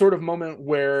that was a sort of moment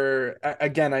where,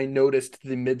 again, I noticed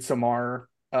the Midsommar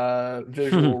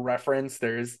visual reference.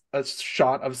 There's a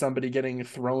shot of somebody getting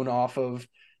thrown off of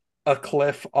a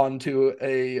cliff onto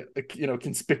a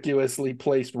conspicuously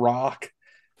placed rock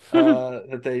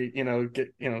that they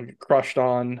get crushed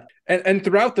on. And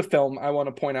throughout the film, I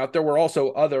want to point out there were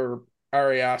also other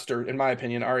Ari Aster, in my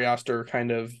opinion, Ari Aster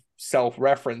kind of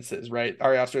self-references, right?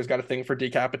 Ari Aster's got a thing for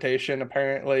decapitation,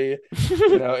 apparently.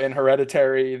 In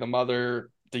Hereditary, the mother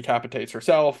decapitates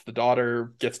herself, the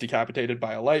daughter gets decapitated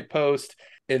by a light post.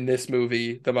 In this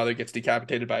movie, the mother gets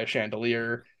decapitated by a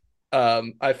chandelier.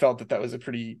 I felt that was a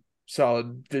pretty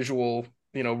solid visual,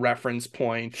 reference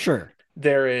point. Sure.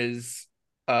 There is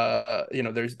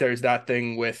there's that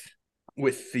thing with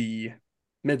the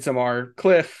Midsommar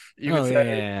cliff. You could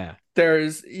say yeah.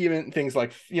 There's even things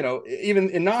like, even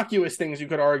innocuous things you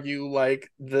could argue,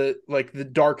 like the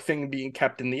dark thing being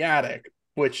kept in the attic,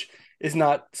 which is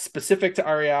not specific to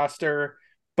Ari Aster,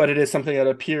 but it is something that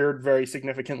appeared very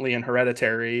significantly in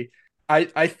Hereditary.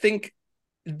 I think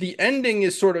the ending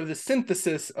is sort of the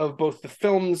synthesis of both the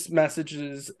film's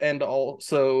messages and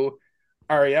also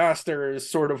Ari Aster's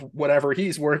sort of whatever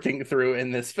he's working through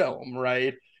in this film,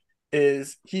 right?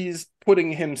 Is he's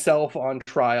putting himself on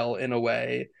trial in a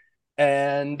way.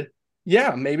 And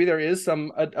yeah, maybe there is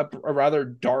a rather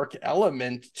dark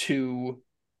element to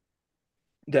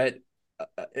that.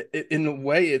 In a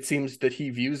way, it seems that he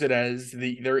views it as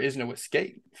there is no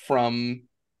escape from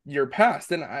your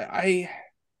past. And I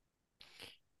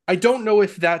don't know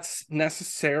if that's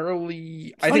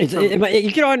necessarily. I think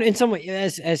you could on in some way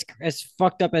as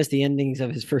fucked up as the endings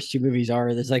of his first two movies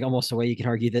are. There's like almost a way you could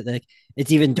argue that like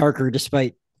it's even darker,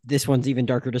 despite this one's even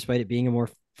darker, despite it being a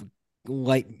more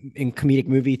light and comedic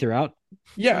movie throughout.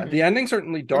 Yeah, the ending's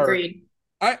certainly dark. Agreed.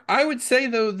 I would say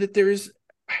though that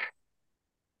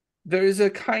there's a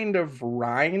kind of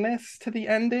wryness to the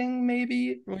ending,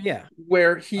 maybe. Well, yeah,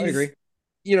 where I agree.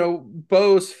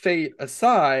 Beau's fate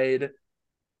aside,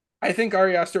 I think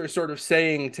Ari Aster is sort of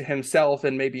saying to himself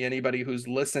and maybe anybody who's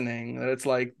listening that it's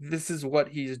like, this is what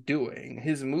he's doing.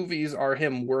 His movies are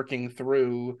him working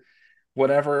through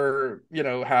whatever,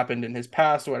 happened in his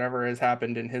past, whatever has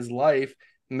happened in his life.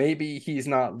 Maybe he's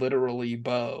not literally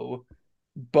Beau,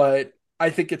 but I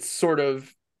think it's sort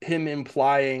of him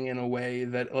implying in a way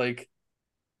that like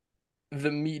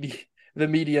the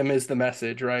medium is the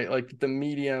message, right? Like the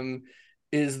medium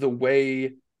is the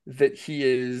way that he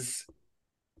is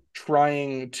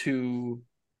trying to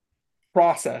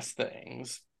process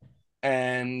things.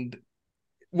 And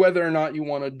whether or not you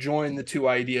want to join the two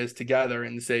ideas together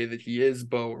and say that he is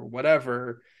Beau or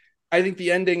whatever, I think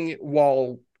the ending,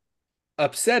 while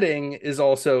upsetting, is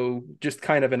also just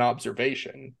kind of an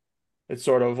observation. It's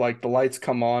sort of like the lights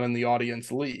come on and the audience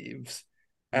leaves.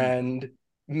 And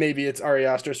maybe it's Ari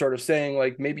Aster sort of saying,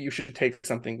 like, maybe you should take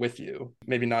something with you.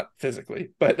 Maybe not physically,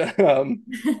 but,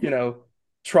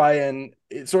 try and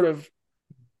it's sort of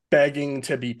begging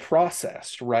to be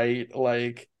processed, right?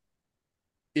 Like,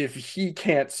 if he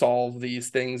can't solve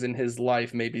these things in his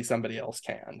life, maybe somebody else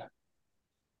can.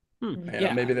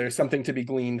 Maybe there's something to be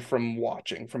gleaned from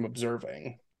watching, from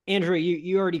observing. Andrea,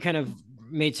 you already kind of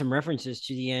made some references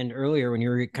to the end earlier when you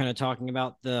were kind of talking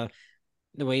about the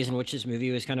ways in which this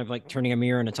movie was kind of like turning a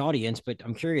mirror on its audience. But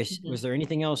I'm curious, was there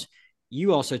anything else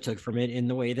you also took from it in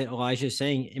the way that Elijah is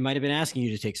saying it might have been asking you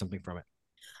to take something from it?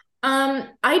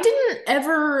 I didn't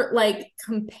ever like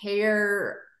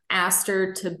compare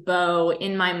Aster to Beau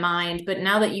in my mind, but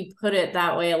now that you put it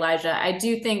that way, Elijah, I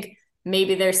do think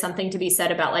maybe there's something to be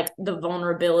said about like the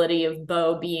vulnerability of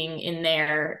Beau being in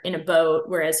there in a boat,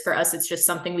 whereas for us it's just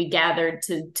something we gathered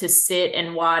to sit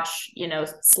and watch,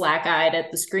 slack-eyed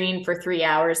at the screen for 3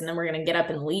 hours, and then we're gonna get up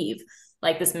and leave.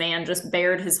 Like, this man just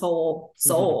bared his whole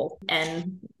soul,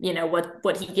 and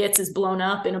what he gets is blown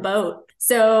up in a boat.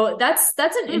 So that's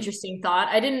an interesting thought.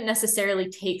 I didn't necessarily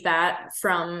take that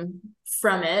from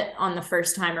it on the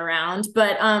first time around,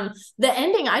 but the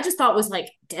ending I just thought was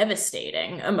like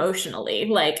devastating emotionally.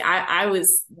 Like I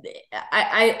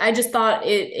just thought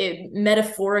it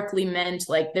metaphorically meant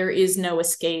like there is no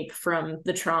escape from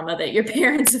the trauma that your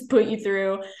parents have put you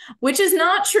through, which is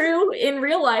not true in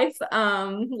real life,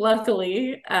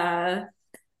 luckily.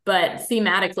 But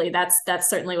thematically, that's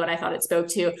certainly what I thought it spoke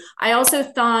to. I also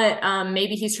thought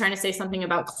maybe he's trying to say something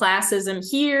about classism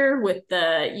here with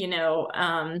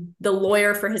the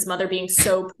lawyer for his mother being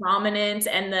so prominent,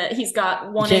 and he's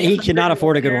got one. He cannot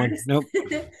afford a good one. Nope.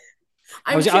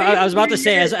 I was about to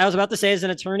say, as an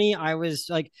attorney, I was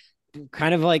like,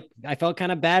 kind of like I felt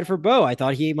kind of bad for Beau. I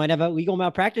thought he might have a legal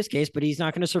malpractice case, but he's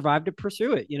not going to survive to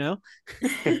pursue it, you know?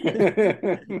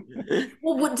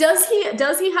 Well, does he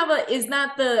have a is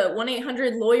that the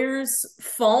 1-800 lawyer's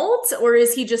fault, or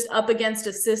is he just up against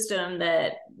a system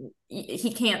that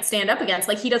he can't stand up against?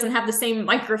 Like he doesn't have the same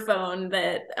microphone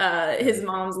that his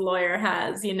mom's lawyer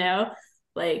has, you know?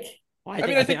 Like Well,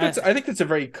 I think that's a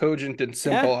very cogent and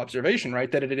simple observation,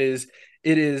 right? That it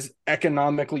is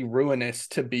economically ruinous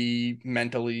to be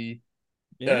mentally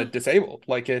disabled.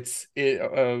 Like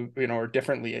or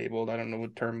differently abled. I don't know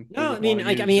what term. No,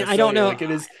 I don't say. know. Like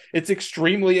it's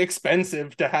extremely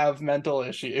expensive to have mental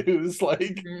issues.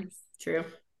 Like true.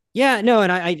 Yeah, no,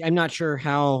 and I'm not sure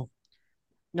how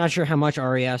much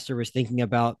Ari Aster was thinking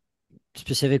about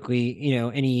specifically,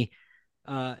 any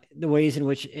the ways in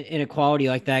which inequality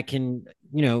like that can,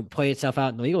 play itself out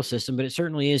in the legal system. But it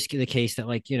certainly is the case that,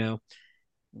 like,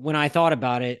 when I thought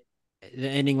about it, the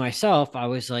ending myself, I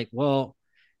was like, well,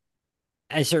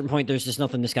 at a certain point, there's just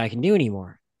nothing this guy can do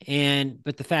anymore.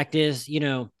 But the fact is,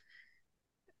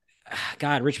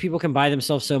 God, rich people can buy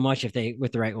themselves so much if they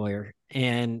with the right lawyer,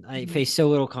 and I face so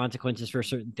little consequences for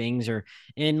certain things,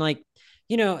 and like,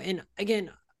 and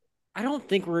again, I don't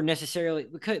think we're necessarily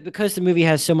because the movie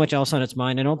has so much else on its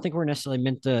mind. I don't think we're necessarily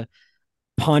meant to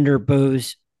ponder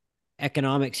Beau's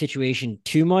economic situation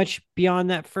too much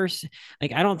beyond that first.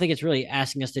 Like, I don't think it's really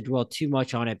asking us to dwell too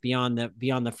much on it beyond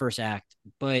the first act.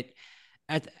 But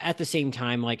at the same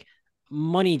time, like,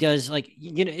 money does, like,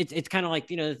 it's kind of like,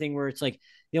 the thing where it's like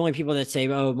the only people that say,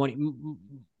 oh,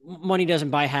 money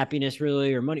doesn't buy happiness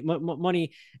really, or money's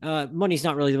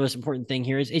not really the most important thing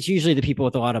here. It's usually the people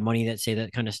with a lot of money that say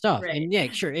that kind of stuff. Right. And yeah,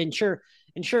 sure,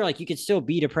 like, you could still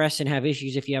be depressed and have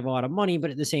issues if you have a lot of money, but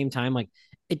at the same time, like,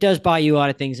 it does buy you a lot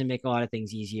of things and make a lot of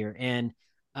things easier. And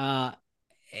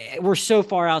we're so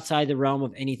far outside the realm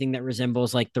of anything that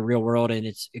resembles like the real world, and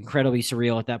it's incredibly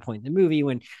surreal at that point in the movie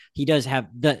when he does have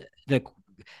the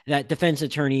that defense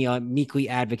attorney meekly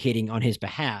advocating on his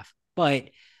behalf. But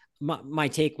my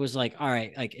take was like, all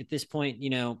right, like, at this point,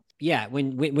 yeah,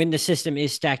 when the system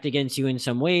is stacked against you in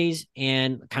some ways,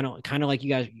 and kind of like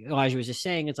Elijah was just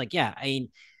saying, it's like, yeah, I mean,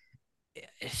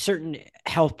 certain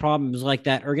health problems like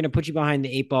that are going to put you behind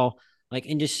the eight ball, like,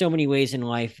 in just so many ways in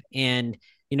life. And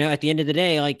at the end of the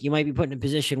day, like, you might be put in a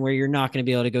position where you're not going to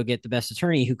be able to go get the best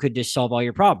attorney who could just solve all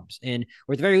your problems, and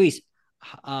or at the very least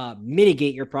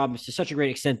mitigate your problems to such a great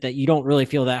extent that you don't really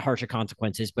feel that harsh of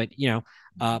consequences. But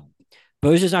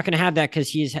Beau's is not going to have that because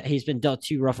he's been dealt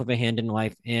too rough of a hand in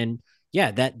life. And yeah,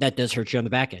 that does hurt you on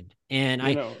the back end. And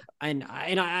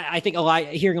I think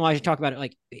hearing Elijah talk about it,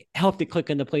 like, helped it click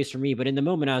into place for me. But in the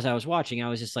moment as I was watching, I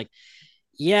was just like,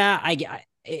 yeah,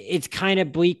 it's kind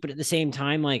of bleak, but at the same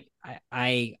time, like,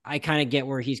 I kind of get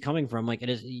where he's coming from. Like,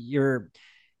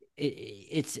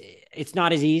 it's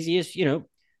not as easy as,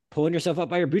 pulling yourself up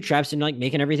by your bootstraps and like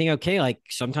making everything okay. Like,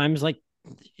 sometimes, like,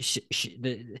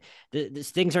 the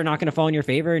things are not going to fall in your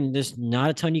favor, and there's not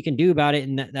a ton you can do about it.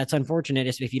 And that's unfortunate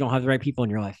if you don't have the right people in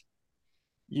your life.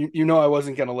 I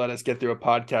wasn't going to let us get through a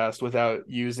podcast without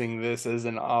using this as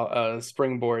a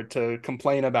springboard to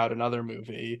complain about another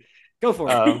movie. Go for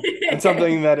it. And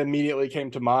something that immediately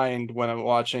came to mind when I'm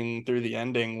watching through the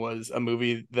ending was a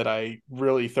movie that I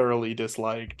really thoroughly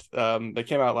disliked. That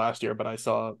came out last year, but I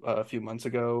saw a few months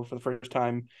ago for the first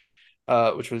time,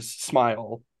 which was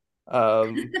Smile.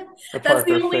 That's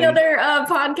the only other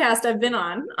podcast I've been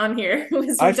on here.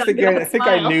 I think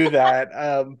I knew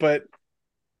that, but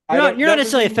you're not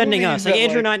necessarily offending us. Like,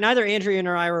 Andrew and I, neither Andrea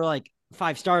nor I were like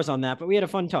 5 stars on that, but we had a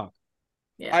fun talk.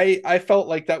 Yeah. I felt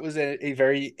like that was a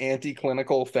very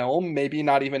anti-clinical film, maybe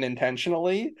not even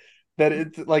intentionally. That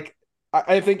it's like,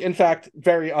 I think, in fact,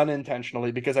 very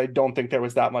unintentionally, because I don't think there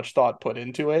was that much thought put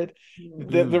into it.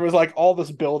 There was like all this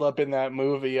buildup in that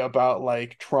movie about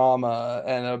like trauma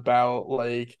and about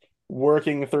like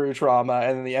working through trauma,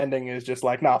 and then the ending is just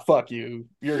like, nah, fuck you,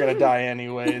 you're gonna die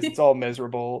anyways. It's all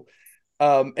miserable.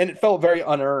 And it felt very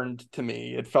unearned to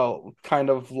me. It felt kind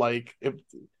of like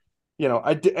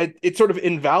it sort of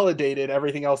invalidated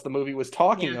everything else the movie was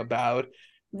talking about.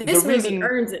 This movie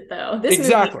earns it, though. This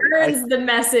movie earns the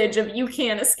message of you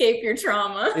can't escape your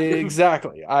trauma.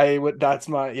 Exactly. I would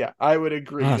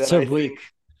agree. That so bleak.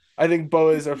 I think Beau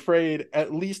is Afraid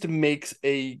at least makes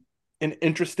an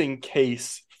interesting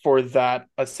case for that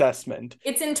assessment.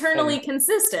 It's internally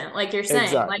consistent, like you're saying.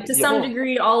 Exactly. Like to some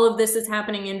degree, all of this is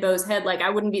happening in Beau's head. Like I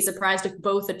wouldn't be surprised if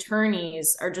both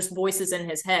attorneys are just voices in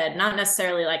his head, not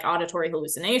necessarily like auditory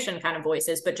hallucination kind of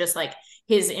voices, but just like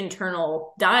his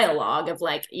internal dialogue of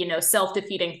like,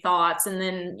 self-defeating thoughts. And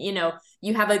then,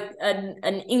 you have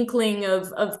an inkling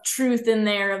of truth in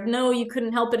there of no, you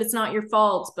couldn't help it. It's not your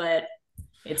fault, but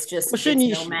it's just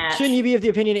shouldn't no match. Shouldn't you be of the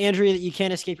opinion, Andrea, that you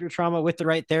can't escape your trauma with the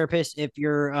right therapist if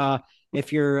your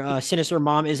sinister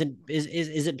mom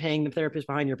isn't paying the therapist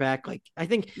behind your back? Like I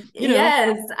think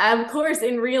yes, of course,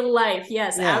 in real life,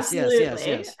 yes, absolutely.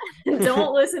 Yes.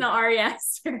 Don't listen to Ari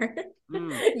Aster.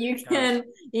 You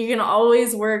can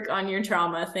always work on your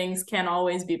trauma. Things can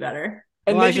always be better.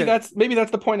 And maybe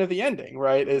that's the point of the ending,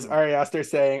 right? Is Ari Aster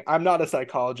saying, "I'm not a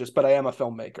psychologist, but I am a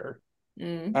filmmaker,"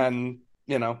 and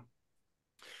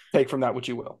take from that what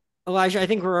you will. Elijah, I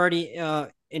think we're already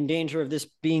in danger of this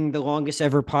being the longest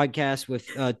ever podcast with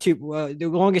the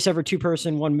longest ever two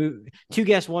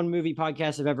guest, one movie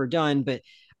podcast I've ever done. But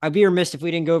I'd be remiss if we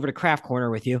didn't go over to Craft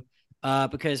Corner with you,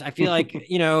 because I feel like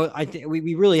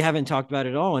we really haven't talked about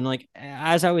it all. And like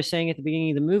as I was saying at the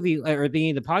beginning of the movie or the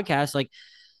beginning of the podcast, like.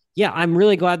 Yeah, I'm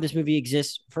really glad this movie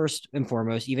exists first and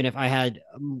foremost, even if I had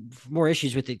more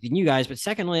issues with it than you guys. But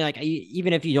secondly, like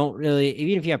even if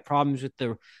you have problems with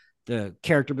the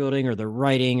character building or the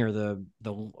writing or the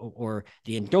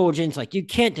indulgence, like you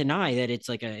can't deny that it's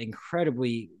like an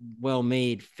incredibly well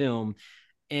made film.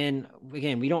 And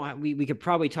again, we could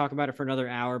probably talk about it for another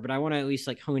hour, but I want to at least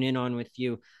like hone in on with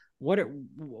you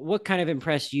what kind of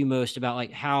impressed you most about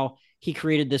like how he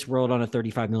created this world on a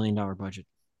 $35 million budget.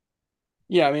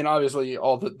 Yeah, I mean, obviously,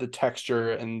 all the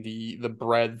texture and the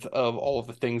breadth of all of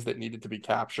the things that needed to be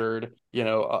captured,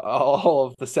 all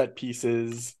of the set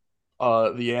pieces,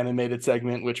 the animated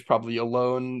segment, which probably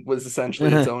alone was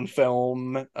essentially its own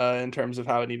film in terms of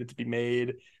how it needed to be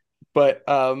made. But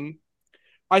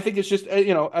I think it's just,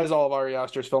 as all of Ari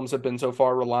Aster's films have been so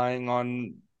far, relying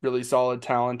on really solid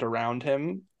talent around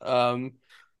him.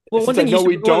 Well, one thing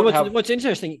what's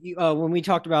interesting, when we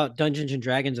talked about Dungeons and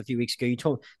Dragons a few weeks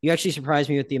ago, you actually surprised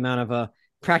me with the amount of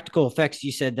practical effects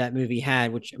you said that movie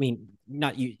had, which I mean,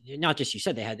 not just you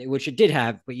said they had, which it did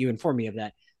have, but you informed me of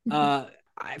that.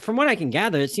 From what I can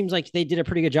gather, it seems like they did a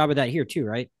pretty good job of that here too,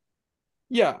 right?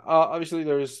 Yeah, obviously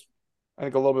there's, I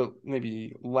think, a little bit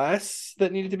maybe less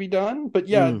that needed to be done, but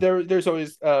yeah, there's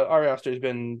always Ari Aster's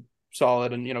been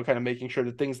solid and kind of making sure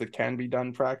that things that can be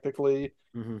done practically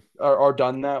are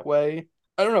done that way.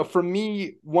 I don't know, for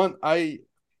me, Ari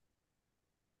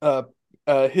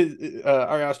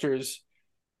Aster's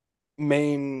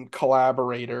main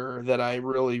collaborator that I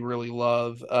really really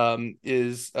love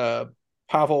is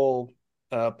Pavel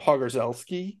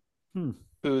Pogorzelski,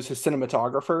 who's his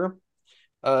cinematographer.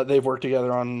 They've worked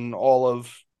together on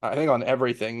on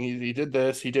everything. He did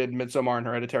this, he did Midsommar and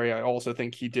Hereditary. I also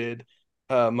think he did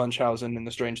Munchausen and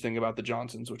The Strange Thing About the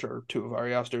Johnsons, which are two of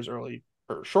Ari Aster's early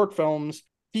short films.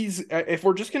 If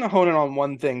we're just going to hone in on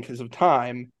one thing because of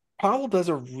time, Pavel does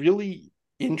a really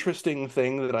interesting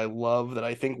thing that I love, that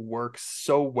I think works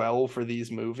so well for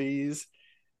these movies.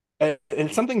 And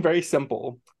it's something very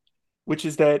simple, which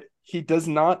is that he does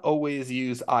not always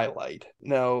use eye light.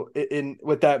 Now,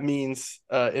 what that means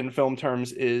in film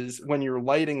terms is when you're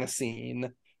lighting a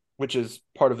scene, which is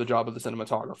part of the job of the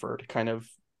cinematographer to kind of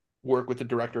work with the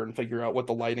director and figure out what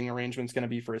the lighting arrangement is going to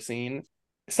be for a scene.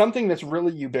 Something that's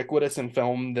really ubiquitous in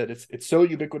film, that it's so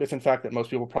ubiquitous, in fact, that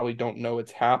most people probably don't know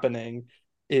it's happening,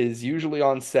 is usually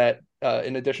on set,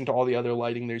 in addition to all the other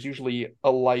lighting, there's usually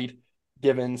a light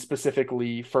given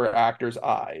specifically for actors'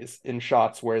 eyes in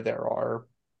shots where there are,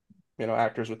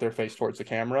 actors with their face towards the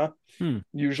camera.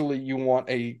 Usually you want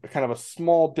a kind of a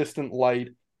small distant light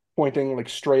pointing like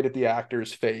straight at the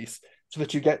actor's face, so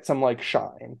that you get some like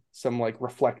shine, some like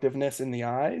reflectiveness in the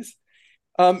eyes.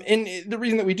 And the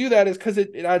reason that we do that is because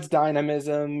it adds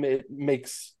dynamism. It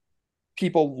makes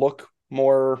people look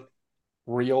more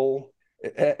real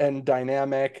and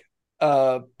dynamic.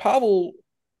 Pavel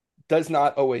does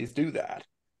not always do that.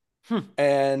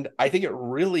 And I think it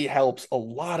really helps a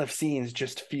lot of scenes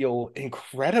just feel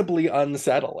incredibly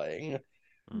unsettling.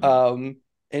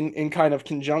 In kind of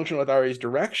conjunction with Ari's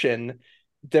direction,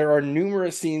 there are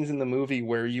numerous scenes in the movie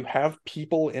where you have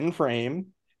people in frame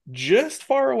just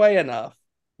far away enough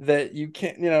that you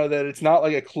can't, that it's not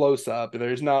like a close-up,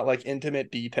 there's not like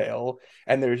intimate detail,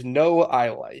 and there's no eye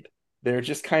light. They're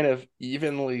just kind of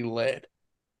evenly lit,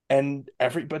 and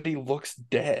everybody looks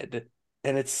dead,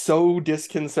 and it's so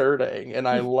disconcerting, and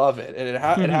I love it. And it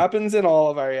happens in all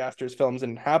of Ari Aster's films,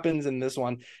 and it happens in this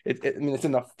one. I mean, it's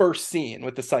in the first scene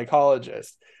with the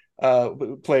psychologist.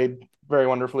 played very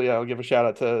wonderfully. I'll give a shout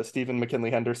out to Stephen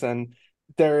McKinley Henderson.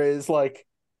 There is like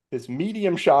this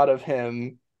medium shot of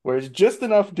him where it's just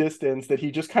enough distance that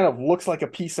he just kind of looks like a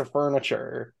piece of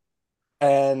furniture,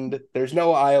 and there's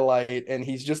no eye light, and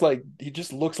he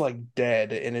just looks like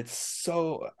dead, and it's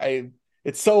so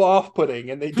off-putting,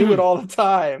 and they do it all the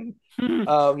time.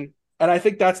 And I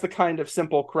think that's the kind of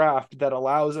simple craft that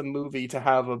allows a movie to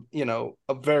have a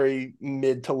very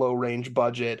mid to low range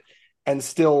budget and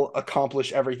still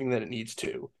accomplish everything that it needs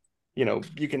to.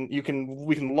 We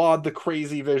can laud the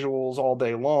crazy visuals all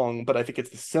day long, but I think it's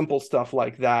the simple stuff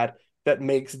like that that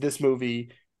makes this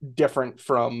movie different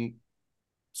from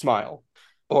Smile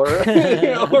or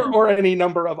or any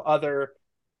number of other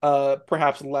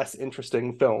perhaps less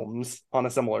interesting films on a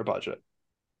similar budget.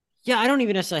 Yeah, I don't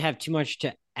even necessarily have too much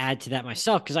to add to that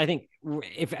myself, because I think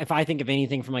if I think of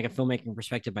anything from like a filmmaking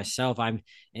perspective myself,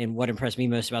 and what impressed me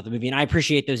most about the movie, and I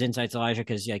appreciate those insights, Elijah,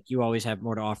 because like you always have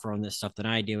more to offer on this stuff than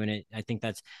I do, and I think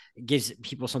it gives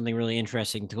people something really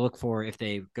interesting to look for if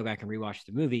they go back and rewatch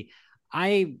the movie.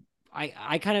 I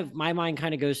kind of, my mind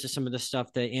kind of goes to some of the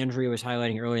stuff that Andrea was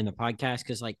highlighting earlier in the podcast,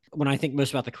 because like when I think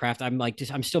most about the craft,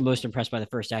 I'm still most impressed by the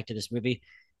first act of this movie,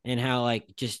 and how like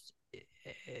just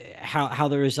how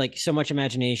there is like so much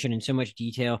imagination and so much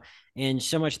detail and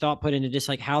so much thought put into just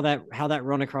like how that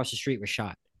run across the street was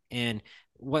shot, and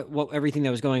what everything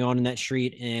that was going on in that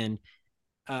street, and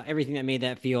everything that made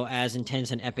that feel as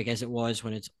intense and epic as it was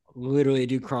when it's literally a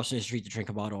dude crossing the street to drink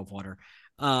a bottle of water.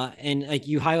 And like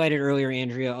you highlighted earlier,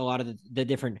 Andrea, a lot of the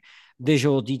different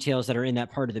visual details that are in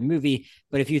that part of the movie.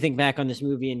 But if you think back on this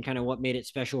movie and kind of what made it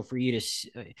special for you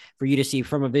to see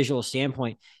from a visual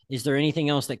standpoint, is there anything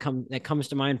else that comes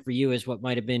to mind for you as what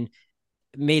might have been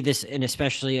made this an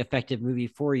especially effective movie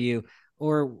for you?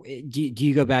 Or do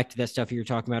you go back to that stuff you were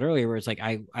talking about earlier, where it's like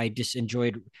I just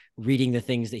enjoyed reading the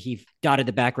things that he dotted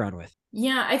the background with?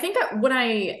 Yeah, I think what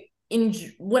I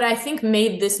think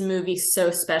made this movie so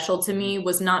special to me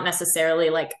was not necessarily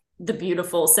like the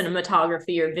beautiful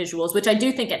cinematography or visuals, which I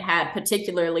do think it had,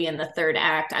 particularly in the third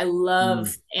act. I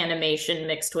love animation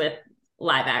mixed with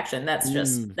live action. That's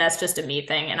just a me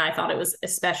thing, and I thought it was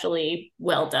especially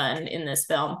well done in this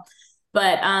film.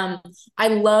 But I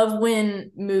love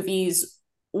when movies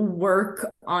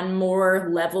work on more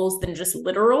levels than just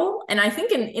literal. And I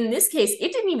think in this case,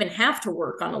 it didn't even have to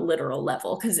work on a literal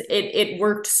level, because it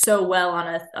worked so well on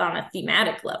a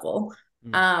thematic level.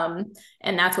 And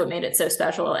that's what made it so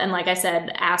special. And like I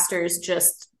said, Aster's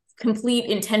just complete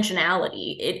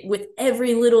intentionality with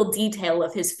every little detail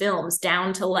of his films,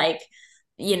 down to like,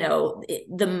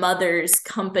 the mother's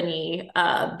company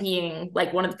being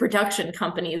like one of the production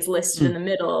companies listed in the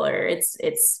middle, or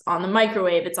it's on the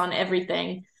microwave, it's on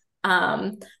everything.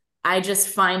 I just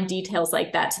find details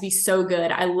like that to be so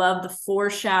good. I love the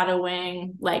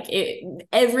foreshadowing,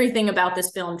 everything about this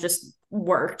film just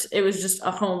worked. It was just a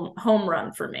home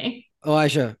run for me.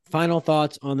 Elijah, final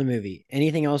thoughts on the movie.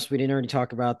 Anything else we didn't already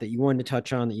talk about that you wanted to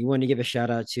touch on, that you wanted to give a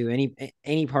shout out to,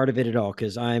 any part of it at all?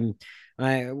 Because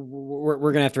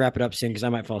we're gonna have to wrap it up soon, because I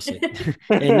might fall asleep,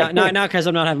 and not because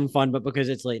I'm not having fun, but because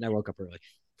it's late and I woke up early.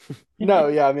 No,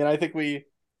 yeah, I mean, I think we've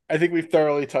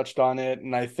thoroughly touched on it,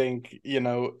 and I think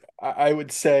I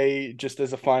would say, just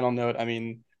as a final note, I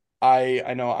mean,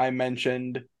 I know I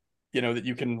mentioned that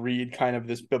you can read kind of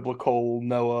this biblical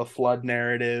Noah flood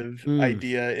narrative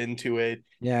idea into it.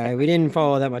 Yeah, we didn't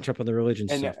follow that much up on the religion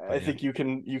and stuff. I think you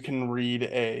can read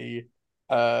a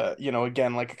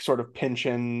again, like sort of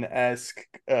Pynchon-esque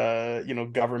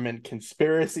government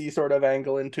conspiracy sort of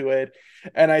angle into it.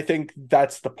 And I think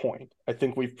that's the point. I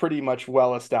think we've pretty much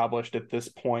well established at this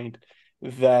point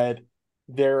that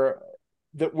this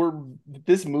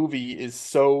movie is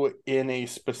so in a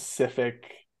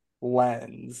specific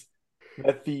lens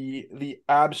that the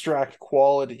abstract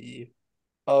quality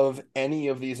of any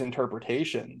of these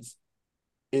interpretations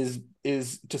is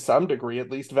to some degree at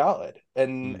least valid,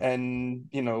 and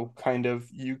kind of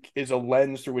is a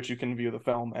lens through which you can view the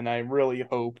film. And I really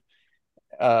hope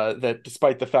that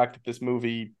despite the fact that this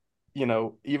movie,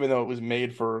 even though it was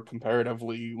made for a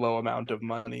comparatively low amount of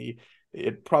money,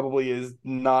 it probably is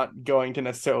not going to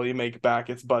necessarily make back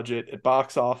its budget at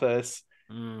box office.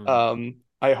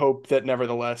 I hope that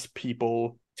nevertheless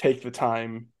people take the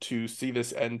time to see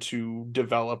this and to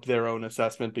develop their own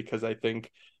assessment, because I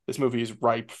think this movie is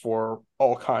ripe for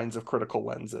all kinds of critical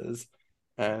lenses.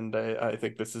 And I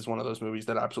think this is one of those movies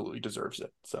that absolutely deserves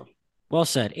it. So well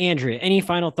said. Andrea, any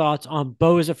final thoughts on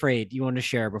Beau is Afraid you want to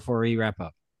share before we wrap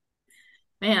up?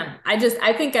 Man,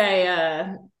 I think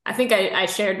I think I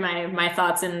shared my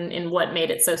thoughts in what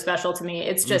made it so special to me.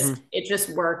 Mm-hmm. It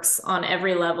just works on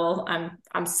every level.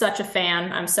 I'm such a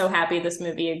fan. I'm so happy this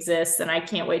movie exists, and I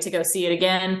can't wait to go see it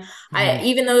again. I Mm-hmm.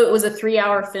 even though it was a 3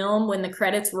 hour film, when the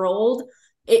credits rolled,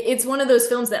 it's one of those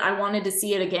films that I wanted to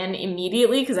see it again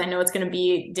immediately because I know it's going to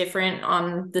be different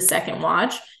on the second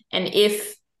watch. And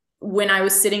if when I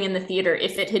was sitting in the theater,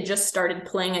 if it had just started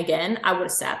playing again, I would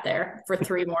have sat there for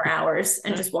 3 more hours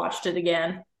and just watched it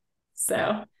again.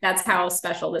 So that's how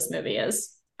special this movie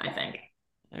is, I think.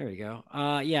 There we go.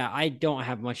 Yeah, I don't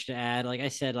have much to add. Like I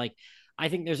said, like I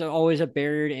think there's always a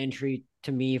barrier to entry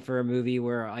to me for a movie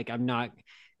where like I'm not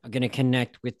going to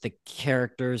connect with the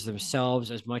characters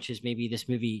themselves as much as maybe this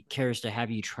movie cares to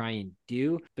have you try and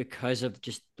do because of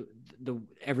just the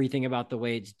everything about the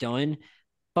way it's done.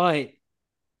 But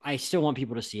I still want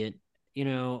people to see it. You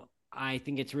know, I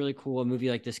think it's really cool a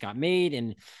movie like this got made.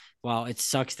 And while it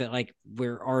sucks that like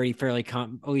we're already fairly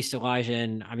at least Elijah,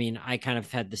 and I mean, I kind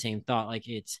of had the same thought. Like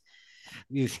it's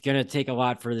gonna take a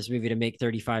lot for this movie to make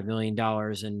 $35 million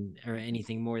and or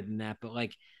anything more than that. But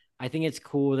like I think it's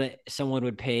cool that someone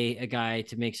would pay a guy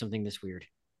to make something this weird.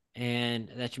 And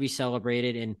that should be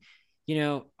celebrated. And you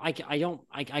know, I don't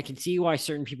I can see why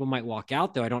certain people might walk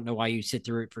out though. I don't know why you sit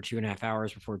through it for 2.5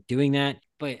 hours before doing that.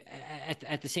 But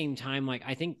at the same time, like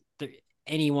I think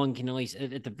anyone can at least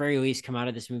at the very least come out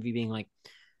of this movie being like,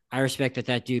 I respect that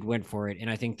that dude went for it, and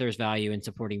I think there's value in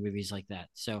supporting movies like that.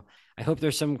 So I hope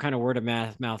there's some kind of word of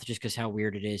mouth just because how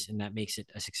weird it is, and that makes it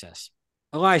a success.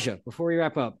 Elijah, before we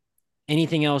wrap up,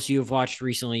 anything else you have watched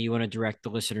recently you want to direct the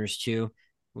listeners to,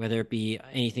 whether it be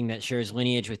anything that shares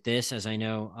lineage with this, as I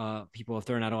know people have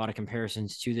thrown out a lot of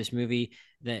comparisons to this movie.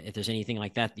 That if there's anything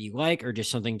like that that you like, or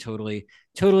just something totally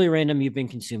random you've been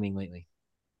consuming lately.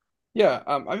 Yeah,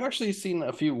 I've actually seen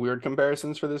a few weird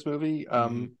comparisons for this movie.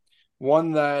 Mm-hmm.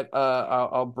 One that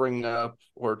I'll bring up,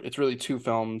 or it's really two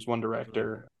films, one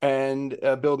director, and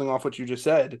building off what you just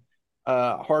said,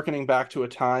 harkening back to a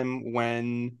time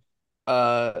when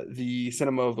the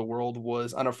cinema of the world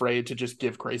was unafraid to just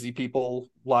give crazy people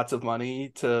lots of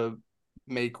money to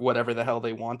make whatever the hell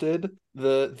they wanted.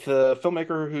 The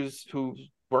filmmaker whose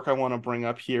work I want to bring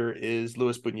up here is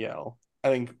Louis Buñuel. I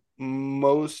think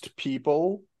most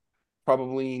people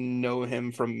probably know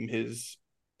him from his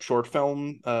short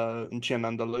film, Un Chien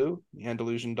Andalou, The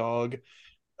Andalusian Dog,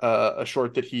 a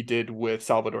short that he did with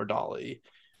Salvador Dali,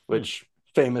 Hmm. which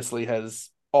famously has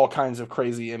all kinds of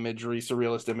crazy imagery,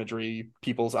 surrealist imagery,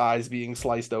 people's eyes being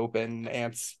sliced open,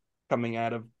 ants coming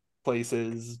out of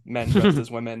places, men dressed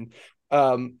as women.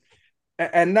 Um,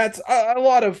 and that's a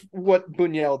lot of what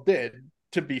Buñuel did,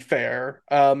 to be fair.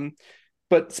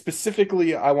 But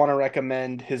specifically, I want to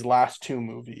recommend his last two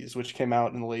movies, which came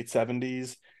out in the late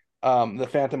 70s, The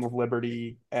Phantom of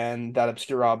Liberty and That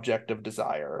Obscure Object of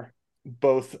Desire,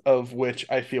 both of which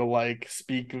I feel like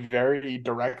speak very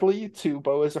directly to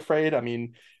Beau is Afraid. I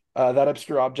mean, That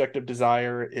Obscure Object of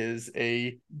Desire is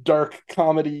a dark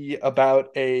comedy about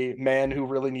a man who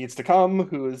really needs to come,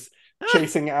 who is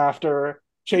chasing after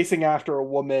a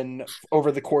woman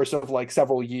over the course of like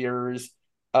several years.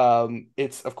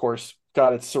 It's of course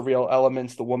got its surreal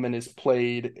elements. The woman is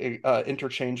played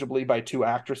interchangeably by two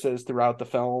actresses throughout the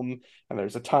film, and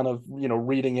there's a ton of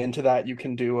reading into that you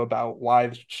can do about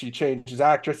why she changes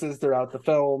actresses throughout the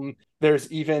film. There's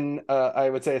even I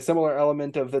would say a similar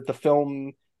element of that the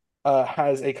film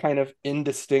has a kind of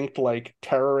indistinct like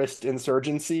terrorist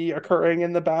insurgency occurring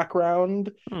in the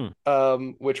background,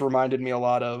 Hmm. which reminded me a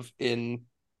lot of in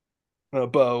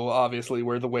Beau, obviously,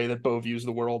 where the way that Beau views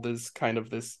the world is kind of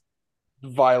this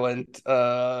violent,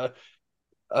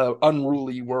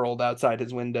 unruly world outside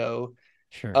his window.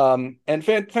 Sure. And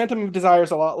Phantom of Desire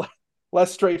is a lot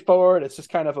less straightforward. It's just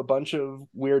kind of a bunch of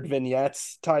weird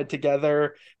vignettes tied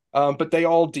together. But they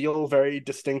all deal very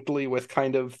distinctly with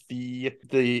kind of the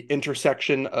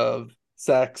intersection of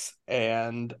sex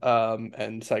and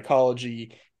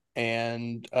psychology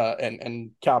and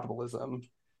capitalism,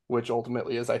 which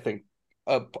ultimately is, I think,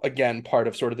 again part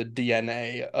of sort of the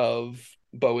DNA of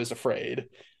Beau is Afraid.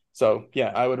 So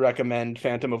yeah, I would recommend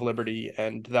Phantom of Liberty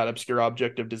and That Obscure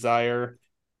Object of Desire.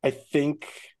 I think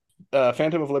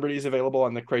Phantom of Liberty is available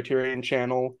on the Criterion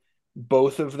channel.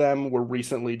 Both of them were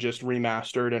recently just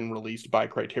remastered and released by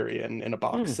Criterion in a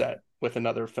box Hmm. set with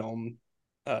another film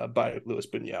by Louis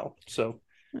Buñuel. So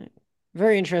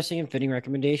Very interesting and fitting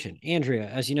recommendation. Andrea,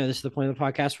 as you know, this is the point of the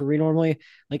podcast where we normally,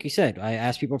 like you said, I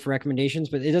ask people for recommendations,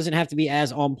 but it doesn't have to be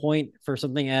as on point for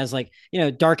something as like,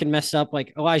 dark and messed up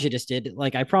like Elijah just did,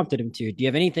 like I prompted him to. Do you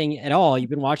have anything at all you've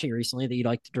been watching recently that you'd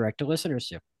like to direct to listeners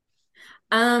to?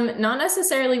 Not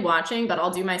necessarily watching, but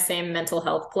I'll do my same mental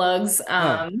health plugs.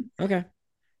 Oh, okay.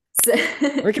 So,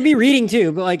 Or it could be reading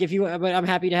too, but like if you, but I'm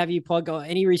happy to have you plug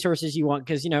any resources you want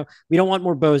because we don't want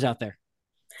more Beaux out there.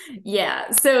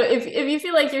 yeah. So if you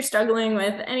feel like you're struggling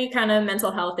with any kind of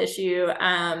mental health issue,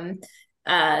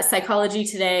 Psychology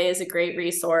Today is a great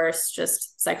resource.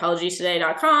 Just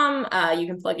psychologytoday.com. You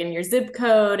can plug in your zip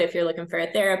code if you're looking for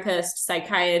a therapist,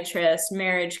 psychiatrist,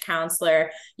 marriage counselor.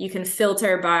 You can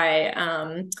filter by,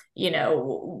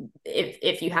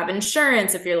 if you have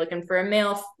insurance, if you're looking for a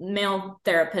male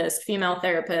therapist, female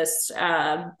therapist,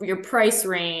 your price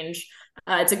range.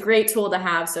 It's a great tool to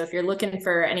have. So if you're looking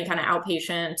for any kind of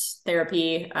outpatient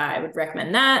therapy, I would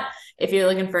recommend that. If you're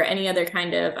looking for any other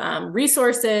kind of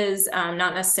resources,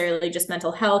 not necessarily just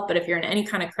mental health, but if you're in any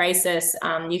kind of crisis,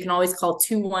 you can always call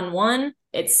 211.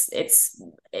 It's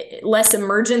less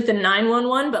emergent than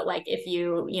 911, but like if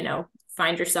you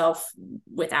find yourself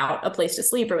without a place to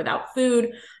sleep or without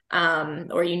food,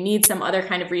 or you need some other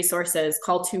kind of resources,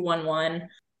 call 211.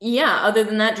 Yeah, other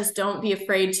than that, just don't be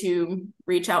afraid to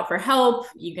reach out for help.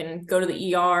 You can go to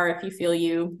the ER if you feel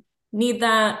you need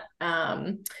that.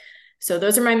 So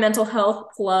those are my mental health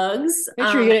plugs.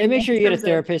 Make sure you get a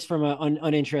therapist from an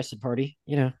uninterested party.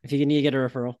 If you need to get a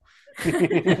referral.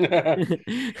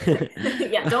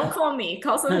 Yeah, don't call me.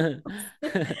 Call someone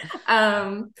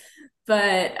else.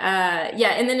 But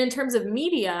yeah, and then in terms of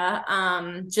media,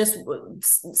 just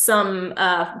some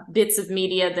bits of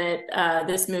media that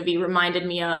this movie reminded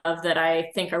me of that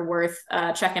I think are worth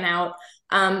checking out.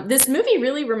 This movie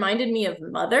really reminded me of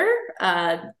Mother,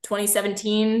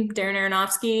 2017, Darren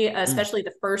Aronofsky, especially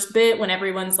the first bit when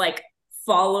everyone's like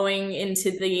following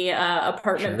into the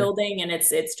apartment building and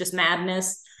it's just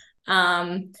madness.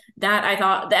 That I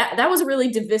thought that was a really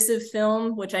divisive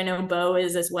film, which I know Beau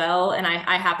is as well, and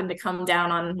I happen to come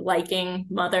down on liking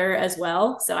Mother as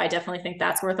well, so I definitely think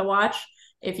that's worth a watch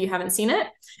if you haven't seen it.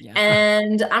 Yeah.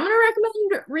 And I'm gonna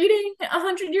recommend reading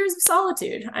 100 Years of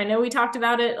Solitude. I know we talked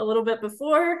about it a little bit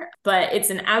before, but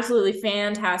it's an absolutely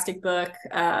fantastic book.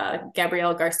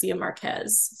 Gabriel Garcia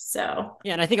Marquez. So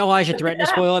yeah, and I think Elijah threatened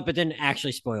to spoil it, but didn't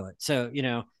actually spoil it. So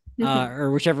or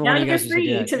whichever one of you guys was do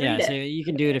that. Yeah, so you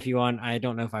can do it if you want. I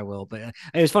don't know if I will, but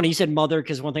it was funny you said Mother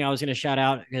because one thing I was going to shout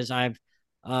out because I've,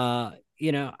 I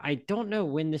don't know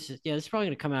when this is. Yeah, this is probably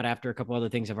going to come out after a couple other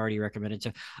things I've already recommended.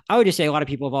 So I would just say a lot of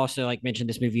people have also like mentioned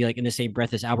this movie like in the same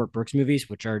breath as Albert Brooks movies,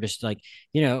 which are just like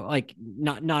like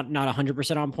not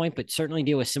 100% on point, but certainly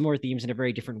deal with similar themes in a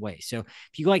very different way. So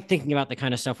if you like thinking about the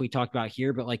kind of stuff we talked about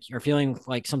here, but like you're feeling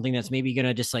like something that's maybe going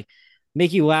to just like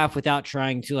make you laugh without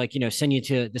trying to like send you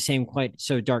to the same quite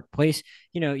so dark place,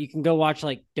 you can go watch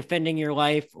like Defending Your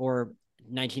Life or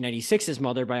 1996's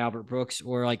Mother by Albert Brooks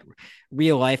or like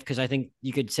Real Life, because I think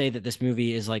you could say that this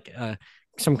movie is like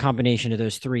some combination of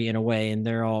those three in a way, and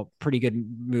they're all pretty good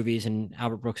movies, and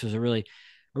Albert Brooks was a really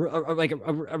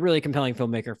compelling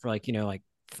filmmaker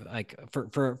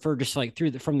for for just like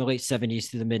from the late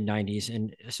 70s to the mid 90s,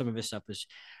 and some of his stuff was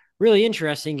really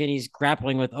interesting, and he's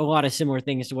grappling with a lot of similar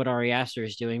things to what Ari Aster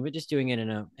is doing, but just doing it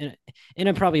in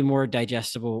a probably more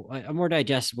digestible,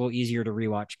 easier to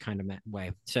rewatch kind of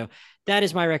way. So that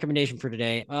is my recommendation for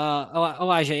today.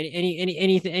 Elijah,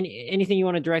 anything you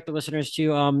want to direct the listeners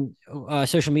to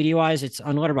social media wise? It's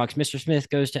on Letterboxd. Mr. Smith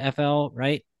Goes to FL,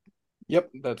 right? Yep,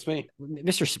 that's me.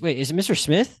 Wait, is it Mr.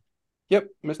 Smith? Yep,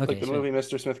 the movie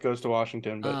Mr. Smith Goes to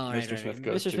Washington, but Mr.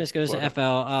 Smith goes to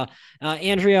FL.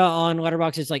 Andrea on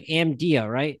Letterboxd is like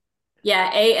Amdea, right? Yeah,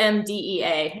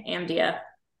 AMDEA, Amdea.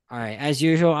 All right. As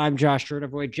usual, I'm Josh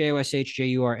Jurnovoi,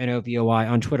 JOSHJURNOVOY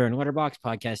on Twitter and Letterboxd.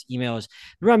 Podcast email is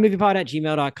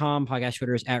rewindmoviepod@gmail.com. Podcast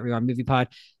Twitter is @rewindmoviepod.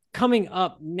 Coming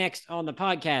up next on the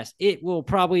podcast, it will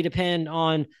probably depend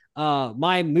on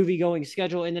my movie going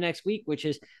schedule in the next week, which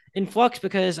is in flux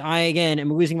because I, again,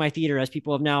 am losing my theater, as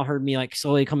people have now heard me like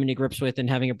slowly coming to grips with and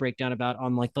having a breakdown about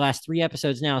on like the last 3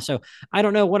 episodes now. So I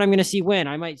don't know what I'm going to see when.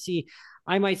 I might see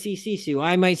Sisu.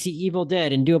 I might see Evil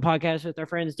Dead and do a podcast with our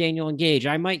friends Daniel and Gage.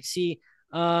 I might see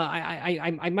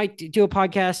I might do a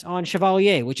podcast on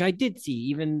Chevalier, which I did see.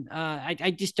 Even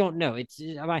I just don't know. It's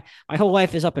my whole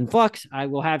life is up in flux. I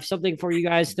will have something for you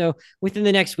guys though within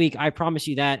the next week. I promise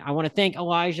you that. I want to thank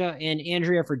Elijah and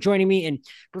Andrea for joining me and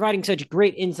providing such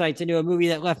great insights into a movie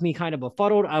that left me kind of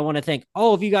befuddled. I want to thank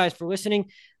all of you guys for listening.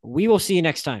 We will see you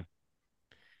next time.